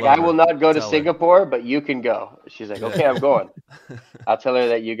 tell her. I was like, I will not go to Singapore, but you can go. She's like, okay, I'm going. I'll tell her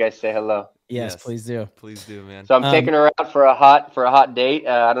that you guys say hello. Yes, please do. Please do, man. So I'm taking her out for a hot date.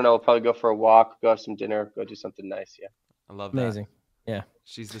 I don't know. We'll probably go for a walk, go have some dinner, go do something nice. Yeah. I love that. Amazing. Yeah.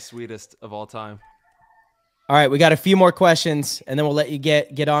 She's the sweetest of all time. All right, we got a few more questions, and then we'll let you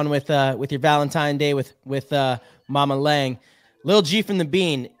get on with your Valentine's Day with Mama Lang. Lil G from the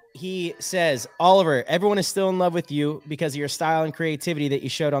Bean. He says, Oliver, everyone is still in love with you because of your style and creativity that you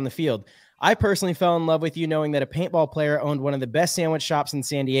showed on the field. I personally fell in love with you knowing that a paintball player owned one of the best sandwich shops in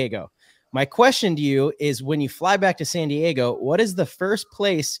San Diego. My question to you is, when you fly back to San Diego, what is the first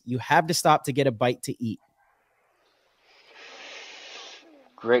place you have to stop to get a bite to eat?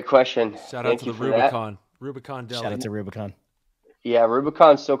 Great question. Shout out to the Rubicon. Rubicon Deli. Shout out to Rubicon. Yeah,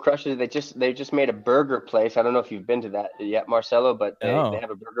 Rubicon still crushes. They just made a burger place. I don't know if you've been to that yet, Marcelo, but they have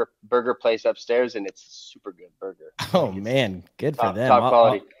a burger place upstairs, and it's a super good burger. Oh man, good for them. Top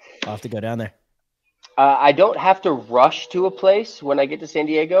quality. I'll have to go down there. I don't have to rush to a place when I get to San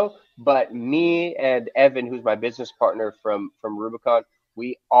Diego, but me and Evan, who's my business partner from Rubicon,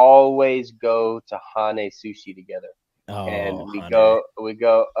 we always go to Hane Sushi together. Oh, and we Hane. go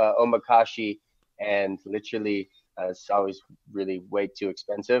Omakashi, and literally it's always really way too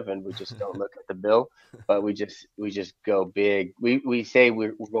expensive, and we just don't look at the bill, but we just go big. We say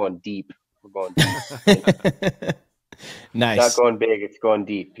we're going deep. We're going deep. Nice. Not going big, it's going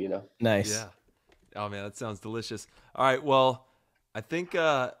deep, you know? Nice. Yeah. Oh man, that sounds delicious. All right. Well, I think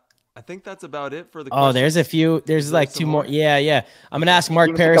that's about it for the questions. There's a few. There's like two more. Yeah. I'm going to ask Mark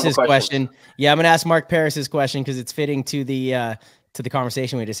Give us a couple Paris's questions. question. Yeah, I'm going to ask Mark Paris's question because it's fitting to the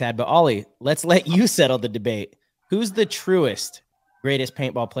conversation we just had. But Ollie, let's let you settle the debate. Who's the truest, greatest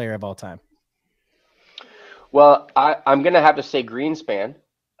paintball player of all time? Well, I'm gonna have to say Greenspan,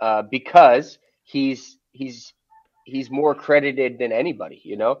 because he's more credited than anybody.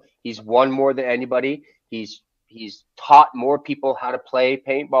 You know, he's won more than anybody. He's taught more people how to play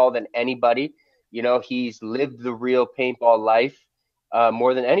paintball than anybody. You know, he's lived the real paintball life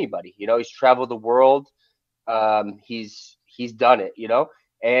more than anybody. You know, he's traveled the world. He's done it. You know,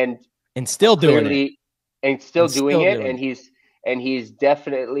 and still doing it. And still doing it. And he's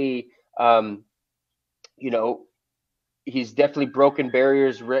definitely. You know, he's definitely broken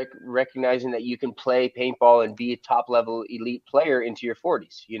barriers, recognizing that you can play paintball and be a top level elite player into your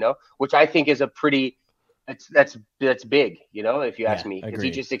 40s, you know, which I think is a pretty, that's big, you know, if you ask me, because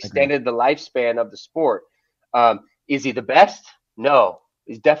he just extended the lifespan of the sport. Is he the best? No,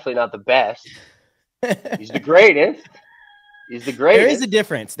 he's definitely not the best. He's the greatest. He's the greatest. There is a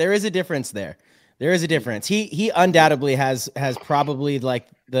difference. There is a difference there. There is a difference. He undoubtedly has probably like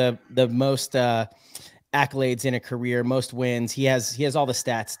the most, accolades in a career, most wins. He has all the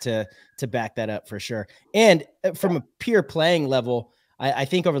stats to back that up for sure. And from a pure playing level, I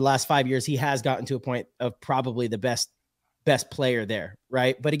think over the last 5 years, he has gotten to a point of probably the best player there.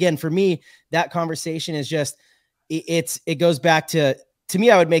 Right. But again, for me, that conversation is just, it goes back to me,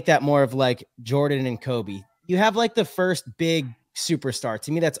 I would make that more of like Jordan and Kobe. You have like the first big superstar.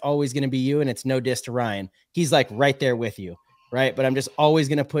 To me, that's always going to be you. And it's no diss to Ryan. He's like right there with you. Right. But I'm just always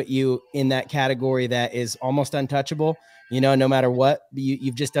going to put you in that category that is almost untouchable, you know, no matter what.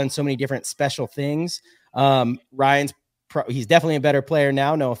 You've just done so many different special things. Ryan's he's definitely a better player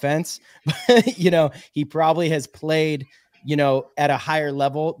now. No offense. But, you know, he probably has played, you know, at a higher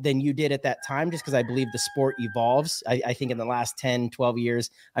level than you did at that time, just because I believe the sport evolves. I think in the last 10, 12 years.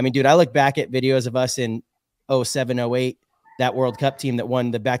 I mean, dude, I look back at videos of us in 07, 08, that World Cup team that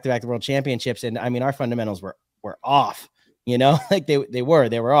won the back-to-back world championships. And I mean, our fundamentals were off. You know, like they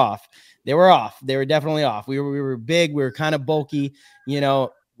were off. They were definitely off. We were big. We were kind of bulky. You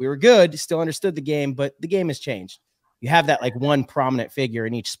know, we were good, still understood the game, but the game has changed. You have that like one prominent figure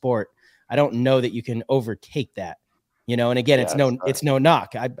in each sport. I don't know that you can overtake that, you know? And again, it's no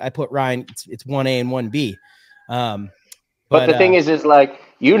knock. I put Ryan, it's 1A and 1B. But the thing is like,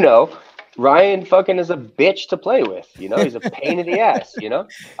 you know, Ryan fucking is a bitch to play with. You know, he's a pain in the ass. You know,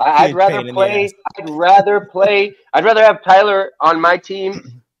 I'd rather have Tyler on my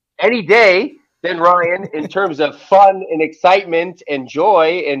team any day than Ryan in terms of fun and excitement and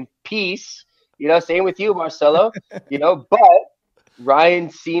joy and peace. You know, same with you, Marcelo. You know, but Ryan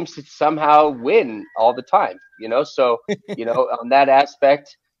seems to somehow win all the time. You know, so you know, on that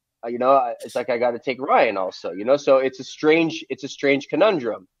aspect, you know, it's like I got to take Ryan also, you know, so it's a strange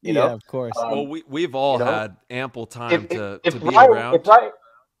conundrum, you know. Of course. Well, we've all had ample time to be Ryan, around.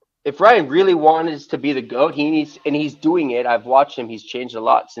 If Ryan really wanted to be the GOAT, he's doing it. I've watched him. He's changed a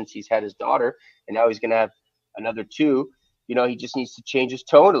lot since he's had his daughter, and now he's going to have another two. You know, he just needs to change his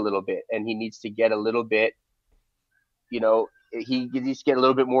tone a little bit, and he needs to get a little bit, you know, he needs to get a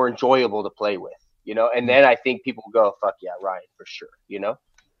little bit more enjoyable to play with, you know, and then I think people go, fuck yeah, Ryan, for sure, you know.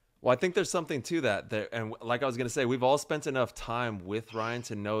 Well, I think there's something to that there. And like I was going to say, we've all spent enough time with Ryan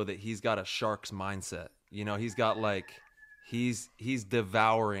to know that he's got a shark's mindset. You know, he's got like, he's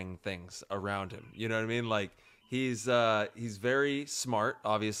devouring things around him. You know what I mean? Like he's very smart,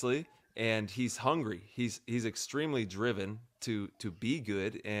 obviously, and he's hungry. He's extremely driven to be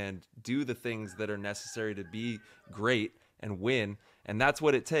good and do the things that are necessary to be great and win. And that's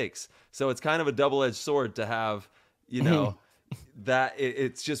what it takes. So it's kind of a double-edged sword to have, you know, that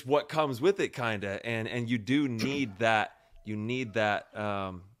it's just what comes with it, kind of, and you do need that. You need that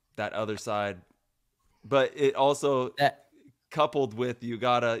that other side, but it also coupled with you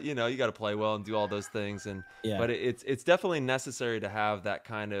gotta play well and do all those things, and but it's definitely necessary to have that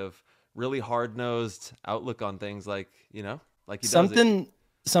kind of really hard-nosed outlook on things, like he does.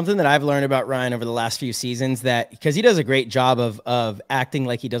 Something that I've learned about Ryan over the last few seasons, that because he does a great job of acting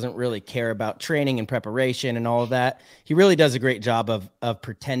like he doesn't really care about training and preparation and all of that. He really does a great job of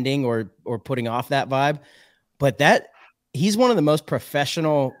pretending or putting off that vibe. But that he's one of the most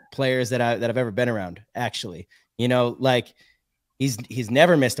professional players that I've ever been around, actually. You know, like he's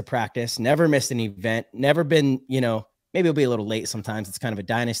never missed a practice, never missed an event, never been, you know, maybe he'll be a little late sometimes. It's kind of a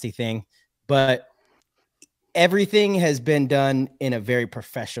dynasty thing, but everything has been done in a very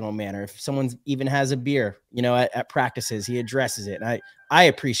professional manner. If someone even has a beer, at practices, he addresses it. And I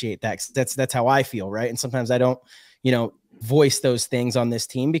appreciate that. 'Cause that's how I feel. Right. And sometimes I don't, voice those things on this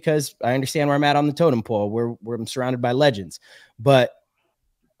team because I understand where I'm at on the totem pole, where I'm surrounded by legends. But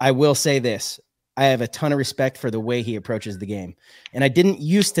I will say this. I have a ton of respect for the way he approaches the game. And I didn't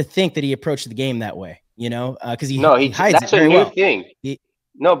used to think that he approached the game that way, because he hides that's it very a new well. thing.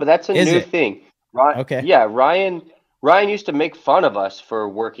 No, but that's a new thing. Okay. Yeah, Ryan used to make fun of us for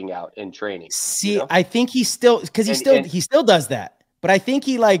working out and training. See, I think he still, because he still does that, but I think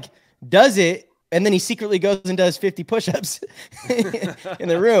he does it, and then he secretly goes and does 50 push-ups in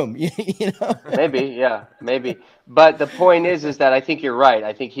the room. Maybe. But the point is that I think you're right.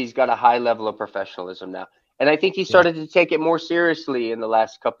 I think he's got a high level of professionalism now, and I think he started to take it more seriously in the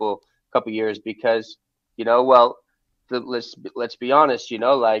last couple years because, let's be honest,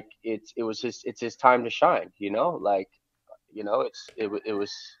 it's his time to shine. It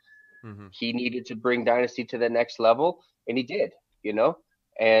was he needed to bring Dynasty to the next level, and he did.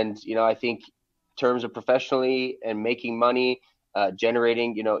 And I think in terms of professionally and making money,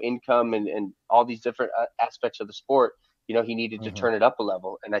 generating income and all these different aspects of the sport, he needed to turn it up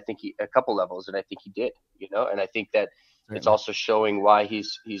a couple levels, and I think he did. And I think that it's also showing why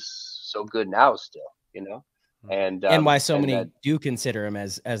he's so good now still. And why so many do consider him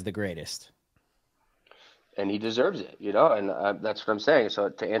as the greatest. And he deserves it, and that's what I'm saying. So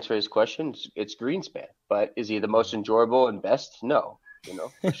to answer his question, it's Greenspan. But is he the most enjoyable and best? No,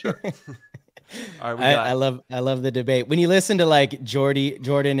 for sure. All right, I love the debate. When you listen to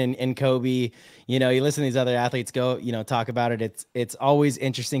Jordan and Kobe, you listen to these other athletes go, talk about it. It's always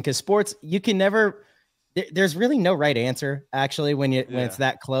interesting because sports, you can never. There's really no right answer actually when it's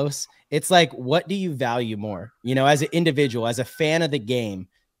that close. It's like, what do you value more? As an individual, as a fan of the game,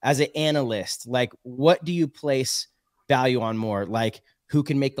 as an analyst, what do you place value on more? Like who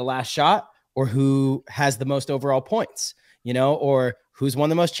can make the last shot or who has the most overall points, or who's won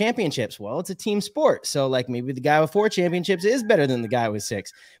the most championships? Well, it's a team sport. So maybe the guy with 4 championships is better than the guy with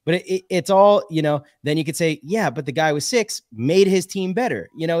 6, but it's all, then you could say, yeah, but the guy with 6 made his team better.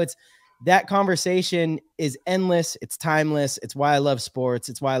 It's, that conversation is endless. It's timeless. It's why I love sports.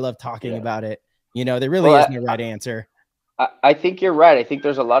 It's why I love talking about it. There really is no right answer. I think you're right. I think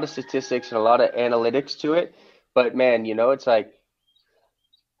there's a lot of statistics and a lot of analytics to it, but man, to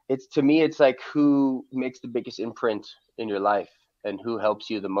me, it's like who makes the biggest imprint in your life and who helps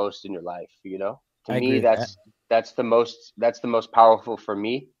you the most in your life. To me, that's the most powerful for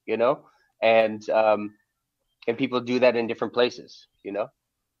me, and people do that in different places,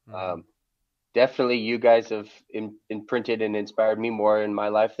 Definitely you guys have imprinted and inspired me more in my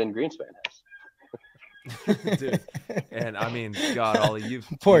life than Greenspan has. Dude. And I mean, God, Ollie, you've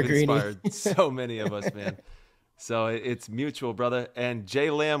inspired so many of us, man. So it's mutual, brother. And Jay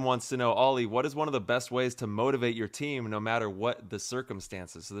Lamb wants to know, Ollie, what is one of the best ways to motivate your team no matter what the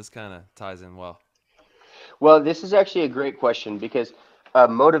circumstances? So this kind of ties in well. Well, this is actually a great question because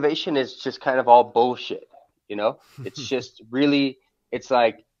motivation is just kind of all bullshit. It's just really, it's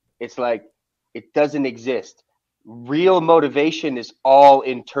like it doesn't exist. Real motivation is all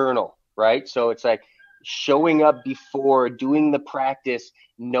internal, right? So it's like showing up before, doing the practice,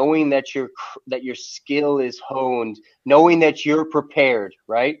 knowing that your skill is honed, knowing that you're prepared,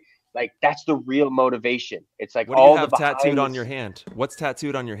 right? That's the real motivation. It's like, what do you have tattooed on your hand? What's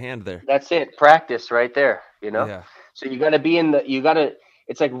tattooed on your hand there? That's it. Practice right there, Yeah. So you got to be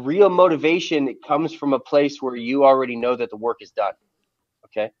it's like real motivation. It comes from a place where you already know that the work is done.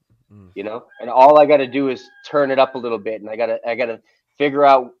 Okay. And all I got to do is turn it up a little bit. And I got to figure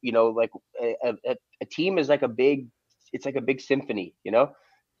out, a team is like a big symphony,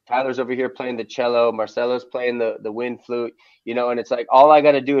 Tyler's over here playing the cello, Marcelo's playing the wind flute, and it's like, all I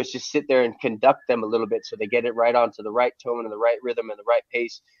got to do is just sit there and conduct them a little bit so they get it right onto the right tone and the right rhythm and the right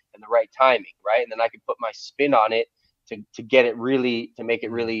pace and the right timing. Right. And then I can put my spin on it to get it really, to make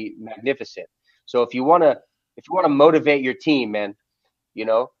it really magnificent. So if you want to motivate your team, man,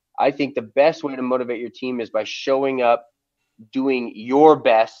 I think the best way to motivate your team is by showing up, doing your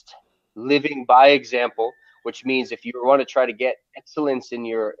best, living by example, which means if you want to try to get excellence in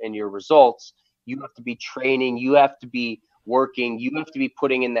your results, you have to be training, you have to be working, you have to be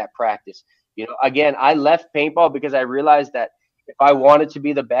putting in that practice. Again, I left paintball because I realized that if I wanted to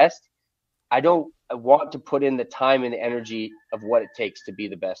be the best, I want to put in the time and the energy of what it takes to be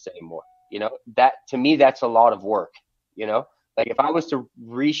the best anymore. That to me, that's a lot of work, if I was to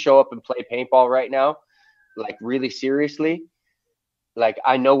re-show up and play paintball right now, really seriously,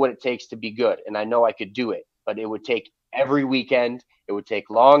 I know what it takes to be good and I know I could do it, but it would take every weekend. It would take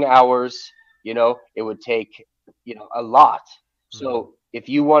long hours. it would take, a lot. So if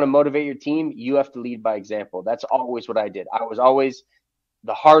you want to motivate your team, you have to lead by example. That's always what I did. I was always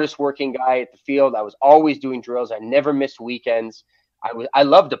the hardest working guy at the field. I was always doing drills. I never missed weekends. I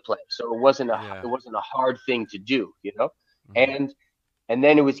loved to play, so it wasn't a hard thing to do, and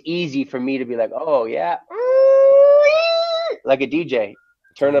then it was easy for me to be like, oh yeah, like a DJ,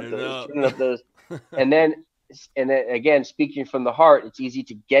 turn up those, and then again, speaking from the heart, it's easy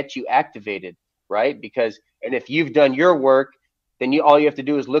to get you activated, right? And if you've done your work, then all you have to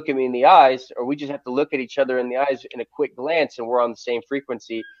do is look at me in the eyes, or we just have to look at each other in the eyes in a quick glance, and we're on the same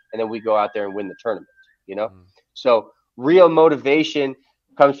frequency, and then we go out there and win the tournament, So real motivation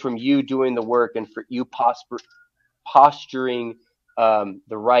comes from you doing the work and for you posturing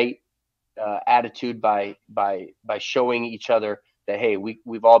the right attitude by showing each other that, hey,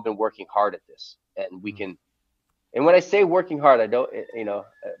 we've all been working hard at this, and we can. And when I say working hard, I don't,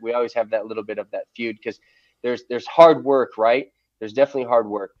 we always have that little bit of that feud, because there's hard work, right? There's definitely hard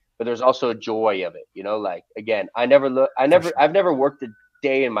work, but there's also a joy of it, like, again, I've never worked a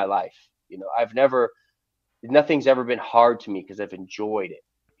day in my life. Nothing's ever been hard to me because I've enjoyed it,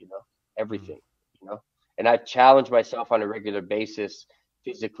 everything, and I challenge myself on a regular basis,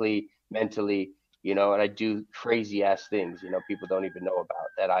 physically, mentally, and I do crazy ass things, people don't even know about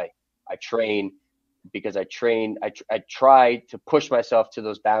that. I train because I try to push myself to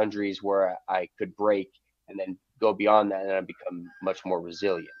those boundaries where I could break and then go beyond that, and I become much more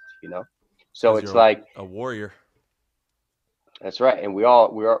resilient, So it's like a warrior. That's right. And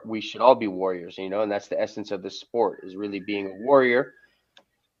we should all be warriors, and that's the essence of the sport, is really being a warrior,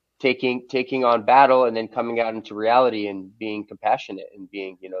 taking on battle, and then coming out into reality and being compassionate and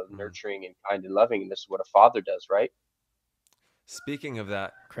being, nurturing and kind and loving. And this is what a father does, right? Speaking of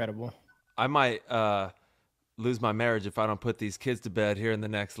that, Incredible. I might lose my marriage if I don't put these kids to bed here in the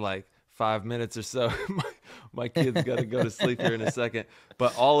next 5 minutes or so. my kids got to go to sleep here in a second.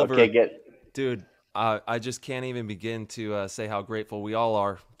 But Oliver, dude, I just can't even begin to say how grateful we all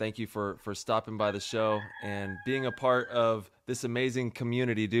are. Thank you for stopping by the show and being a part of this amazing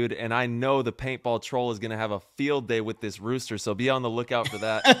community, dude. And I know the paintball troll is going to have a field day with this rooster, so be on the lookout for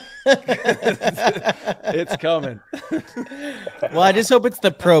that. It's coming. Well, I just hope it's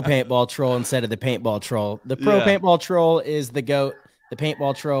the pro paintball troll instead of the paintball troll. The pro paintball troll is the GOAT. The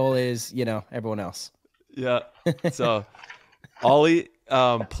paintball troll is, everyone else. Yeah. So, Ollie,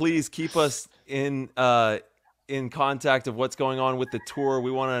 please keep us in contact of what's going on with the tour.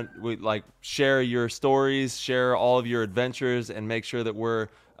 We want to share your stories, share all of your adventures, and make sure that we're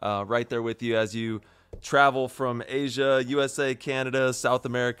right there with you as you travel from Asia, USA, Canada, South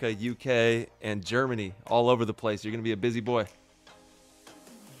America, UK, and Germany, all over the place. You're going to be a busy boy.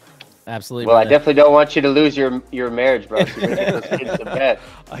 Absolutely. Well, brother. I definitely don't want you to lose your marriage, bro. So you're gonna get those kids to bed.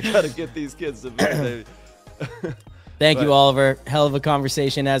 I got to get these kids to bed, baby. Thank you, Oliver. Hell of a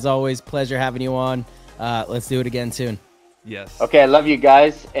conversation, as always. Pleasure having you on. Let's do it again soon. Yes. Okay, I love you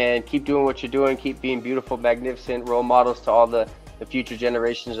guys, and keep doing what you're doing. Keep being beautiful, magnificent role models to all the future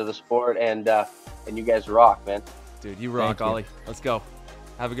generations of the sport, and you guys rock, man. Dude, you rock, Ollie. Let's go.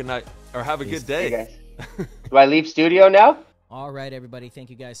 Have a good night, or have a good day. Hey, guys. Do I leave studio now? All right, everybody. Thank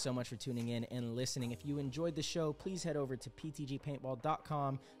you guys so much for tuning in and listening. If you enjoyed the show, please head over to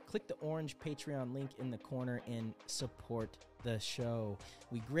ptgpaintball.com. Click the orange Patreon link in the corner and support the show.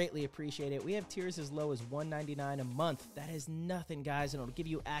 We greatly appreciate it. We have tiers as low as $1.99 a month. That is nothing, guys, and it'll give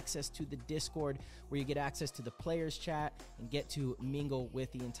you access to the Discord, where you get access to the players chat and get to mingle with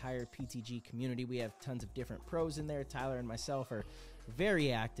the entire PTG community. We have tons of different pros in there. Tyler and myself are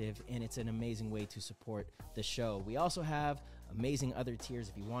very active, and it's an amazing way to support the show. We also have amazing other tiers.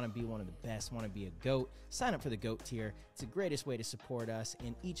 If you want to be one of the best, want to be a GOAT, sign up for the GOAT tier. It's the greatest way to support us.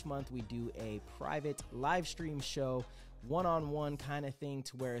 And each month we do a private live stream show, one-on-one kind of thing,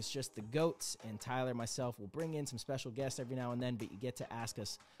 to where it's just the GOATs, and Tyler, myself, will bring in some special guests every now and then, but you get to ask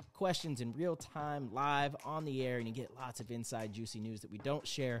us questions in real time, live on the air, and you get lots of inside juicy news that we don't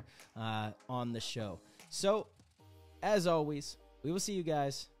share on the show. So, as always, we will see you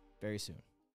guys very soon.